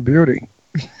wasn't a beauty.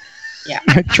 Yeah.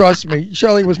 Trust me.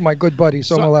 Shelley was my good buddy,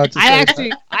 so I'm allowed to say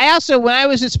that. I also, when I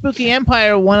was at Spooky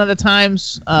Empire, one of the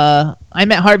times, I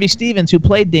met Harvey Stevens, who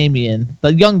played Damien,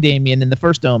 the young Damien in the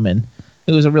first Omen.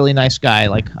 Who was a really nice guy.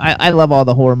 Like, I love all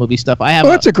the horror movie stuff.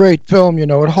 It's a great film, It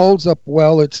holds up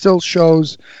well. It still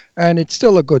shows, and it's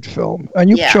still a good film. And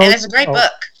and it's a great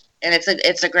book. And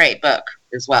it's a great book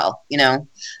as well, But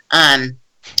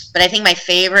I think my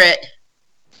favorite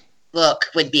book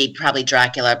would be probably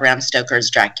Dracula, Bram Stoker's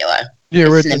Dracula.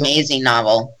 It's an amazing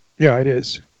novel. Yeah, it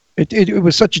is. It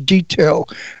was such detail.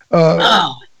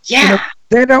 Yeah.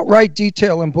 They don't write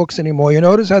detail in books anymore. You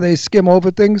notice how they skim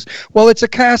over things? Well, it's a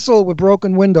castle with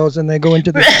broken windows, and they go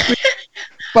into the street.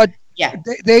 But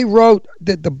they wrote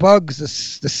the bugs,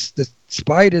 the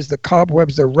spiders, the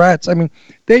cobwebs, the rats. I mean,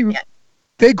 they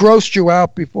grossed you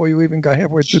out before you even got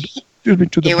halfway to the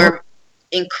book. They were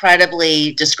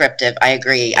incredibly descriptive. I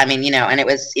agree. I mean, and it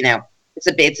was, it's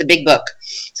a big book.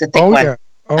 It's a thick one. Yeah.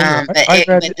 Oh, yeah. But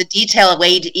the detail, the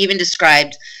way he even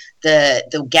described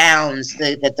the gowns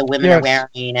that the women are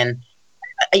wearing, and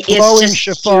flowing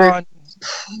chiffon.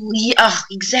 Yeah,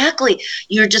 exactly.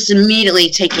 You're just immediately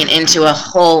taken into a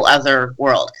whole other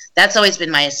world. That's always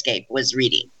been my escape, was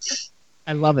reading.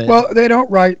 I love it. Well, they don't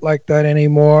write like that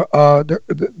anymore.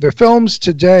 The films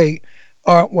today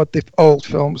aren't what the old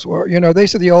films were. You know, they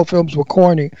said the old films were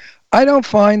corny. I don't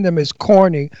find them as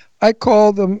corny. I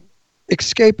call them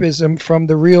escapism from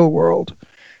the real world.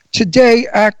 Today,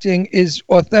 acting is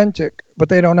authentic, but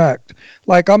they don't act.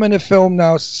 Like, I'm in a film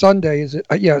now, Sunday,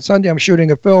 Sunday I'm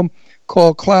shooting a film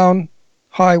called Clown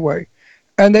Highway.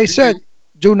 And they said,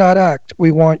 do not act.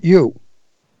 We want you,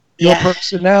 your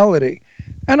personality.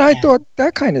 And I thought,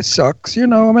 that kind of sucks. You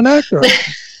know, I'm an actor.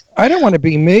 I don't want to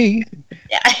be me.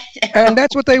 And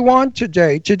that's what they want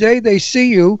today. Today, they see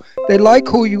you. They like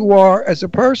who you are as a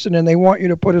person, and they want you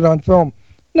to put it on film.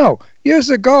 No, years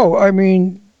ago, I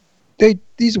mean,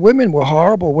 these women were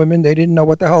horrible women. They didn't know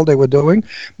what the hell they were doing.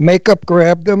 Makeup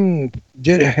grabbed them,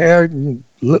 did hair, and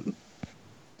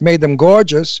made them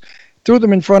gorgeous, threw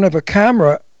them in front of a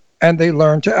camera, and they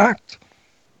learned to act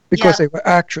because they were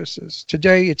actresses.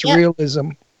 Today, it's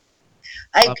realism.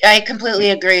 I completely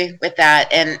agree with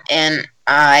that. And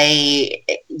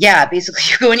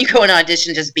basically, when you go and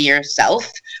audition, just be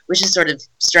yourself, which is sort of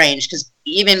strange because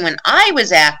even when I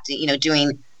was acting, you know,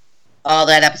 doing all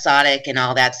that episodic and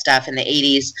all that stuff in the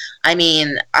 80s, I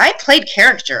mean, I played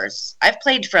characters. I've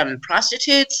played from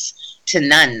prostitutes to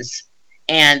nuns,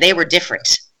 and they were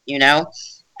different, you know?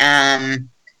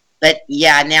 But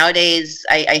yeah, nowadays,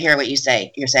 I hear what you're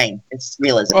saying. It's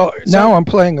realism. Well, now I'm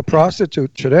playing a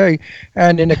prostitute today,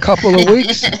 and in a couple of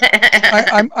weeks,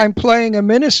 I'm playing a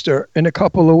minister in a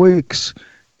couple of weeks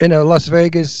in a Las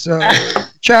Vegas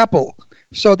chapel.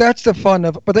 So that's the fun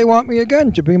of it. But they want me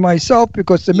again to be myself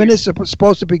because the minister was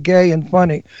supposed to be gay and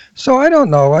funny. So I don't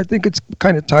know. I think it's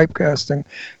kind of typecasting.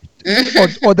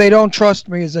 or they don't trust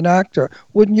me as an actor.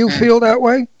 Wouldn't you feel that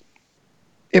way?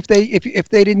 If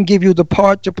they didn't give you the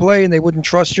part to play and they wouldn't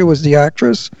trust you as the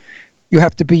actress, you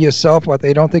have to be yourself. What,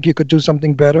 they don't think you could do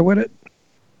something better with it?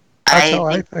 That's how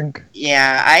I think.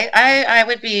 Yeah, I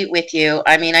would be with you.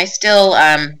 I mean, I still,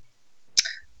 I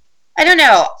don't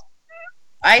know.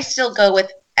 I still go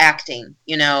with acting,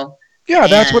 you know. Yeah,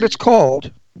 that's what it's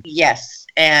called. Yes,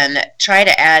 and have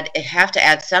to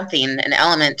add something, an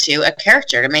element to a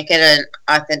character to make it an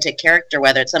authentic character,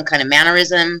 whether it's some kind of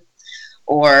mannerism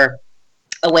or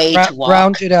a way to walk.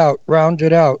 Round it out.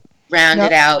 Not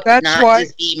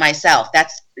just be myself.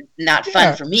 That's not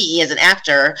fun for me as an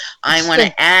actor. I want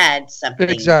to add something.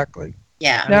 Exactly.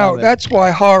 Yeah. Now, that's why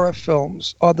horror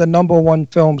films are the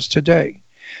 #1 films today.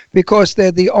 Because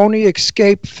they're the only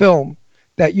escape film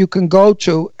that you can go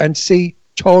to and see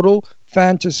total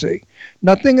fantasy.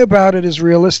 Nothing about it is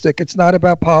realistic. It's not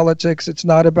about politics. It's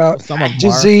not about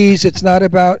disease. It's not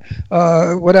about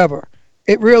whatever.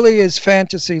 It really is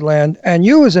fantasy land. And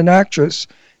you as an actress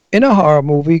in a horror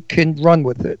movie can run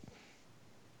with it.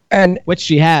 And which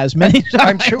she has many times.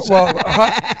 I'm sure.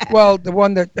 Well, the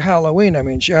one that Halloween. I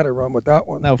mean, she had to run with that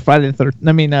one. No, Friday the 13th.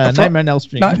 I mean, Nightmare on Elm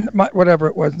Street. Whatever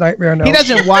it was, Nightmare on Elm Street.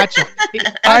 He doesn't watch it.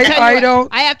 I don't.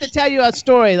 I have to tell you a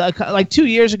story. Like 2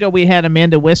 years ago, we had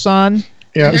Amanda Wyss on.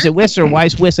 Yeah. Is it Wyss or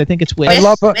Weiss? Wyss? I think it's Wyss. I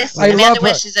love her. Amanda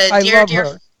Wyss is a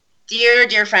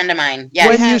dear friend of mine. Yes.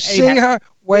 When you see her,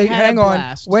 hang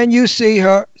on. When you see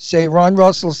her, say Ron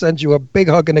Russell sends you a big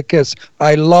hug and a kiss.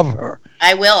 I love her.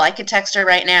 I will. I could text her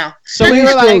right now. So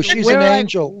she's an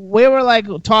angel. We were like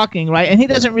talking, right? And he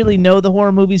doesn't really know the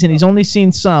horror movies, and he's only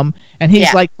seen some. And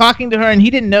he's like talking to her, and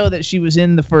he didn't know that she was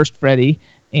in the first Freddy.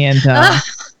 And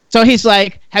so he's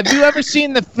like, "Have you ever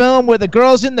seen the film where the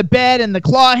girl's in the bed and the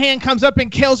claw hand comes up and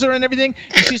kills her and everything?"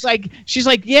 And she's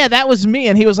like, "Yeah, that was me."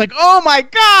 And he was like, "Oh my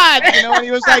God!" You know, and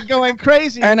he was like going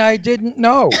crazy. And I didn't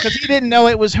know because he didn't know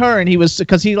it was her, and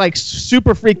because he like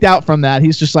super freaked out from that.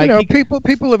 He's just like, you know,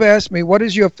 people have asked me, "What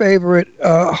is your favorite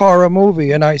horror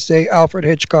movie?" And I say Alfred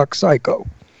Hitchcock's Psycho.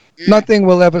 Nothing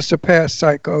will ever surpass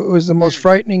Psycho. It was the most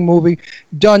frightening movie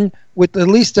done with the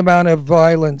least amount of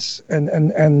violence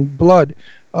and blood.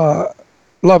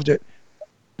 Loved it.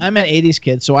 I'm an 80s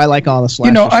kid, so I like all the slasher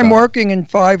You know, stuff. I'm working in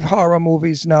 5 horror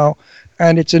movies now,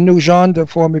 and it's a new genre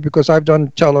for me because I've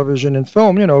done television and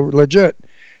film, you know, legit.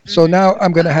 So now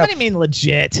I'm going to have... What do you mean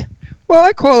legit? Well,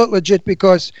 I call it legit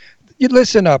because, you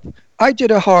listen up, I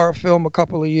did a horror film a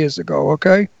couple of years ago,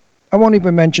 okay? I won't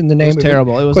even mention the name of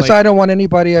terrible. it. Because I don't want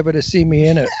anybody ever to see me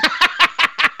in it.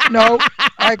 No,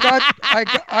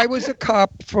 I was a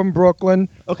cop from Brooklyn.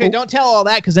 Okay, don't tell all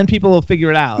that because then people will figure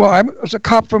it out. Well, I was a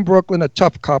cop from Brooklyn, a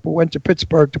tough cop who went to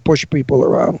Pittsburgh to push people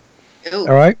around. Ooh.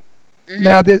 All right? Mm-hmm.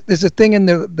 Now, there's a thing in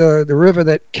the river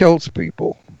that kills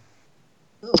people.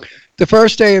 Ooh. The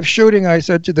first day of shooting, I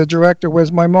said to the director,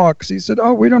 "Where's my marks?" He said,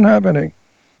 "Oh, we don't have any."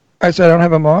 I said, I don't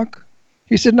have a mark?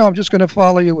 He said, no, I'm just going to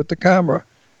follow you with the camera.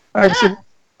 I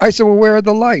said, well, where are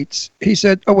the lights? He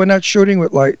said, oh, we're not shooting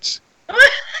with lights.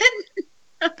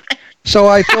 So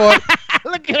I thought,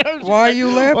 why are you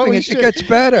laughing? It gets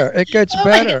better. It gets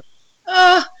better.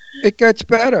 It gets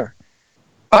better.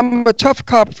 I'm a tough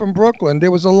cop from Brooklyn.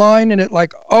 There was a line in it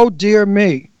like, oh, dear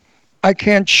me, I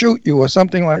can't shoot you or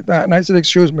something like that. And I said,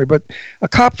 excuse me, but a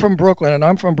cop from Brooklyn, and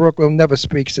I'm from Brooklyn, never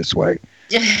speaks this way.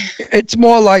 It's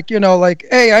more like, like,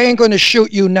 hey, I ain't going to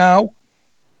shoot you now.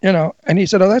 And he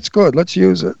said, oh, that's good. Let's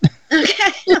use it.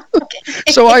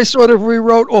 Okay. So I sort of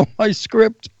rewrote all my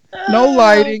script. No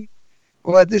lighting.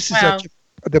 Well, this is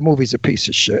the movie's a piece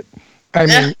of shit. I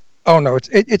mean, oh no,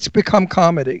 it's become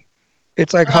comedy.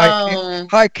 It's like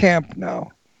high camp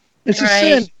now. It's a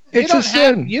sin. It's a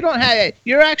sin.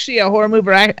 You're actually a horror movie.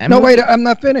 No, wait, I'm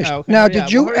not finished. Oh, okay. Now,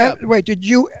 did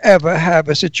you ever have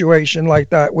a situation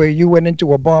like that where you went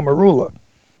into a bomb-a-ruler?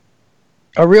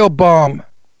 A real bomb.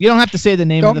 You don't have to say the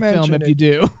name of the film if you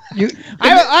do.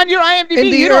 On your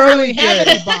IMDb, you don't really have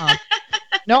any bombs.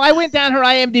 No, I went down her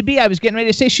IMDb. I was getting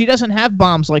ready to say she doesn't have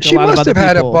bombs like a lot of other people. She must have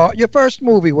had a bomb. Your first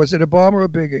movie, was it a bomb or a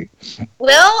biggie?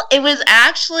 Well, it was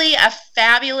actually a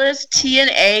fabulous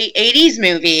TNA 80s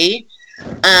movie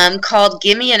called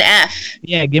Gimme an F.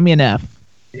 Yeah, Gimme an F.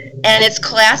 And it's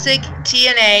classic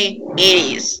TNA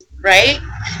 80s, right?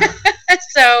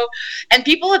 So, and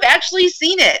people have actually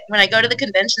seen it. When I go to the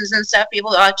conventions and stuff,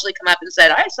 people actually come up and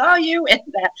said, I saw you in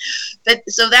that.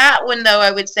 So that one, though,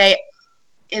 I would say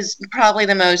is probably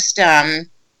the most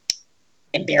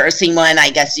embarrassing one, I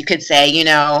guess you could say,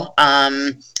 but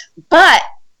I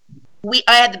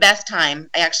had the best time.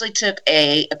 I actually took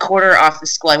a quarter off of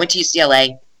school. I went to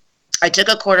UCLA. I took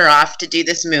a quarter off to do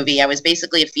this movie. I was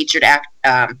basically a featured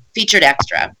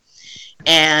extra.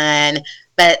 And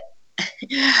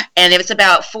it was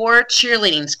about 4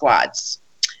 cheerleading squads.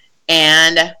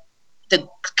 And the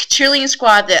cheerleading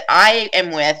squad that I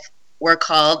am with were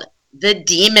called the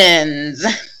Demons. So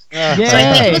I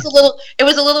think it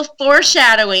was a little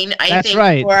foreshadowing,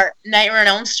 for Nightmare on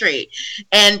Elm Street.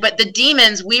 But the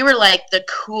Demons, we were like the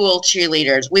cool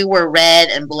cheerleaders. We wore red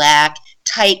and black,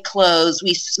 tight clothes.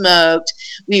 We smoked.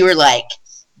 We were like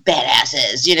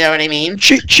badasses. You know what I mean?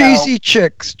 Cheesy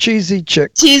chicks.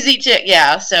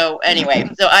 Yeah. So anyway,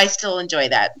 so I still enjoy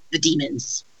that. The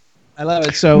Demons. I love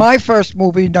it. So my first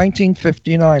movie,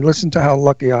 1959. Listen to how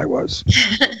lucky I was.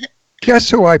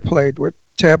 Guess who I played with?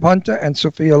 Tab Hunter and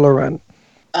Sophia Loren.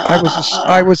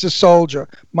 I was a soldier.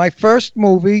 My first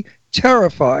movie,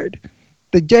 Terrified.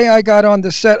 The day I got on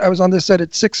the set, I was on the set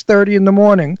at 6:30 in the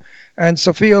morning, and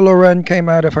Sophia Loren came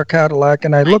out of her Cadillac,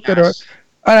 and I looked at her,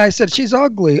 and I said, she's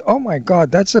ugly. Oh, my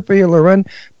God, that's Sophia Loren.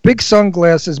 Big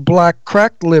sunglasses, black,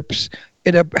 cracked lips,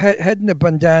 in a head in a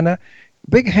bandana,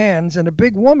 big hands, and a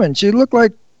big woman. She looked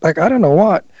like I don't know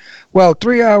what. Well,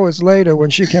 3 hours later,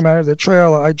 when she came out of the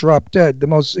trailer, I dropped dead. The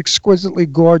most exquisitely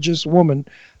gorgeous woman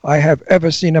I have ever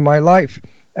seen in my life.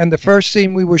 And the first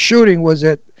scene we were shooting was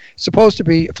at, supposed to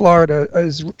be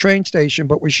Florida's train station,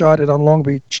 but we shot it on Long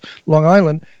Beach, Long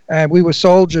Island. And we were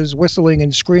soldiers whistling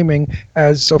and screaming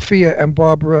as Sophia and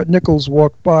Barbara Nichols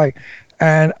walked by.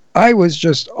 And I was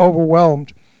just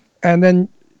overwhelmed. And then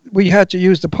we had to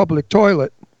use the public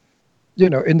toilet, in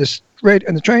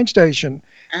the train station.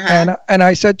 Uh-huh. And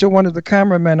I said to one of the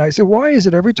cameramen, I said, why is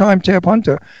it every time Tab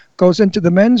Hunter goes into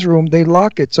the men's room, they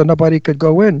lock it so nobody could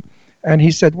go in? And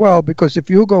he said, well, because if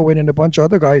you go in and a bunch of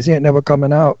other guys, he ain't never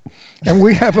coming out. And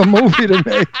we have a movie to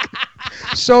make.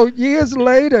 So years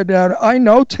later, now I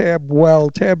know Tab well.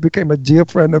 Tab became a dear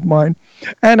friend of mine.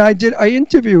 And I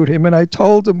interviewed him and I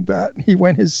told him that. He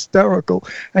went hysterical.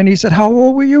 And he said, how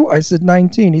old were you? I said,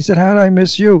 19. He said, how did I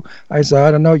miss you? I said, I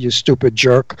don't know, you stupid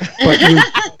jerk.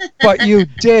 But you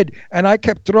did. And I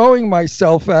kept throwing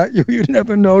myself at you. You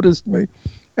never noticed me.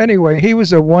 Anyway, he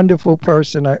was a wonderful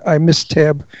person. I miss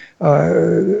Tab.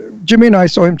 Jimmy and I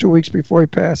saw him 2 weeks before he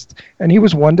passed, and he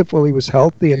was wonderful. He was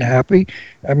healthy and happy.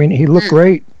 I mean, he looked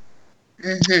great.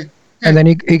 Mm-hmm. And then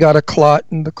he got a clot,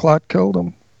 and the clot killed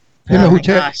him. You know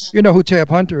who Tab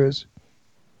Hunter is?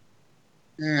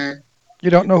 Mm. You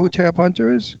don't know who Tab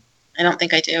Hunter is? I don't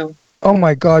think I do. Oh,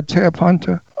 my God, Tab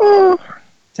Hunter. Oh.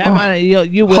 Tab Hunter,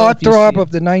 you will. Heartthrob of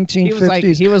the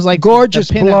 1950s. He was like gorgeous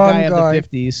the blonde guy of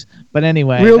the 50s. But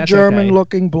anyway, real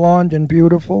German-looking, blonde and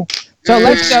beautiful. So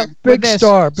let's go. Big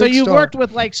star. So you worked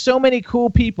with like so many cool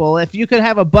people. If you could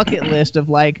have a bucket list of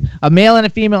like a male and a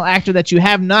female actor that you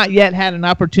have not yet had an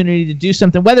opportunity to do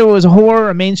something, whether it was a horror,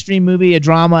 a mainstream movie, a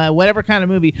drama, whatever kind of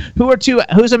movie,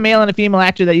 who's a male and a female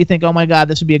actor that you think, oh my God,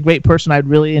 this would be a great person I'd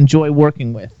really enjoy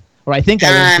working with? or I think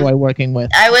I would enjoy working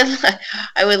with? I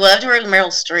would love to work with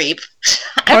Meryl Streep.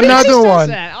 Another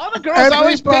one. All the girls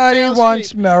always pick Everybody Meryl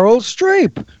wants Streep.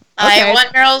 Meryl Streep. I want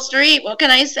Meryl Streep. What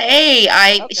can I say?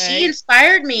 She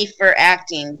inspired me for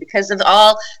acting because of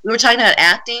all we were talking about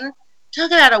acting.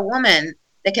 Talking about a woman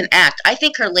that can act. I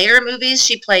think her later movies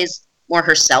she plays more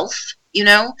herself, you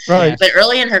know. Right. But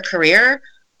early in her career,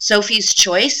 Sophie's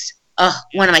Choice,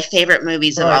 one of my favorite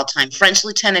movies of all time. French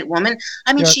Lieutenant Woman.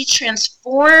 I mean, she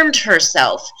transformed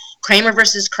herself. Kramer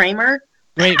versus Kramer.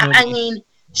 Great movie. I mean,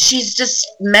 she's just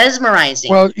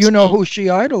mesmerizing. Well, you know who she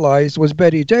idolized was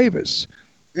Bette Davis.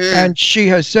 And she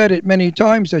has said it many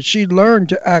times that she learned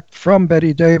to act from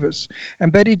Bette Davis.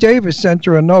 And Bette Davis sent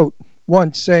her a note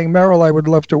once saying, Meryl, I would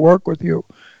love to work with you,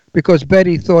 because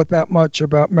Betty thought that much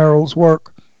about Meryl's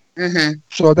work.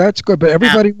 So that's good. But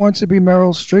everybody wants to be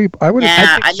Meryl Streep.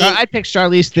 I'd pick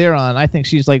Charlize Theron. I think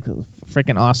she's like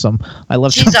freaking awesome. I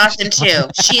love. She's awesome too.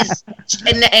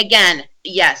 And again,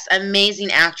 yes,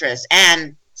 amazing actress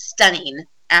and stunning.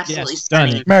 Absolutely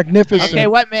stunning. Magnificent. Okay,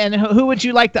 what man? Who would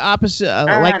you like the opposite,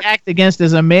 like act against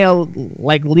as a male,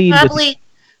 like lead?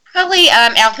 Probably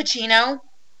Al Pacino.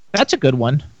 That's a good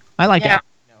one. I like Al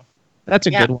Pacino. That's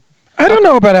a good one. I don't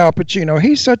know about Al Pacino.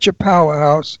 He's such a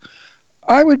powerhouse.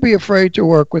 I would be afraid to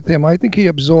work with him. I think he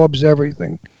absorbs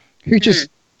everything. He just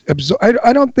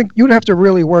I don't think you'd have to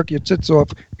really work your tits off.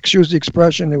 Excuse the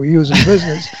expression that we use in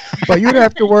business, but you'd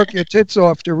have to work your tits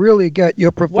off to really get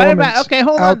your performance. What about? Okay,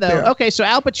 hold on though. There. Okay, so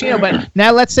Al Pacino, but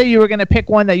now let's say you were going to pick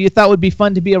one that you thought would be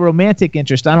fun to be a romantic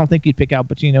interest. I don't think you'd pick Al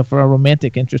Pacino for a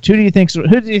romantic interest. Who do you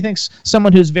think's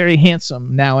someone who's very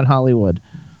handsome now in Hollywood?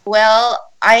 Well,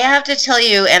 I have to tell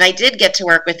you, and I did get to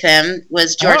work with him,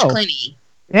 was George Clooney.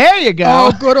 There you go.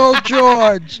 Oh, good old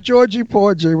George. Georgie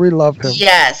Porgy. We love him.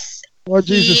 Yes.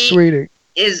 Georgie's a sweetie.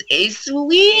 Is a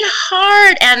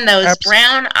sweetheart, and those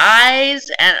brown eyes,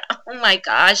 and oh my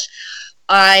gosh,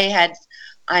 I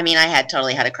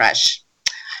totally had a crush.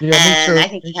 Yeah, and me too. I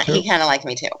think he kind of liked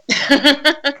me too.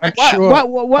 I'm sure.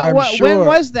 When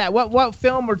was that? What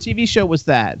film or TV show was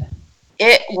that?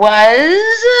 It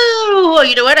was.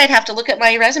 You know what? I'd have to look at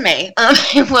my resume.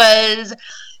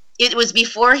 It was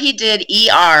before he did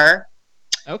ER.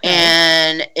 Okay.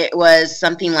 And it was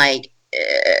something like.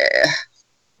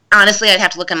 Honestly, I'd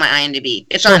have to look at my IMDb.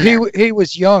 It's on there. He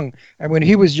was young, and when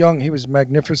he was young, he was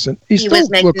magnificent. He still was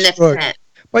magnificent. Looks good.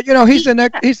 But you know, he's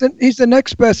the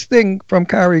next best thing from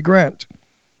Cary Grant.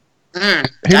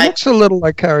 He looks a little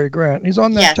like Cary Grant. He's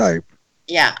on that type.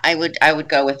 Yeah, I would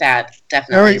go with that,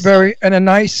 definitely. Very, and a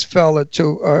nice fella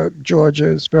too. George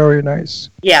is very nice.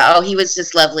 Yeah. Oh, he was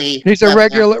just lovely. He's a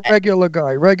regular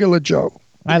guy, regular Joe.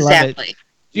 I love it.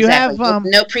 Do you have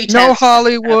no pretense? No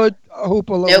Hollywood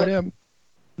hoopla with him.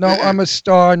 No, I'm a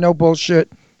star. No bullshit.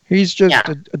 He's just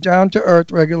a down to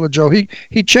earth regular Joe. He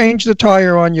changed the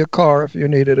tire on your car if you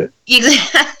needed it.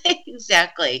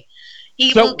 Exactly.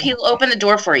 He'll open the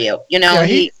door for you. You know.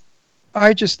 Yeah,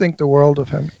 I just think the world of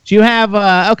him. Do you have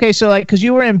okay? So because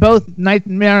you were in both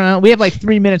Nightmare, we have like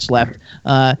 3 minutes left.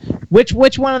 Which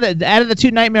one of the out of the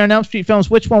two Nightmare on Elm Street films,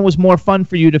 which one was more fun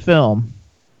for you to film?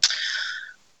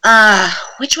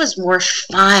 Which was more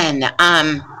fun?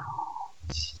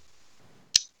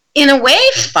 In a way,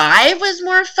 5 was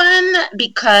more fun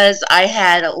because I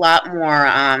had a lot more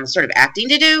sort of acting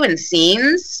to do and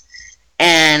scenes,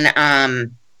 and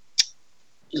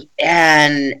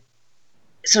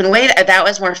so in a way that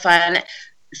was more fun.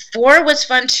 4 was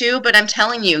fun too, but I'm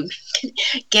telling you,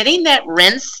 getting that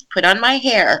rinse put on my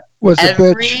hair was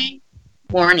every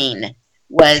morning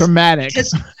was traumatic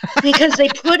because they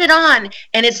put it on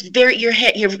and it's very you're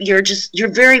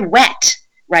very wet.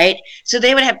 Right? So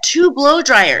they would have 2 blow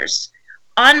dryers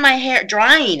on my hair,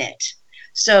 drying it.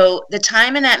 So the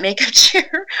time in that makeup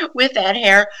chair with that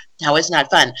hair, that was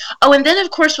not fun. Oh, and then, of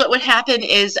course, what would happen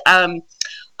is the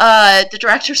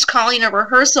director's calling a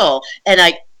rehearsal, and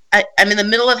I'm in the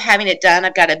middle of having it done.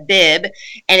 I've got a bib,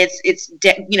 and it's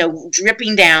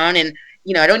dripping down, and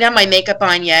I don't have my makeup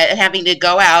on yet, and having to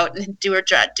go out and do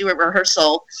a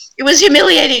rehearsal. It was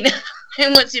humiliating. It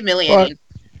was humiliating.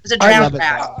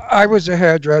 I was a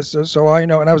hairdresser, so I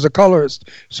know, and I was a colorist,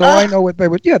 so I know what they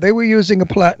would. Yeah, they were using a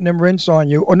platinum rinse on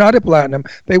you, or not a platinum.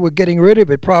 They were getting rid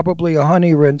of it, probably a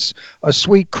honey rinse, a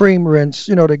sweet cream rinse,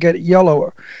 to get it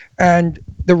yellower. And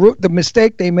the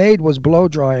mistake they made was blow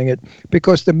drying it,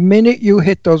 because the minute you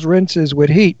hit those rinses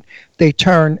with heat, they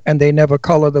turn and they never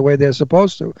color the way they're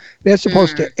supposed to. They're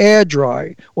supposed to air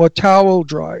dry or towel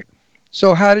dry.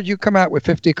 So how did you come out with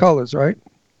 50 colors, right?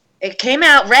 It came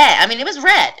out red. I mean, it was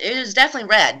red. It was definitely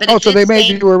red. But so they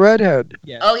made you a redhead.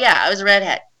 Yeah. Oh yeah, I was a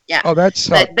redhead. Yeah. Oh, that's.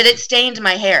 But it stained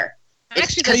my hair.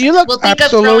 Actually, you look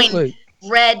absolutely.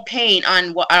 red paint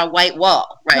on a white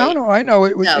wall, right? No, I know.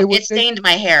 It stained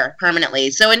my hair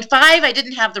permanently. So in 5, I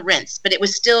didn't have the rinse, but it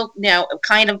was still,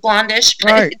 kind of blondish.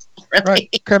 Right.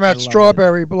 Came out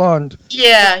strawberry blonde.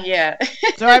 Yeah.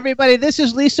 So everybody, this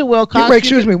is Lisa Wilcox. Wait,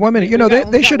 excuse me 1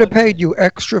 minute. They should have paid you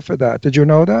extra for that. Did you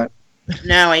know that?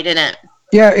 No, I didn't.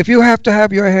 Yeah, if you have to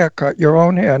have your hair cut, your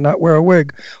own hair, not wear a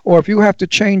wig, or if you have to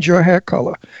change your hair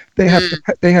color, they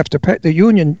have to pay. The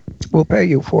union will pay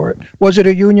you for it. Was it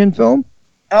a union film?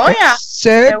 Oh yeah.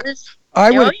 Sick.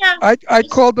 I'd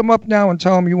call them up now and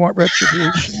tell them you want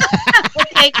retribution.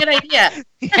 Okay, good idea.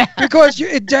 Because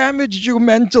it damaged you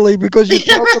mentally because you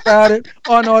talk about it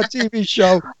on our TV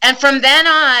show. And from then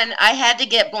on, I had to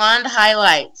get blonde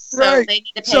highlights. So they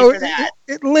need to pay for that.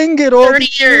 It lingered all 30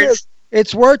 years.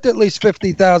 It's worth at least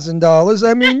 $50,000.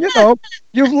 I mean,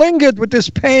 you've lingered with this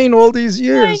pain all these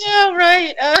years. I know,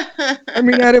 right? I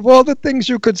mean, out of all the things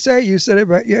you could say, you said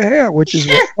about your hair, which is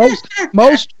what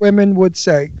most women would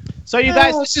say. So you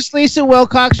guys, this is Lisa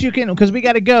Wilcox. You can, because we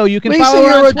got to go. You can Lisa, follow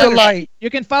her on Twitter. Delight. You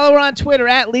can follow her on Twitter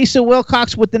at Lisa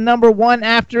Wilcox with the number 1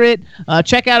 after it.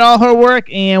 Check out all her work,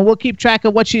 and we'll keep track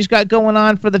of what she's got going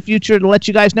on for the future to let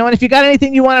you guys know. And if you got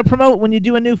anything you want to promote when you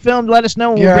do a new film, let us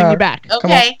know, and we'll bring you back.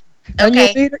 Okay. And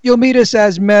you'll meet us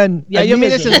as men. Yeah, you'll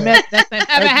meet us as men.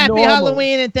 Have a happy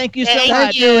Halloween, and thank you so much.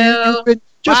 Thank you. You've been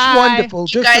just wonderful.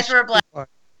 You guys were blessed.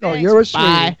 No, you're a sweetie.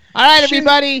 Bye. All right,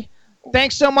 everybody.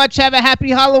 Thanks so much. Have a happy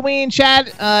Halloween,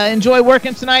 chat. Enjoy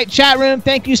working tonight. Chat room,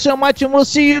 thank you so much, and we'll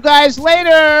see you guys later.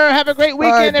 Have a great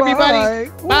weekend, everybody.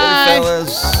 Bye. Bye.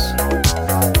 Fellas.